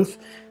is a truth,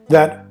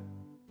 that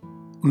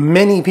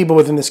many people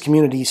within this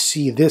community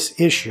see this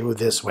issue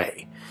this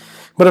way.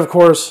 But of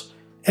course,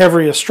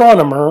 every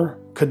astronomer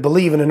could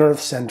believe in an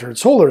Earth-centered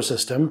solar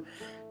system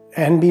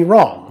and be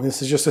wrong.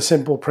 This is just a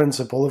simple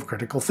principle of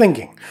critical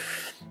thinking.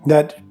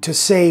 That to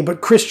say,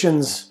 but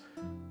Christians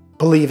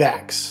believe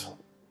X.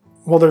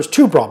 Well, there's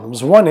two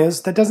problems. One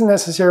is that doesn't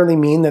necessarily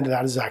mean that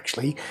that is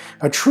actually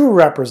a true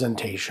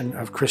representation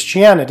of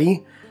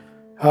Christianity.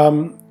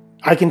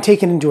 I can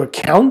take it into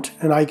account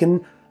and I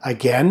can,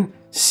 again,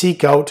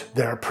 seek out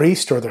their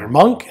priest or their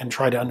monk and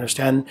try to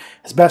understand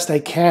as best I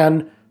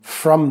can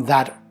from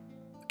that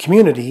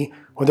community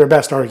what their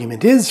best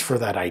argument is for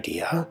that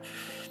idea.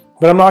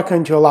 But I'm not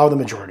going to allow the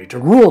majority to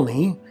rule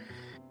me.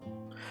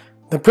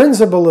 The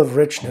principle of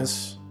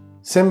richness,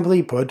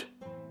 simply put,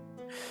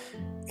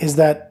 is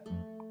that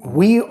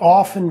we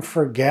often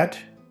forget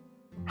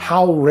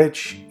how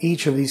rich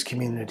each of these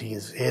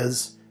communities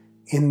is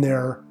in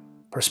their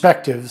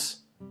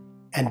perspectives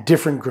and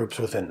different groups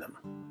within them.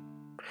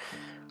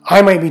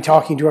 I might be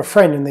talking to a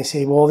friend and they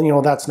say, well,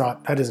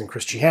 that isn't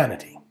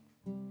Christianity.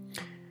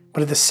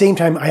 But at the same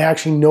time, I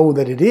actually know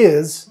that it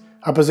is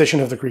a position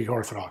of the Greek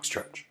Orthodox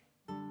Church.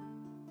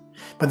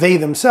 But they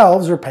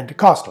themselves are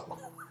Pentecostal.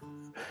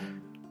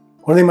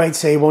 Or they might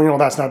say, well,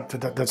 that's not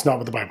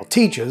what the Bible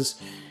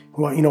teaches.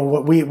 Well,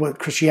 what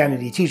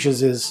Christianity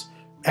teaches is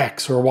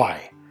X or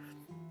Y.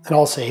 And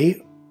I'll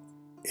say,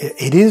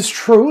 it is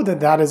true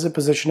that that is a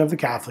position of the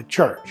Catholic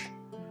Church.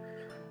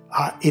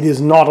 It is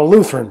not a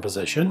Lutheran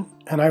position,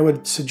 and I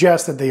would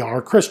suggest that they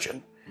are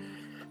Christian.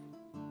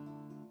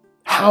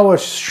 How a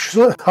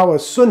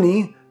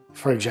Sunni,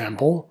 for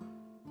example,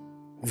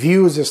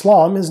 views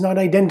Islam is not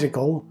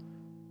identical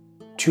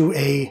to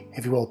a,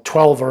 if you will,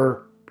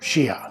 12er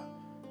Shia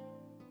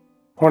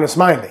or an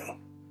Ismaili.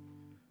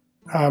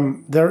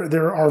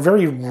 There are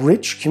very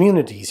rich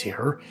communities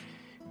here,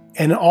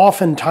 and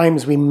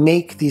oftentimes we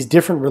make these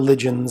different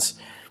religions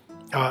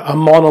a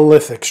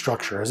monolithic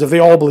structure, as if they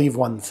all believe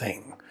one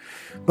thing.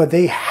 But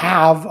they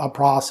have a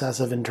process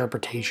of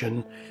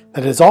interpretation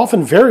that is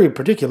often very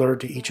particular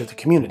to each of the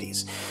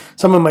communities.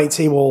 Someone might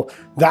say, well,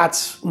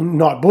 that's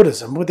not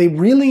Buddhism. What they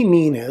really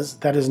mean is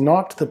that is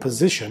not the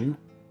position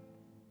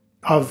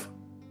of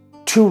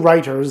two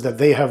writers that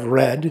they have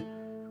read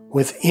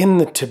within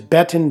the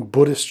Tibetan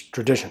Buddhist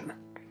tradition.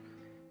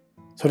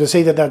 So to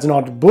say that that's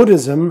not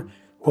Buddhism,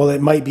 well,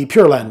 it might be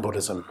Pure Land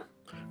Buddhism,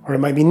 or it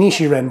might be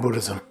Nichiren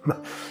Buddhism.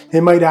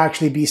 It might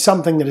actually be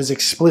something that is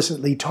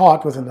explicitly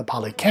taught within the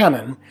Pali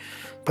Canon,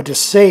 but to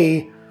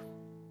say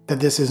that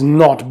this is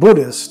not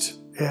Buddhist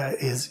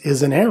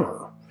is an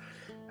error.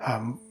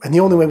 And the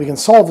only way we can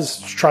solve this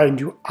is to try and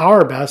do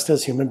our best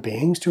as human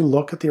beings to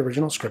look at the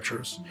original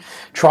scriptures,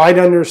 try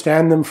to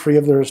understand them free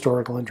of their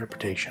historical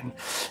interpretation,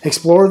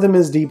 explore them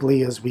as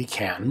deeply as we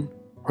can,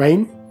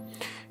 right?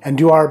 And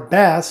do our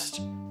best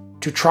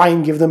to try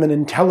and give them an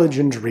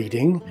intelligent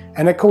reading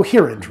and a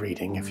coherent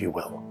reading, if you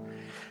will.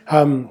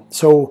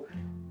 So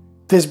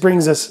this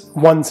brings us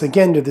once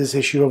again to this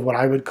issue of what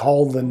I would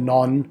call the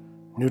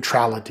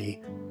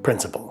non-neutrality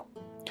principle.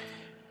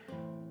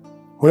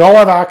 We all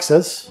have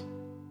access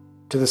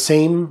to the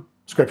same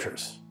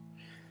scriptures.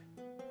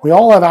 We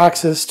all have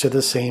access to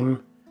the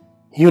same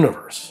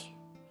universe.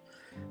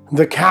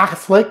 The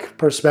Catholic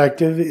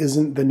perspective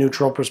isn't the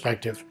neutral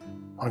perspective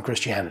on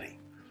Christianity.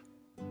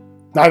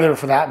 Neither,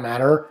 for that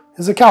matter,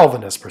 is a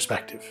Calvinist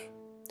perspective.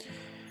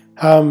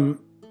 Nor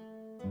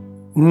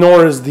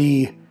is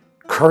the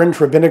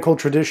current rabbinical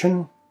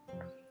tradition,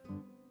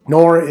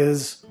 nor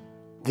is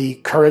the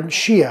current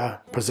Shia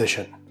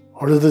position,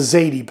 or the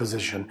Zaydi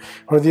position,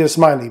 or the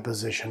Ismaili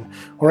position,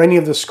 or any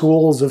of the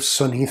schools of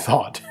Sunni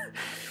thought.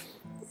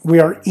 We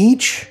are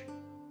each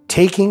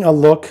taking a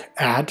look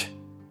at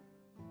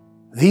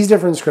these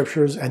different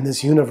scriptures and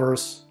this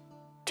universe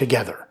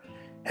together,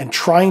 and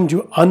trying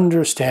to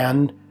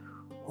understand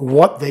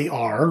what they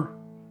are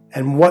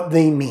and what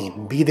they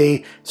mean, be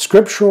they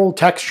scriptural,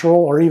 textual,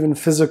 or even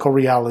physical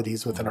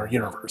realities within our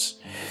universe.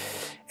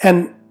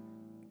 And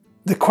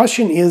the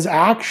question is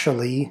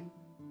actually,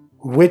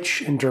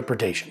 which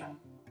interpretation?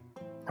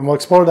 And we'll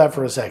explore that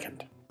for a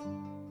second.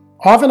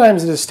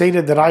 Oftentimes it is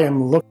stated that I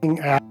am looking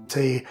at,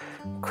 say,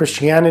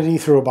 Christianity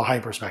through a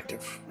Baha'i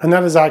perspective. And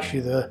that is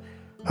actually the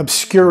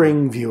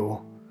obscuring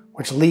view,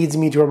 which leads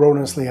me to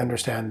erroneously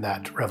understand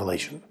that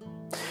revelation.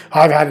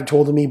 I've had it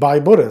told to me by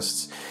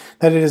Buddhists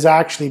that it is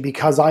actually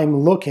because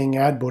I'm looking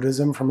at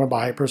Buddhism from a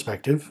Baha'i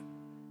perspective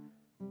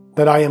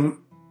that I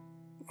am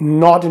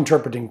not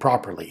interpreting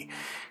properly,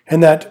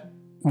 and that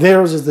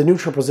theirs is the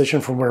neutral position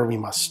from where we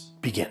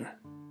must begin.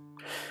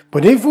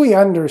 But if we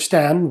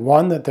understand,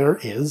 one, that there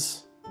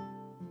is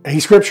a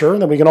scripture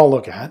that we can all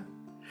look at,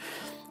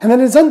 and that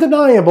it's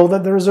undeniable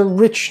that there is a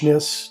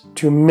richness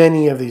to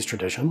many of these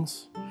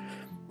traditions,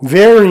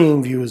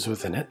 varying views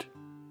within it,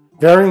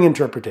 varying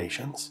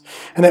interpretations,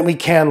 and that we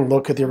can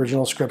look at the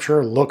original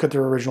scripture, look at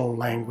their original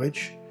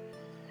language,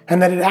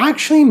 and that it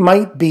actually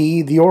might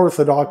be the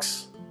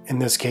Orthodox, in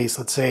this case,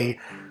 let's say,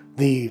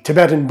 the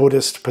Tibetan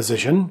Buddhist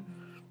position,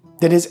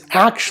 that is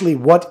actually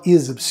what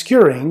is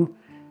obscuring.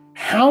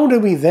 How do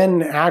we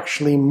then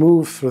actually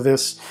move through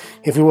this,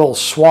 if you will,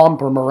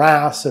 swamp or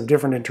morass of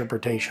different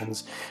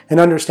interpretations and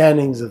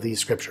understandings of these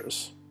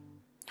scriptures?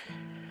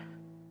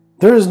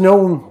 There is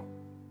no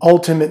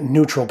ultimate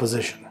neutral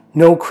position.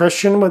 No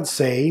Christian would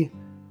say,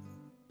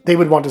 they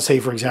would want to say,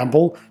 for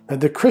example, that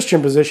the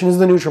Christian position is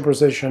the neutral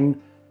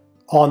position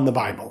on the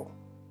Bible,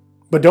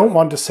 but don't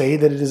want to say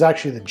that it is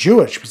actually the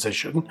Jewish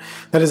position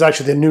that is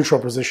actually the neutral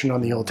position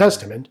on the Old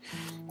Testament.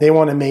 They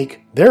want to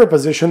make their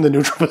position the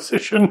neutral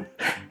position,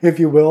 if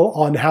you will,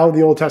 on how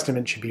the Old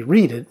Testament should be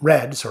read,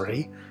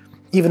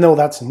 even though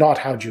that's not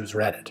how Jews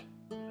read it.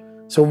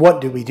 So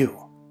what do we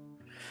do?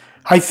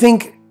 I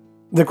think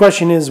the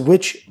question is,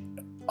 which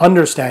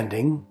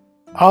understanding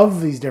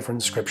of these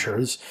different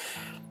scriptures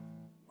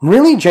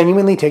really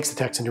genuinely takes the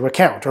text into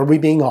account? Are we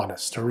being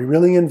honest? Are we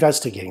really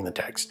investigating the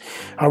text?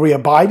 Are we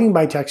abiding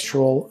by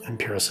textual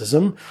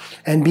empiricism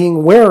and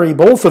being wary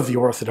both of the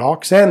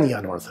orthodox and the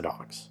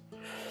unorthodox?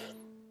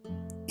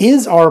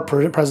 Is our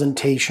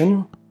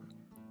presentation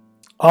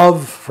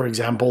of, for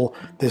example,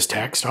 this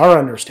text, our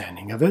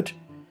understanding of it,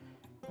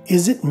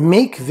 is it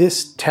make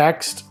this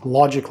text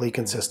logically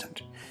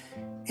consistent?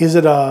 Is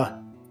it a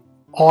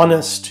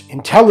honest,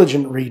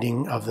 intelligent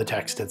reading of the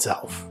text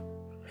itself?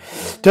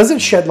 Does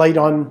it shed light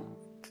on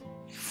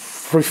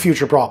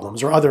future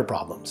problems or other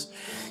problems?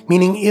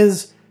 Meaning,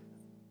 is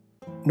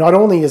not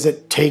only is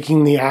it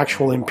taking the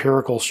actual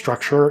empirical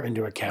structure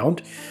into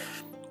account,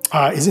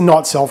 is it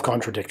not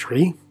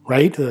self-contradictory,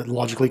 right?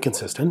 Logically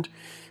consistent,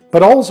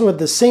 but also at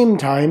the same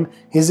time,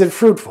 is it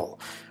fruitful?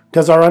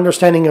 Does our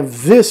understanding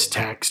of this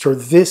text or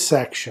this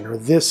section or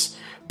this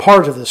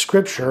part of the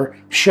scripture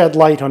shed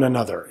light on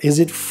another? Is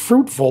it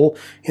fruitful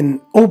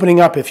in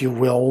opening up, if you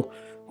will,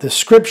 the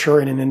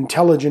scripture in an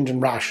intelligent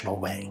and rational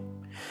way?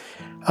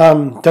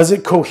 Does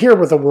it cohere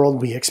with the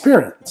world we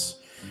experience?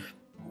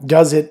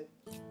 Does it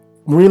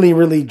really,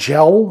 really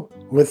gel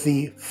with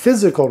the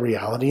physical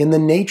reality and the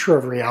nature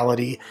of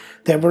reality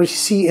that we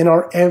see in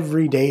our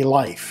everyday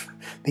life,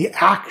 the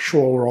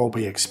actual world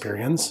we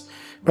experience,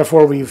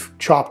 before we've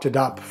chopped it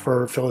up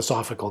for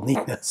philosophical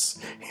neatness,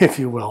 if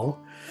you will?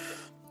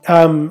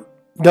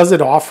 Does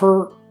it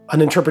offer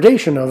an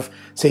interpretation of,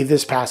 say,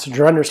 this passage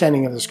or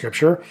understanding of the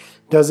scripture?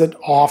 Does it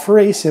offer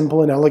a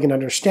simple and elegant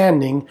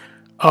understanding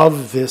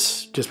of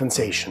this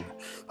dispensation,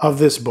 of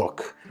this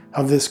book,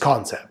 of this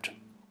concept?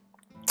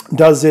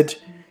 Does it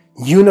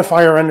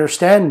unify our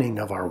understanding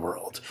of our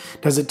world?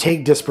 Does it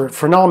take disparate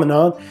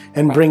phenomena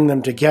and bring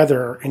them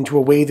together into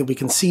a way that we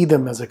can see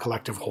them as a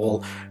collective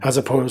whole, as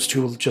opposed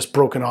to just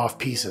broken off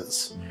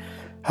pieces?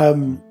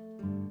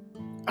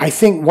 I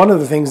think one of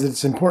the things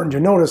that's important to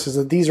notice is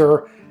that these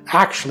are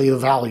actually the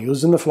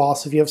values in the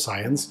philosophy of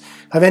science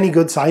of any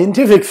good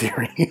scientific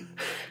theory.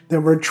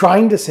 That we're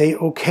trying to say,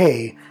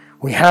 okay,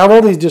 we have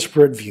all these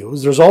disparate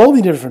views, there's all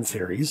these different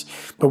theories,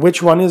 but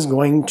which one is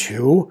going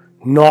to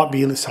not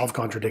be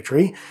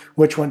self-contradictory?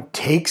 Which one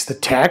takes the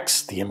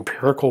text, the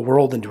empirical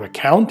world into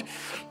account,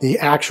 the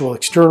actual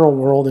external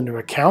world into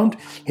account?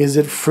 Is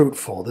it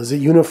fruitful? Does it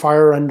unify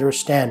our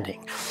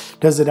understanding?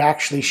 Does it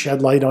actually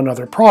shed light on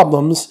other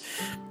problems?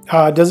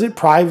 Does it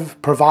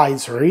provide a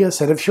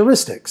set of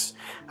heuristics?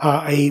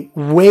 A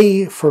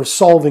way for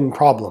solving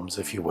problems,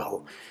 if you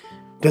will?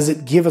 Does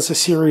it give us a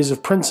series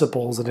of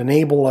principles that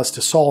enable us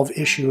to solve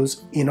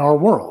issues in our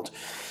world?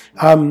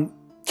 Can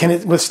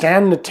it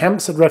withstand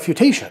attempts at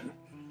refutation?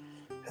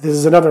 This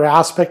is another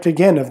aspect,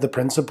 again, of the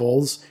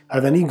principles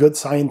of any good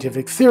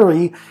scientific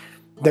theory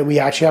that we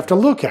actually have to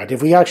look at.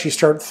 If we actually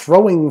start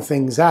throwing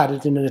things at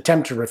it in an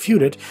attempt to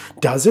refute it,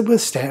 does it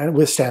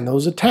withstand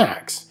those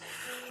attacks?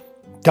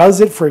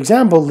 Does it, for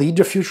example, lead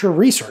to future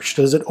research?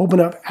 Does it open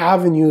up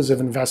avenues of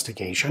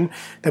investigation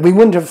that we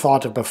wouldn't have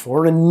thought of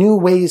before and new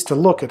ways to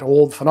look at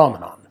old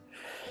phenomenon?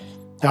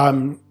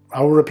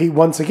 I'll repeat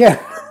once again,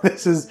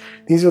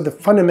 these are the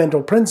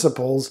fundamental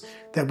principles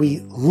that we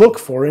look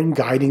for in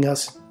guiding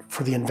us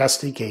for the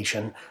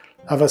investigation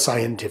of a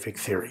scientific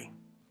theory.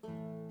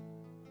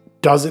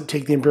 Does it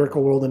take the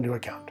empirical world into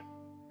account?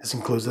 This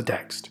includes the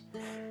text.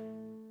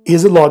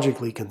 Is it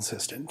logically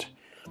consistent?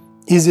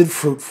 Is it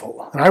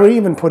fruitful? And I would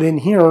even put in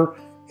here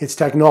its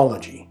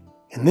technology.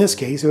 In this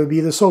case, it would be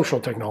the social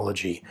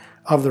technology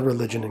of the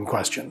religion in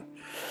question.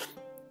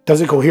 Does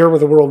it cohere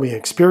with the world we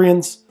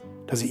experience?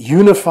 Does it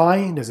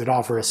unify? Does it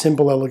offer a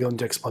simple,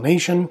 elegant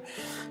explanation?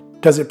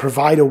 Does it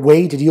provide a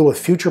way to deal with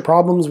future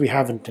problems we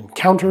haven't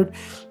encountered?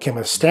 Can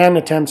withstand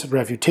attempts at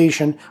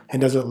refutation?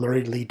 And does it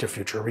lead to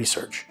future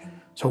research?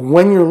 So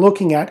when you're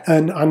looking at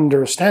an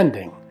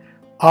understanding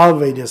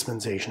of a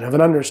dispensation, of an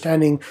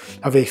understanding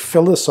of a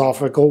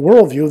philosophical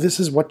worldview,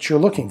 this is what you're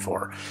looking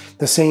for.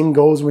 The same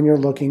goes when you're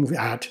looking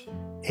at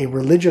a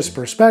religious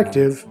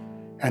perspective,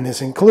 and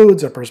this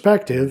includes a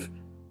perspective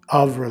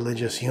of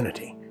religious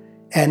unity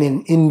and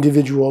in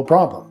individual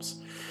problems.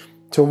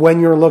 So when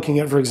you're looking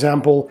at, for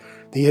example,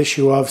 the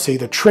issue of, say,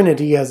 the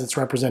Trinity as it's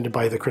represented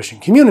by the Christian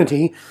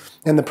community,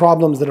 and the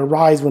problems that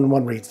arise when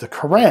one reads the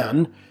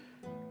Quran,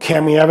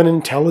 can we have an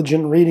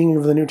intelligent reading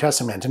of the New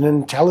Testament, an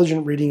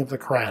intelligent reading of the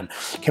Quran?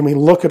 Can we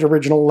look at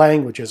original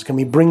languages? Can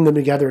we bring them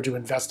together to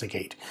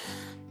investigate?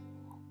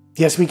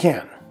 Yes, we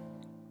can.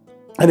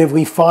 And if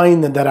we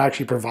find that that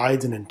actually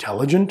provides an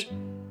intelligent,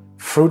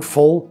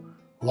 fruitful,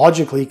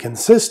 logically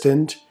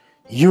consistent,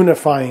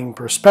 unifying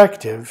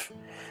perspective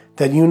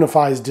that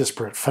unifies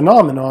disparate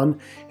phenomenon,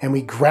 and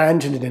we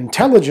grant it an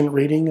intelligent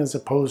reading as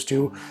opposed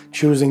to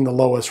choosing the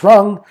lowest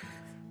rung,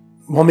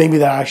 well, maybe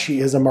that actually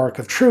is a mark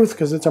of truth,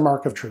 because it's a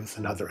mark of truth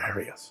in other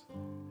areas.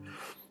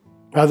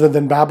 Rather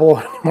than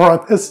babble more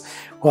on this,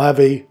 we'll have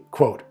a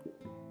quote.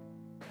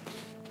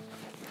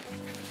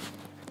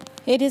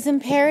 It is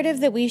imperative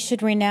that we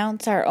should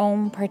renounce our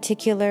own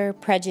particular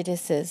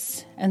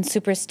prejudices and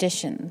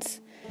superstitions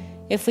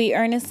if we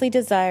earnestly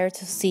desire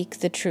to seek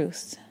the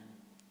truth.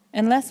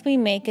 Unless we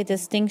make a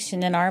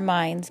distinction in our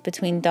minds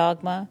between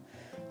dogma,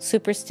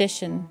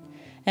 superstition,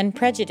 and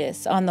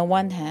prejudice on the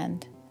one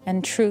hand,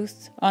 and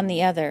truth on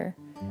the other,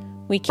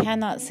 we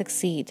cannot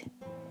succeed.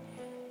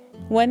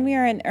 When we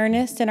are in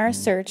earnest in our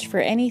search for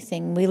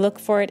anything, we look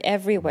for it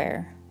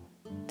everywhere.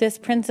 This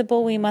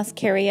principle we must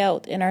carry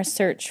out in our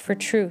search for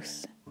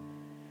truth.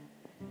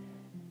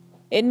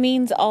 It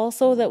means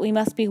also that we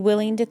must be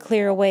willing to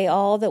clear away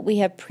all that we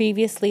have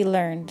previously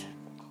learned,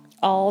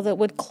 all that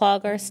would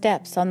clog our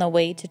steps on the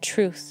way to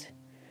truth.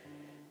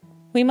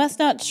 We must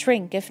not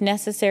shrink, if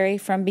necessary,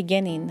 from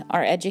beginning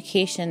our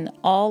education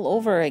all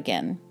over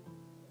again.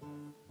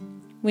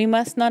 We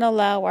must not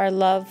allow our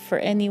love for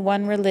any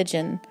one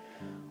religion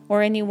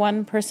or any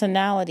one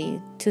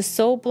personality to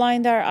so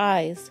blind our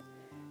eyes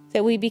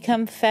that we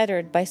become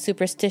fettered by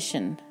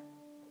superstition.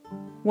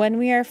 When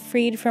we are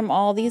freed from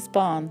all these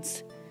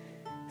bonds,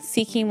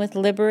 seeking with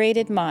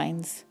liberated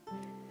minds,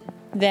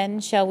 then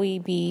shall we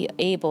be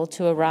able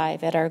to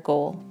arrive at our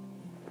goal.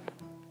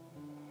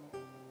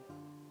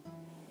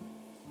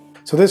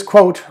 So this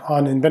quote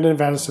on inventive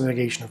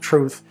investigation of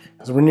truth,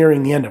 as we're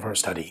nearing the end of our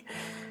study,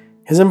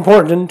 is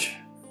important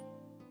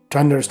to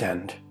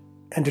understand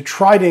and to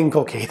try to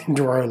inculcate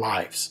into our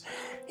lives.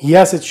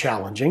 Yes, it's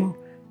challenging,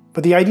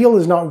 but the ideal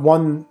is not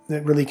one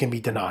that really can be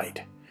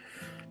denied.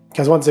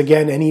 Because once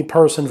again, any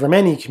person from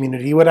any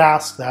community would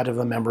ask that of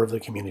a member of the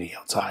community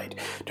outside,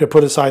 to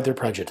put aside their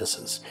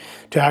prejudices,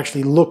 to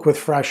actually look with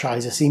fresh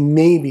eyes to see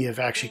maybe if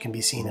it actually can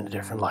be seen in a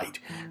different light.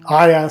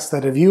 I ask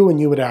that of you,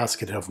 and you would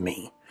ask it of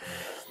me.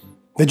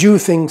 The Jew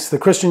thinks the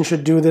Christian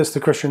should do this, the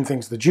Christian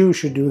thinks the Jew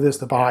should do this,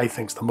 the Baha'i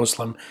thinks the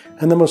Muslim,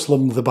 and the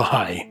Muslim the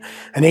Baha'i.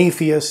 An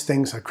atheist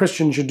thinks a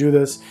Christian should do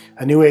this,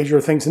 a New Ager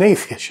thinks an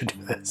atheist should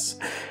do this.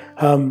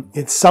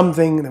 It's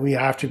something that we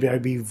have to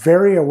be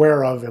very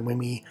aware of, and when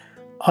we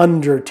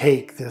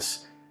undertake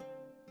this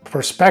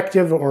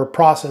perspective or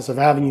process of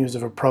avenues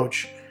of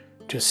approach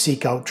to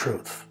seek out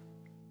truth.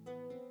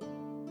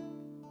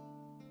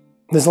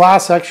 This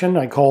last section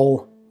I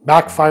call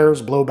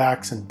Backfires,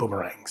 Blowbacks, and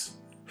Boomerangs.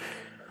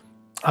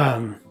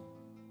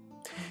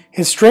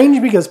 It's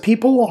strange because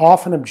people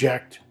often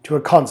object to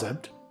a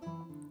concept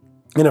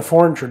in a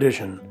foreign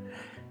tradition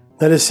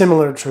that is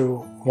similar to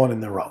one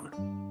in their own,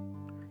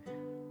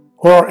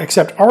 or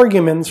accept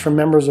arguments from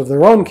members of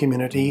their own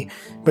community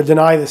but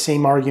deny the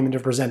same argument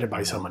if presented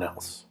by someone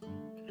else.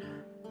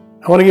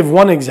 I want to give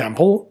one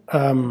example,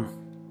 a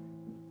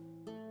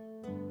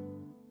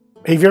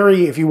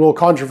very, if you will,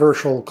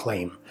 controversial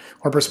claim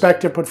or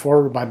perspective put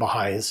forward by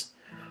Baha'is,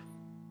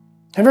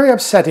 and very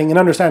upsetting and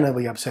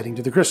understandably upsetting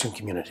to the Christian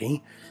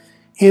community,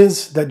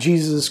 is that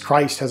Jesus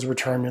Christ has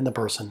returned in the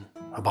person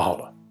of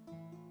Baha'u'llah.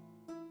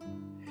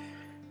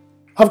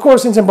 Of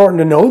course, it's important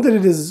to note that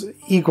it is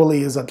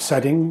equally as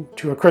upsetting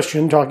to a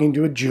Christian talking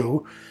to a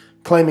Jew,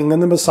 claiming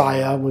that the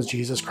Messiah was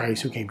Jesus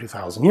Christ who came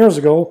 2,000 years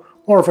ago,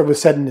 or if it was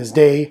said in his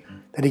day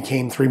that he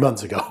came 3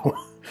 months ago.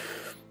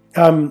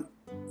 But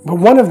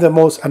one of the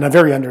most, and a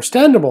very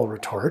understandable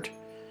retort,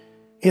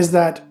 is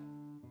that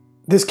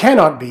this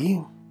cannot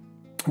be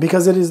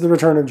because it is the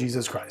return of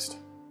Jesus Christ,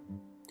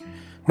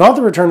 not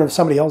the return of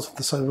somebody else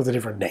with a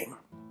different name.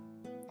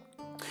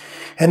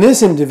 And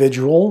this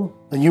individual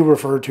that you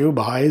refer to,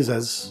 Baha'is,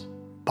 as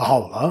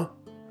Bahaullah,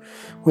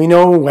 we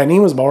know when he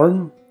was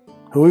born,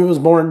 who he was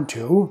born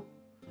to,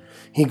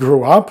 he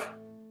grew up,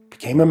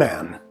 became a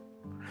man.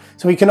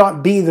 So he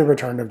cannot be the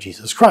return of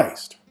Jesus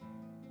Christ.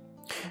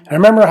 And I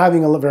remember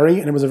having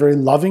and it was a very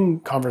loving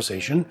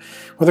conversation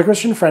with a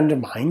Christian friend of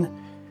mine,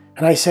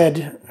 and I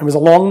said, it was a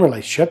long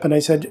relationship, and I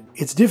said,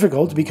 it's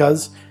difficult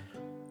because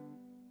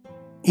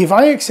if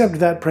I accept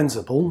that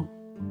principle,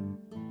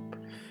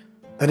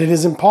 that it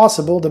is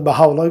impossible that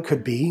Baha'u'llah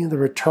could be the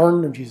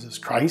return of Jesus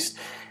Christ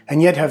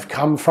and yet have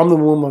come from the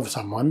womb of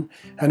someone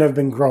and have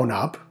been grown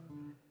up,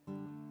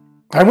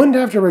 I wouldn't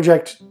have to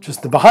reject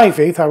just the Baha'i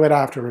faith, I would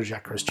have to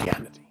reject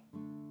Christianity.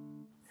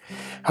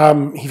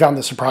 He found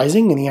this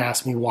surprising, and he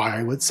asked me why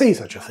I would say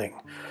such a thing.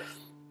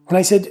 And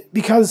I said,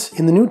 because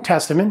in the New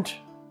Testament,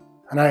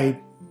 and I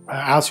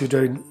asked you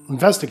to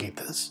investigate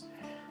this,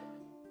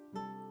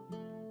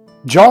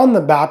 John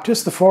the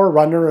Baptist, the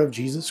forerunner of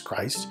Jesus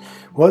Christ,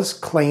 was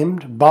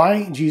claimed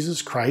by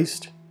Jesus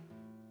Christ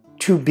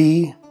to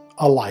be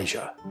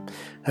Elijah,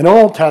 an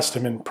Old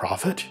Testament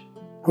prophet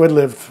who had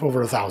lived over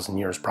 1,000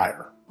 years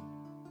prior.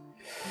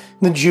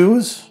 The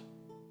Jews,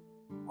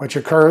 which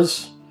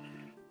occurs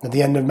at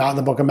the end of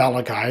the book of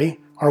Malachi,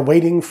 are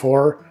waiting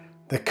for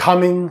the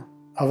coming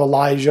of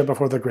Elijah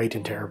before the great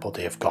and terrible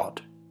day of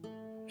God.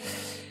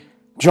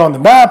 John the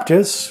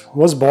Baptist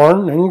was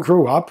born and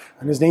grew up,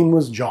 and his name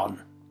was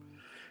John.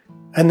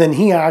 And then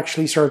he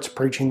actually starts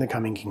preaching the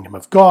coming kingdom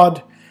of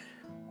God.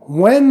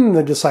 When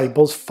the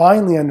disciples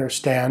finally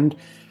understand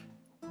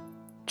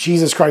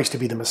Jesus Christ to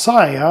be the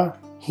Messiah,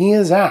 he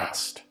is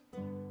asked,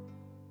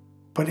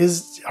 but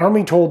aren't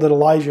we told that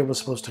Elijah was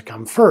supposed to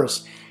come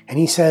first? And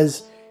he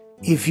says,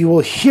 if you will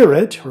hear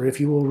it, or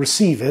if you will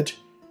receive it,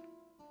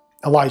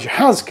 Elijah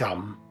has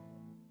come.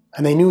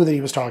 And they knew that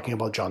he was talking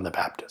about John the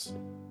Baptist.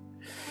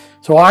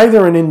 So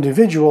either an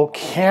individual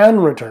can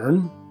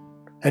return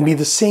and be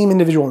the same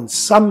individual in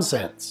some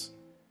sense,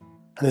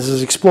 and this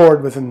is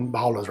explored within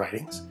Baha'u'llah's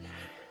writings,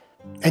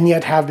 and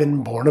yet have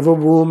been born of a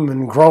womb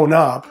and grown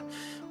up,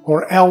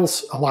 or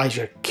else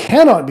Elijah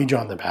cannot be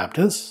John the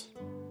Baptist,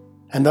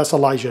 and thus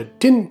Elijah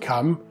didn't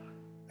come,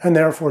 and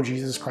therefore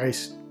Jesus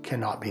Christ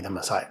cannot be the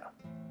Messiah.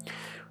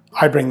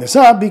 I bring this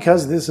up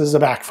because this is a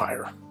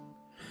backfire.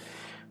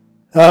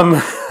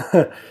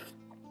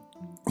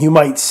 You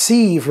might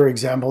see, for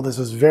example, this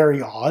is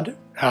very odd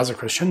as a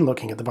Christian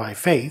looking at the Baha'i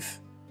faith,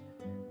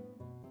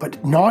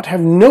 but not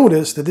have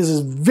noticed that this is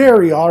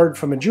very odd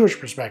from a Jewish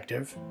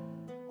perspective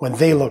when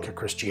they look at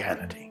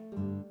Christianity.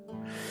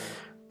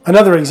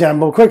 Another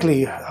example,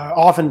 quickly,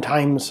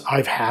 oftentimes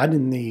I've had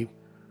in the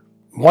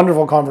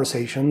wonderful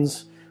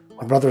conversations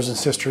with brothers and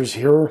sisters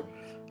here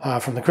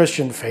from the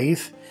Christian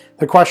faith,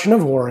 the question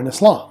of war in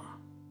Islam.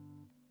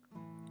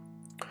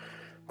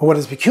 But what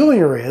is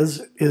peculiar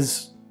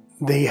is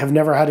they have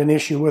never had an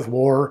issue with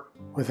war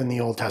within the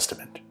Old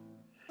Testament.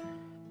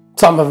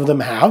 Some of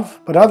them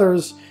have, but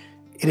others,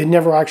 it had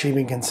never actually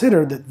been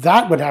considered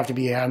that would have to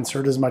be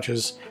answered as much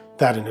as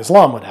that in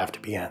Islam would have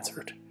to be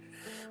answered.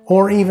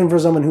 Or even for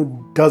someone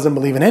who doesn't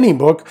believe in any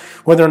book,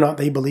 whether or not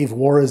they believe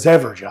war is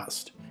ever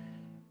just.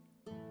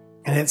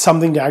 And it's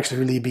something to actually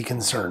really be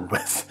concerned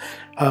with.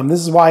 This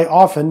is why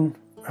often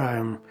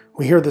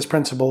we hear this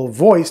principle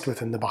voiced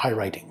within the Bahá'í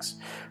Writings.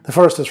 The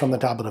first is from the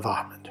Tablet of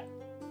Ahmed.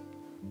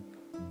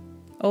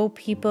 O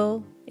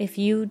people, if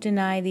you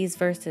deny these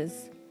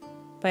verses,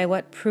 by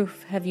what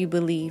proof have you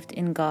believed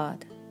in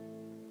God?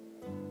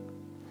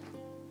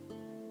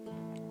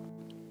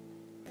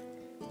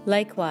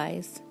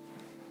 Likewise,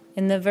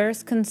 in the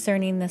verse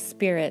concerning the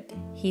Spirit,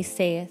 he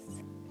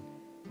saith,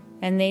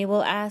 and they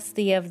will ask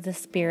thee of the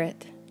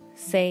Spirit,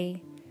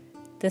 say,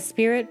 the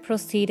Spirit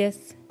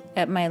proceedeth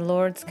at my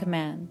Lord's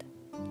command.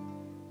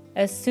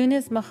 As soon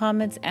as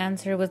Muhammad's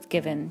answer was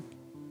given,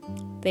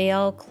 they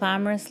all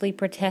clamorously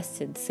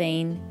protested,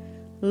 saying,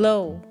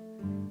 Lo,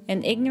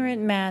 an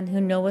ignorant man who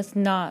knoweth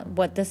not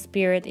what the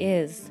Spirit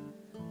is,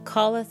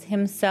 calleth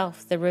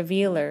himself the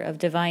revealer of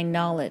divine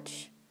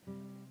knowledge.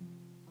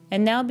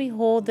 And now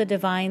behold the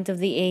divines of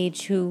the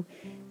age who,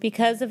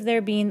 because of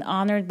their being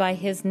honored by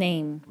his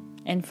name,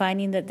 and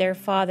finding that their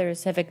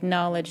fathers have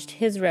acknowledged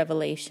his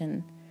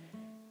revelation,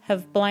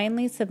 have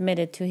blindly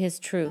submitted to his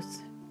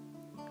truth.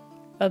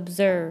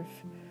 Observe,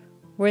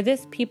 were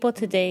this people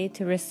today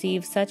to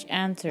receive such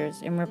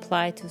answers in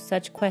reply to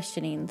such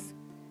questionings,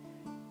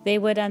 they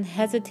would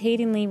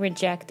unhesitatingly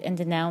reject and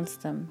denounce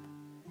them.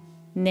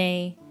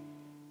 Nay,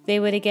 they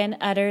would again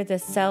utter the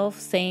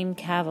self-same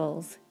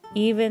cavils,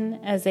 even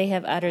as they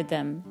have uttered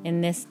them in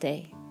this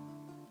day.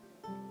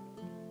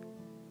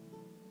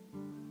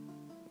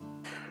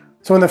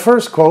 So in the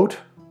first quote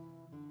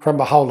from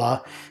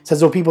Bahaullah, it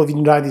says, O people, if you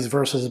deny these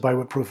verses, by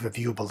what proof have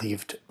you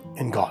believed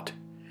in God?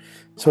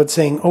 So it's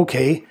saying,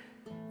 okay,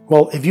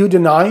 well, if you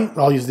deny,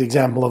 I'll use the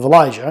example of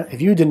Elijah,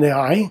 if you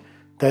deny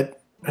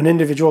that an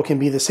individual can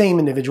be the same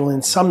individual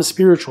in some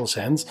spiritual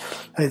sense,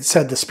 it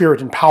said the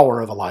spirit and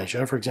power of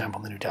Elijah, for example,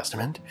 in the New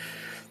Testament,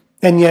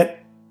 and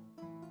yet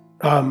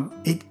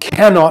it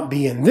cannot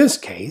be in this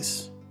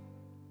case,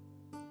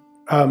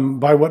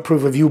 by what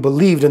proof have you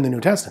believed in the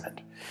New Testament?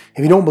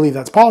 If you don't believe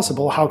that's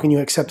possible, how can you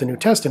accept the New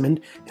Testament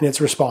in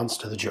its response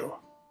to the Jew?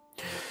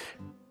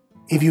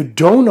 If you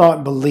do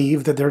not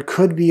believe that there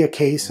could be a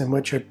case in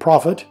which a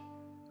prophet,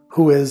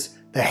 who is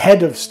the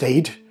head of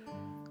state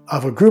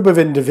of a group of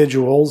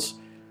individuals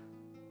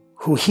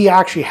who he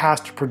actually has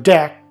to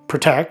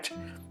protect,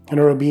 and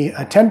are be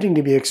attempting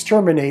to be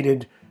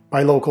exterminated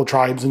by local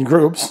tribes and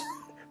groups,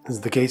 this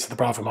is the case of the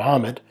Prophet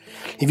Muhammad,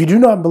 if you do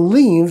not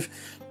believe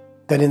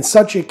that in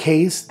such a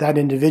case that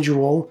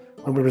individual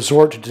would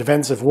resort to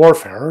defensive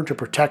warfare to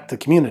protect the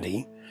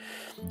community,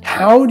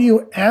 how do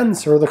you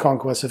answer the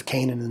conquest of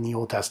Canaan in the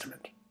Old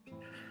Testament?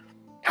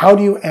 How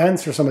do you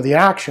answer some of the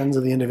actions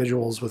of the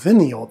individuals within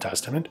the Old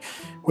Testament,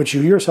 which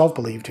you yourself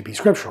believe to be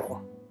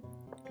scriptural?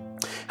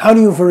 How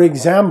do you, for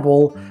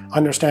example,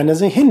 understand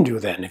as a Hindu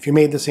then, if you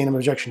made the same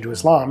objection to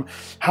Islam,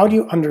 how do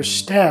you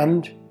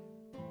understand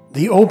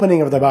the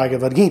opening of the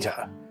Bhagavad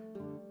Gita,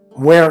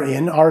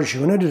 wherein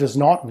Arjuna does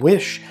not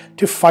wish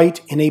to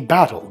fight in a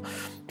battle?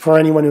 For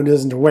anyone who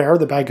isn't aware,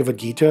 the Bhagavad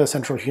Gita, a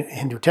central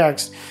Hindu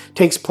text,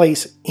 takes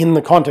place in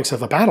the context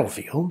of a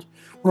battlefield,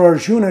 where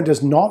Arjuna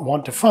does not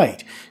want to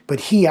fight,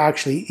 but he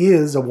actually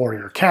is a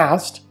warrior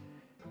caste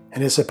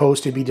and is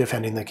supposed to be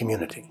defending the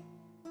community.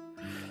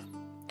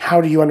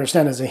 How do you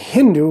understand as a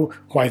Hindu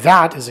why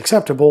that is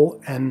acceptable,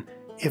 and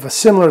if a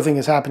similar thing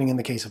is happening in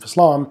the case of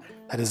Islam,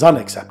 that is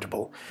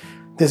unacceptable?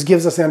 This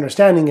gives us the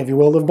understanding, if you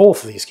will, of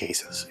both of these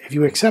cases. If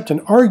you accept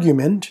an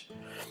argument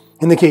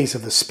in the case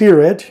of the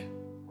Spirit,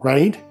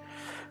 right?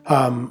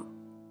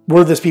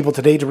 Were this people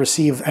today to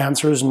receive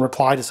answers and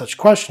reply to such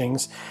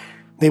questionings,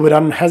 they would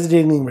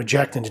unhesitatingly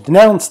reject and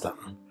denounce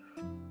them.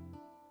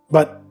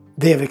 But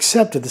they have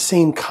accepted the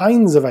same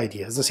kinds of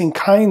ideas, the same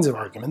kinds of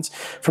arguments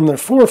from their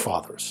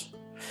forefathers.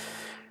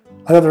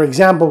 Another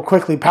example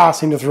quickly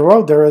passing to throw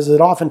out there is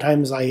that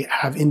oftentimes I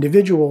have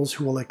individuals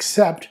who will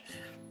accept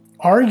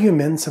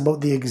arguments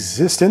about the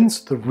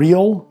existence, the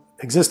real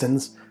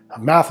existence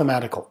of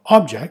mathematical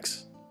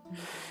objects,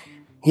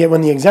 yet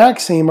when the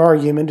exact same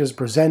argument is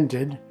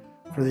presented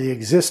for the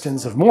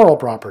existence of moral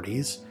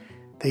properties,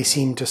 they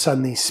seem to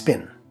suddenly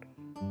spin.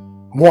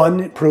 One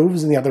it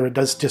proves and the other it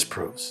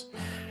disproves.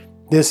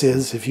 This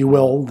is, if you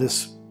will,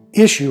 this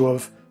issue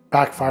of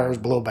backfires,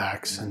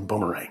 blowbacks, and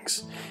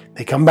boomerangs.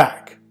 They come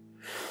back.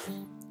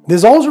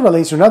 This also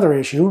relates to another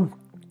issue,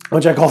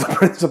 which I call the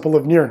principle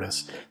of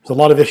nearness. There's a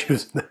lot of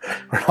issues,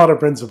 a lot of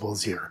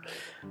principles here.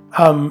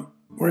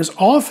 Whereas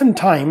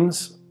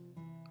oftentimes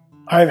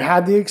I've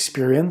had the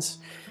experience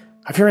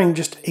of hearing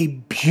just a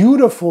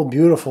beautiful,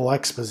 beautiful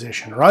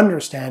exposition or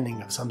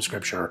understanding of some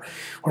scripture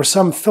or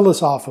some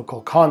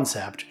philosophical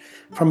concept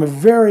from a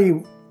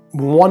very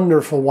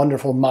wonderful,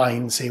 wonderful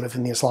mind, say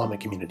within the Islamic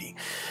community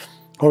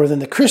or within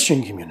the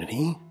Christian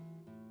community.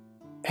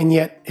 And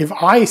yet, if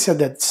I said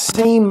that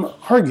same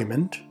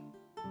argument,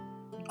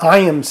 I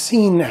am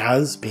seen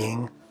as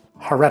being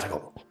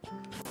heretical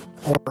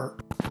or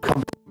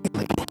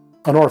completely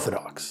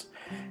unorthodox.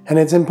 And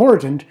it's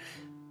important,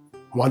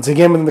 once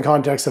again within the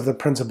context of the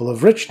principle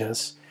of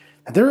richness,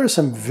 that there are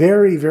some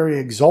very, very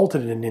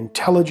exalted and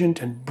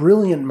intelligent and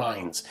brilliant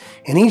minds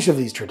in each of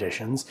these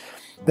traditions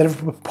that have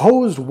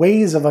proposed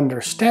ways of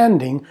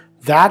understanding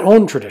that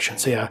own tradition,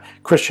 say a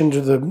Christian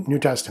to the New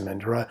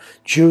Testament, or a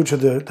Jew to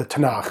the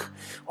Tanakh,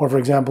 or for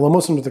example, a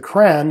Muslim to the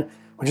Quran,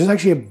 which is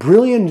actually a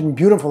brilliant and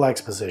beautiful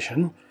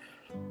exposition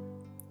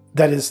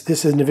that is,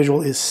 this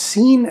individual is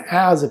seen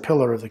as a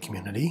pillar of the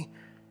community.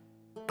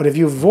 But if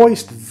you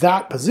voiced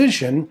that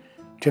position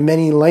to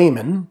many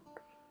laymen,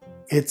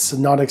 it's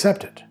not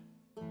accepted.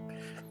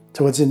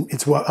 So it's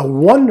a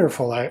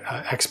wonderful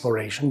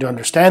exploration to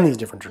understand these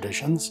different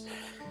traditions,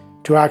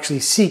 to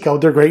actually seek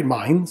out their great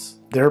minds,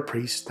 their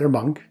priest, their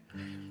monk.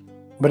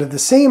 But at the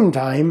same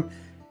time,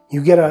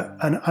 you get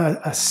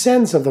a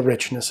sense of the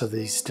richness of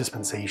these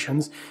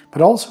dispensations,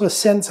 but also a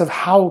sense of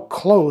how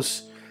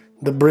close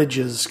the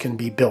bridges can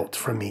be built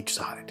from each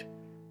side.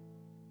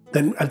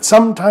 Then at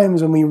some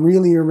times when we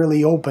really are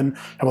really open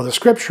about the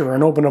scripture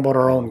and open about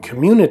our own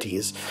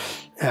communities,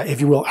 if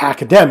you will,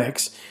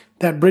 academics,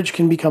 that bridge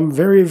can become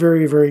very,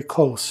 very, very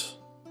close,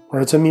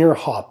 where it's a mere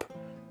hop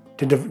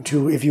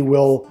to, if you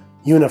will,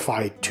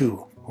 unify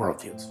two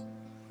worldviews.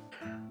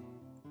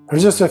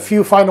 There's just a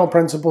few final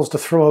principles to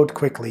throw out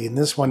quickly, and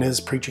this one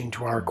is preaching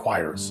to our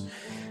choirs.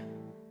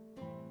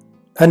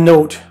 A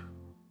note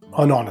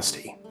on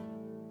honesty,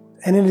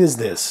 and it is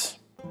this.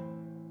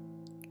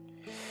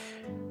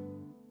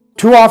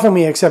 Too often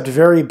we accept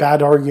very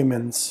bad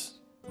arguments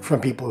from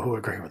people who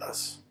agree with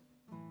us.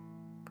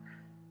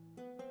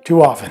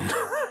 Too often.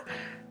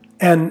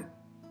 And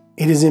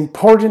it is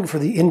important for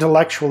the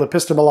intellectual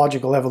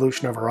epistemological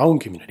evolution of our own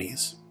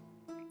communities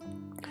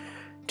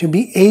to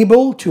be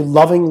able to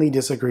lovingly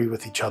disagree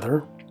with each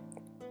other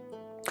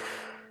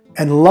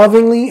and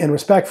lovingly and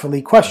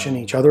respectfully question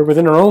each other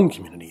within our own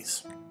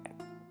communities.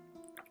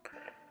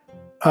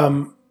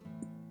 And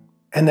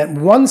that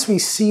once we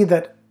see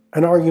that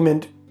an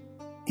argument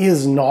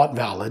is not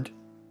valid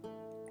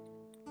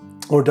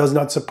or does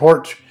not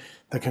support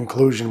the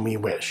conclusion we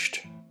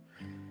wished,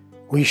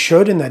 we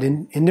should, in that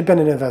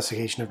independent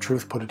investigation of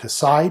truth, put it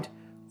aside,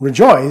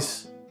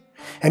 rejoice,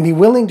 and be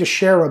willing to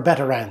share a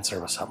better answer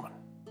with someone.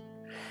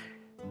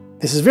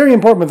 This is very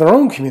important with our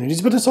own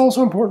communities, but it's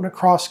also important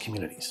across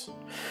communities.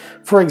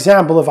 For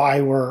example, if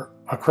I were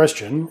a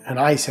Christian and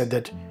I said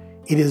that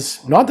it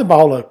is not that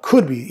Baha'u'llah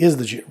is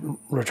the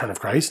return of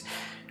Christ,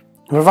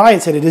 if I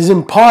had said it is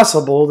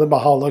impossible that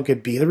Baha'u'llah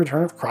could be the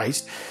return of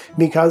Christ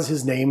because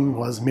his name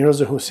was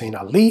Mirza Hussein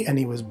Ali and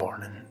he was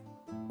born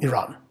in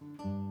Iran.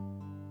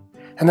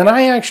 And then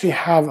I actually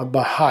have a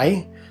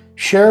Baha'i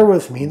share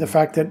with me the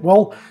fact that,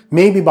 well,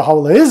 maybe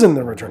Baha'u'llah isn't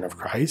the return of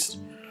Christ.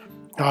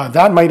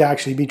 That might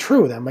actually be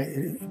true.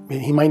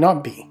 He might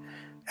not be.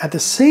 At the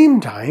same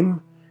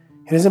time,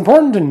 it is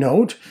important to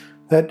note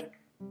that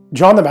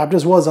John the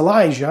Baptist was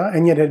Elijah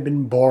and yet had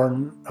been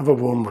born of a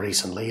womb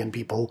recently, and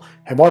people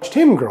had watched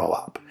him grow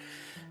up.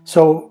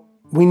 So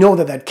we know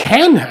that that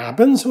can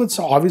happen, so it's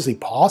obviously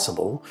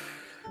possible.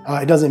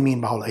 It doesn't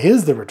mean Baha'u'llah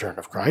is the return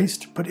of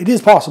Christ, but it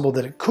is possible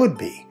that it could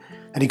be.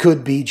 That he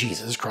could be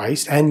Jesus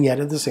Christ, and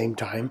yet at the same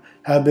time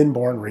have been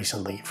born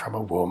recently from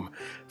a womb,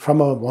 from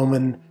a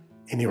woman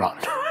in Iran.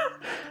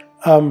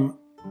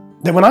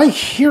 That when I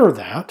hear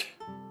that,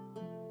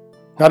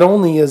 not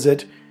only is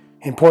it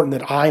important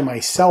that I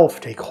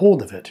myself take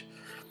hold of it,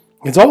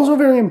 it's also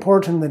very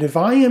important that if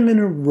I am in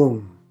a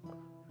room,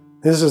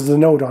 this is the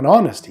note on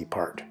honesty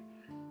part,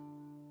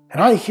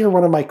 and I hear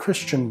one of my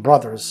Christian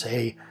brothers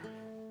say,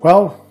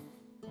 well,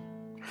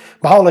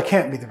 Baha'u'llah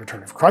can't be the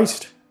return of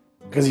Christ,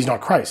 because he's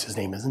not Christ, his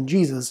name isn't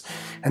Jesus.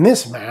 And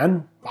this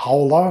man,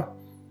 Bahaullah,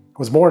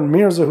 was born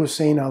Mirza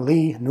Hussein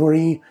Ali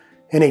Nuri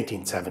in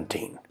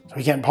 1817. So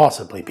he can't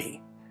possibly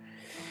be.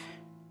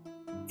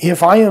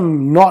 If I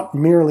am not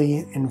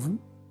merely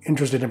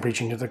interested in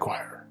preaching to the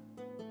choir,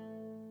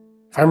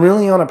 if I'm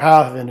really on a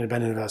path of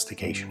independent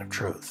investigation of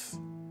truth,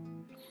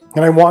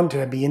 and I want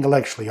to be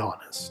intellectually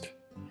honest,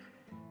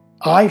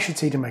 I should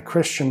say to my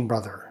Christian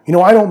brother, you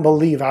know, I don't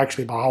believe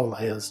actually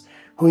Baha'u'llah is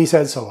who he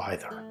says so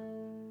either.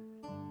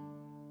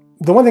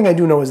 The one thing I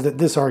do know is that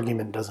this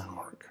argument doesn't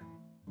work.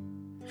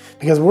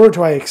 Because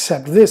were I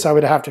accept this, I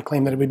would have to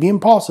claim that it would be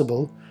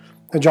impossible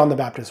that John the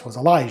Baptist was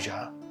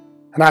Elijah,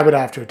 and I would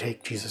have to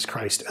take Jesus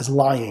Christ as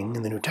lying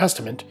in the New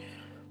Testament,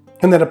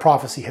 and that a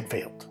prophecy had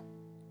failed.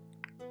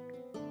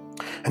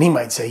 And he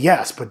might say,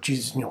 yes, but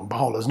Jesus,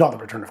 Baha'u'llah is not the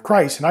return of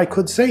Christ, and I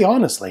could say,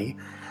 honestly,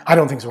 I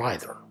don't think so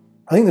either.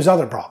 I think there's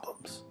other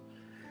problems.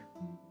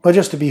 But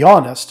just to be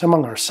honest,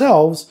 among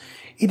ourselves,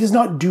 it does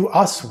not do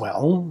us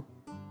well.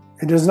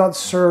 It does not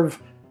serve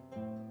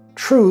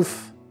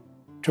truth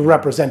to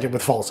represent it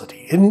with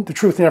falsity. The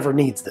truth never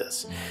needs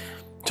this.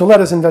 So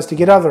let us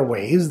investigate other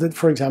ways that,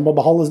 for example,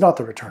 Baha'u'llah is not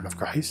the return of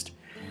Christ.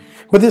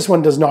 But this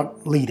one does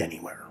not lead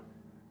anywhere.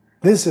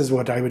 This is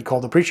what I would call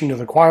the preaching to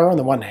the choir on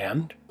the one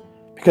hand,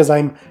 because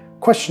I'm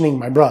questioning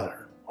my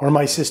brother, or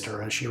my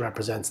sister as she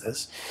represents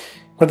this,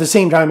 but at the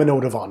same time a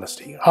note of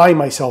honesty. I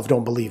myself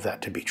don't believe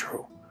that to be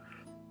true.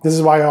 This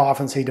is why I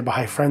often say to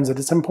Baha'i friends that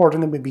it's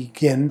important that we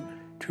begin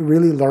to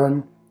really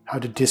learn how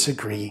to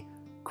disagree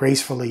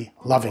gracefully,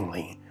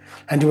 lovingly,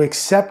 and to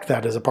accept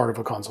that as a part of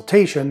a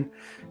consultation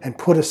and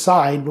put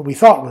aside what we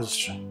thought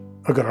was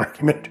a good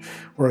argument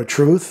or a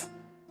truth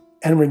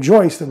and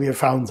rejoice that we have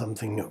found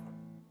something new.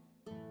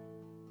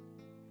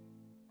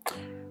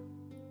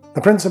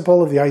 The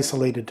principle of the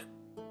isolated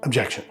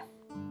objection.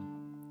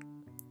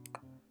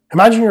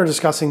 Imagine you're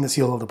discussing the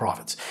seal of the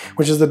prophets,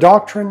 which is the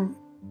doctrine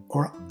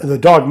or the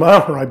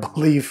dogma, or I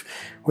believe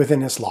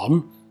within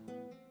Islam,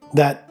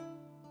 that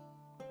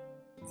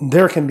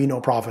there can be no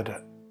prophet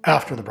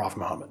after the Prophet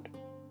Muhammad.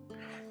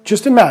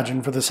 Just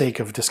imagine, for the sake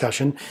of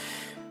discussion,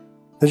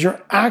 that you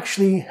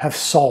actually have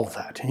solved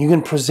that, and you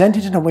can present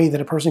it in a way that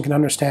a person can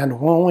understand,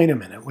 well, wait a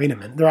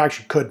minute, there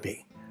actually could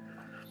be.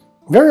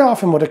 Very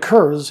often what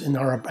occurs in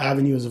our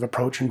avenues of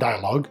approach and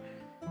dialogue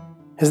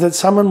is that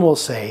someone will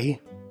say,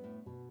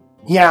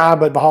 yeah,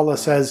 but Baha'u'llah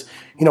says,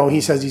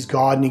 he says he's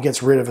God and he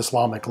gets rid of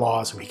Islamic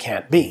law, so he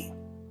can't be.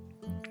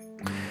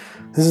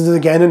 This is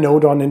again a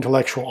note on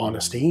intellectual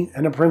honesty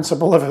and a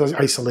principle of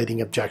isolating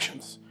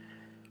objections.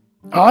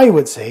 I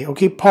would say,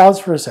 okay,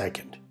 pause for a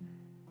second.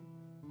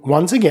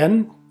 Once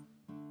again,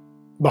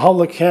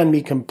 Baha'u'llah can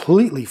be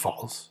completely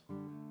false,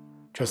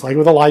 just like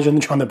with Elijah and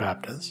John the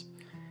Baptist.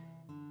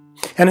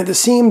 And at the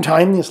same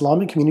time, the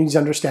Islamic community's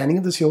understanding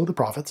of the seal of the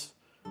prophets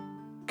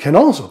can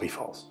also be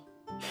false.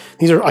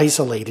 These are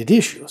isolated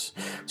issues.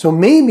 So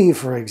maybe,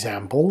 for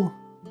example,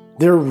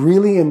 there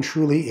really and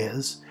truly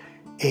is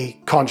a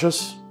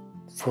conscious,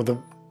 to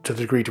the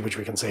degree to which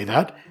we can say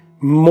that,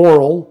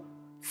 moral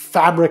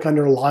fabric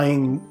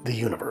underlying the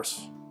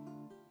universe.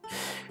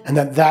 And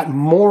that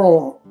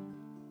moral,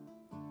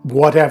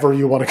 whatever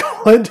you want to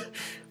call it,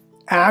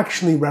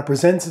 actually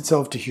represents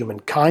itself to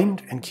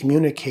humankind and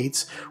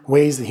communicates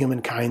ways that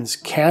humankind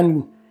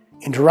can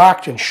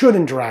interact and should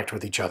interact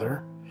with each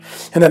other.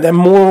 And that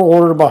moral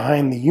order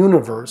behind the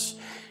universe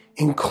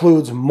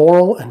includes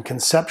moral and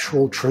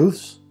conceptual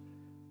truths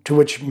to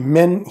which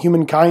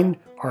humankind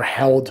are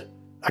held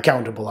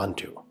accountable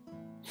unto.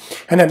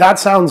 And that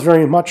sounds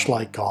very much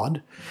like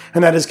God,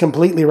 and that is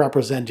completely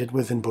represented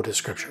within Buddhist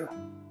scripture.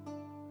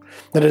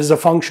 That it is a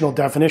functional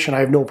definition I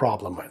have no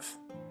problem with.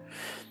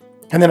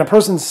 And then a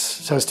person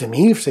says to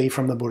me, say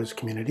from the Buddhist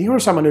community, or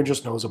someone who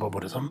just knows about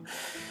Buddhism,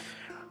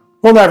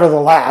 well,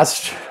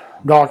 nevertheless,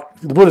 the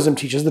Buddhism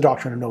teaches the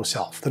doctrine of no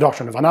self, the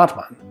doctrine of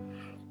anatman.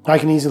 I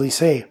can easily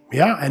say,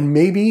 yeah, and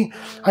maybe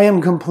I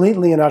am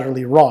completely and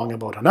utterly wrong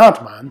about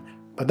anatman,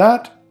 but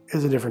that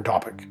is a different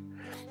topic.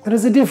 That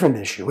is a different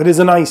issue. It is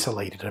an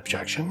isolated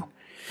objection.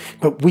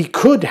 But we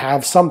could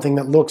have something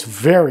that looks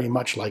very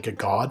much like a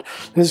God,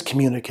 that is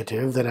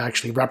communicative, that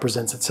actually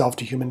represents itself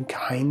to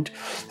humankind,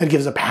 that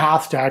gives a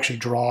path to actually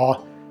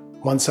draw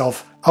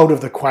oneself out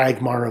of the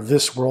quagmire of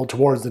this world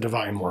towards the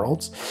divine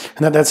worlds,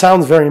 and that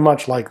sounds very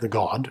much like the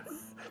God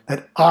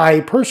that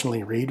I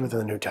personally read within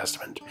the New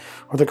Testament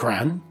or the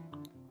Quran,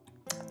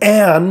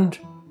 and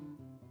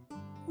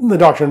the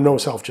doctrine of no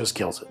self just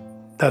kills it.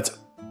 That's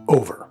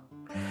over.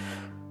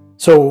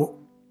 So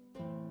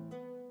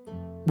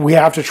we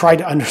have to try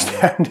to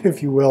understand,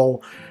 if you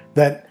will,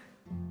 that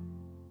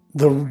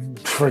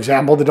for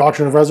example, the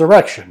doctrine of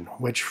resurrection,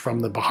 which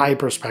from the Baha'i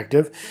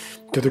perspective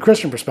to the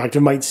Christian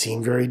perspective might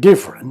seem very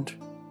different.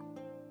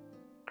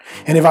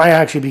 And if I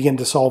actually begin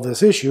to solve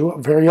this issue,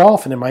 very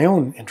often in my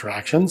own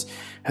interactions,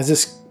 we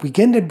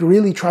begin to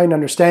really try and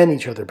understand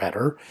each other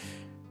better,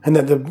 and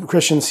that the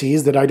Christian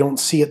sees that I don't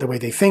see it the way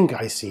they think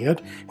I see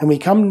it, and we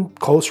come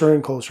closer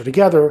and closer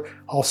together,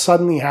 I'll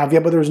suddenly have,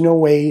 but there's no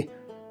way,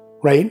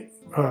 right?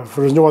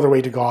 There's no other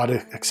way to God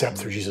except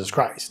through Jesus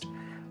Christ.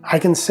 I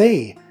can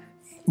say,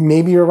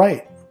 maybe you're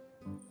right,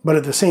 but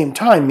at the same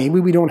time, maybe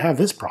we don't have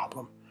this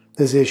problem,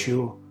 this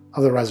issue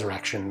of the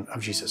resurrection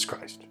of Jesus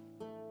Christ.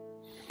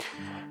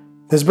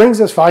 This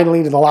brings us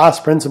finally to the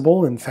last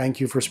principle, and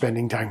thank you for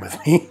spending time with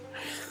me,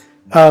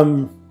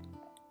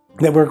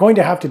 that we're going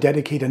to have to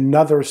dedicate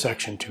another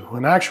section to,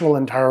 an actual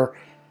entire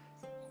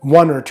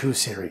 1 or 2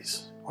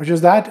 series, which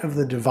is that of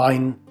the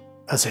divine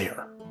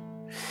assayer.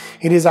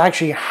 It is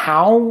actually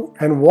how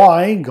and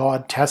why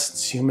God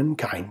tests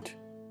humankind.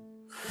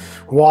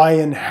 Why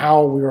and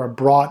how we are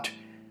brought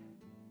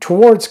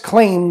towards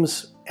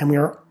claims, and we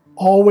are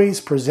always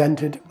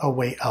presented a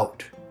way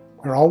out.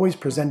 We're always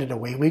presented a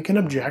way we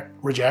can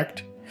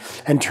reject,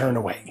 and turn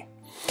away.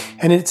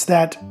 And it's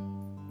that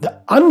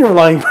the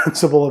underlying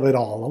principle of it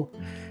all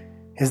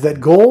is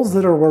that goals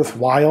that are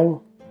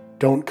worthwhile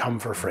don't come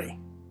for free.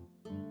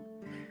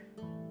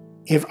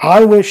 If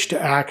I wish to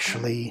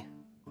actually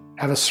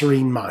have a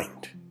serene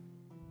mind,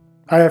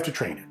 I have to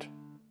train it.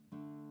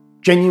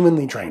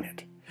 Genuinely train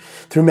it.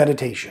 Through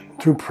meditation,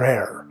 through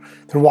prayer,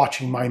 through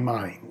watching my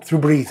mind, through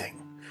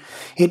breathing.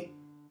 It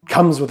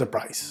comes with a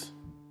price.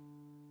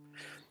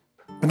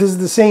 But this is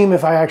the same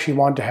if I actually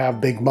want to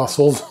have big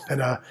muscles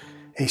and a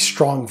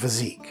strong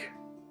physique.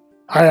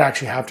 I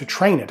actually have to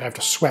train it. I have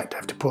to sweat. I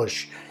have to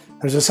push.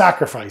 There's a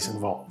sacrifice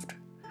involved.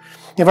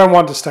 If I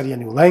want to study a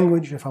new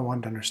language, if I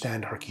want to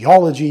understand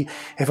archaeology,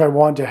 if I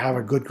want to have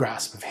a good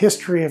grasp of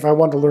history, if I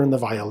want to learn the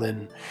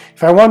violin,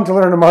 if I want to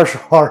learn a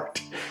martial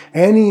art,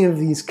 any of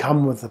these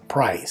come with a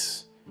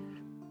price.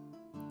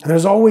 And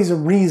there's always a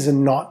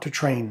reason not to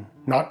train,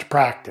 not to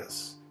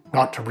practice,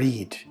 not to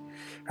read.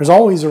 There's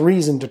always a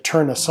reason to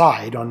turn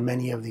aside on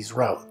many of these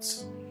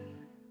roads.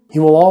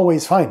 You will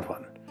always find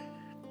one.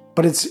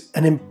 But it's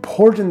an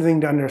important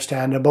thing to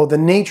understand about the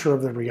nature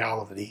of the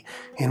reality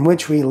in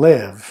which we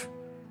live,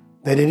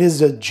 that it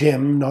is a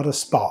gym, not a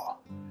spa.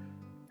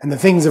 And the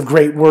things of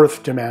great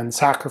worth demand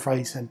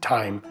sacrifice and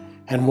time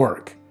and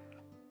work.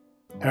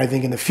 And I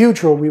think in the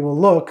future we will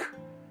look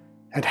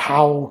at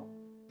how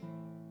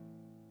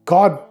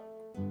God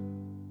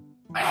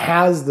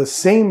has the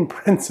same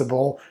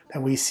principle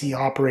that we see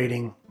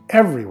operating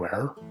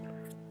everywhere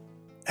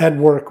at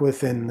work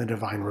within the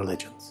divine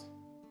religions.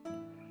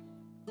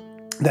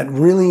 that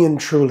really and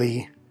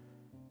truly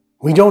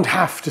we don't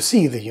have to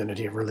see the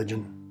unity of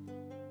religion.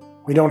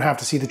 We don't have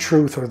to see the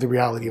truth or the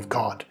reality of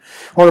God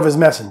or of his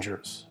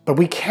messengers. But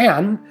we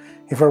can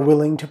if we're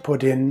willing to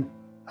put in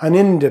an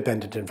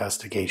independent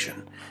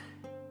investigation,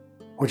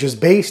 which is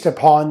based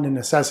upon and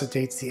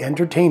necessitates the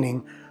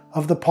entertaining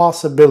of the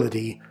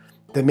possibility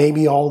that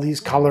maybe all these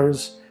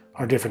colors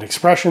are different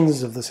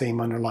expressions of the same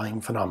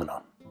underlying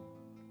phenomenon.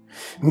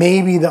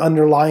 Maybe the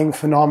underlying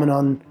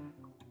phenomenon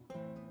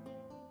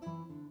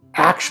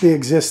actually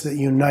exists that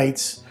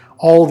unites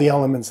all the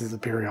elements of the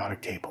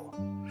periodic table.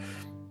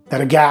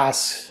 That a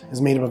gas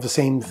is made up of the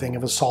same thing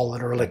of a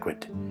solid or a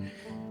liquid.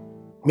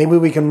 Maybe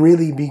we can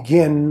really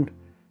begin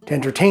to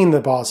entertain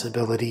the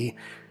possibility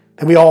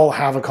that we all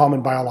have a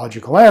common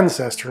biological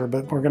ancestor,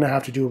 but we're going to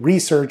have to do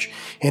research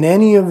in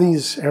any of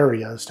these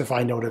areas to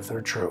find out if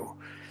they're true.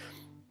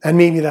 And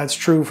maybe that's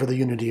true for the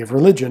unity of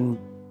religion,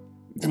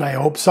 and I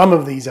hope some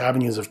of these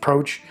avenues of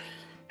approach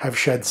have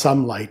shed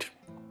some light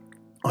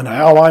on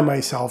how I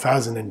myself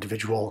as an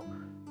individual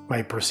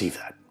might perceive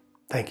that.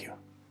 Thank you.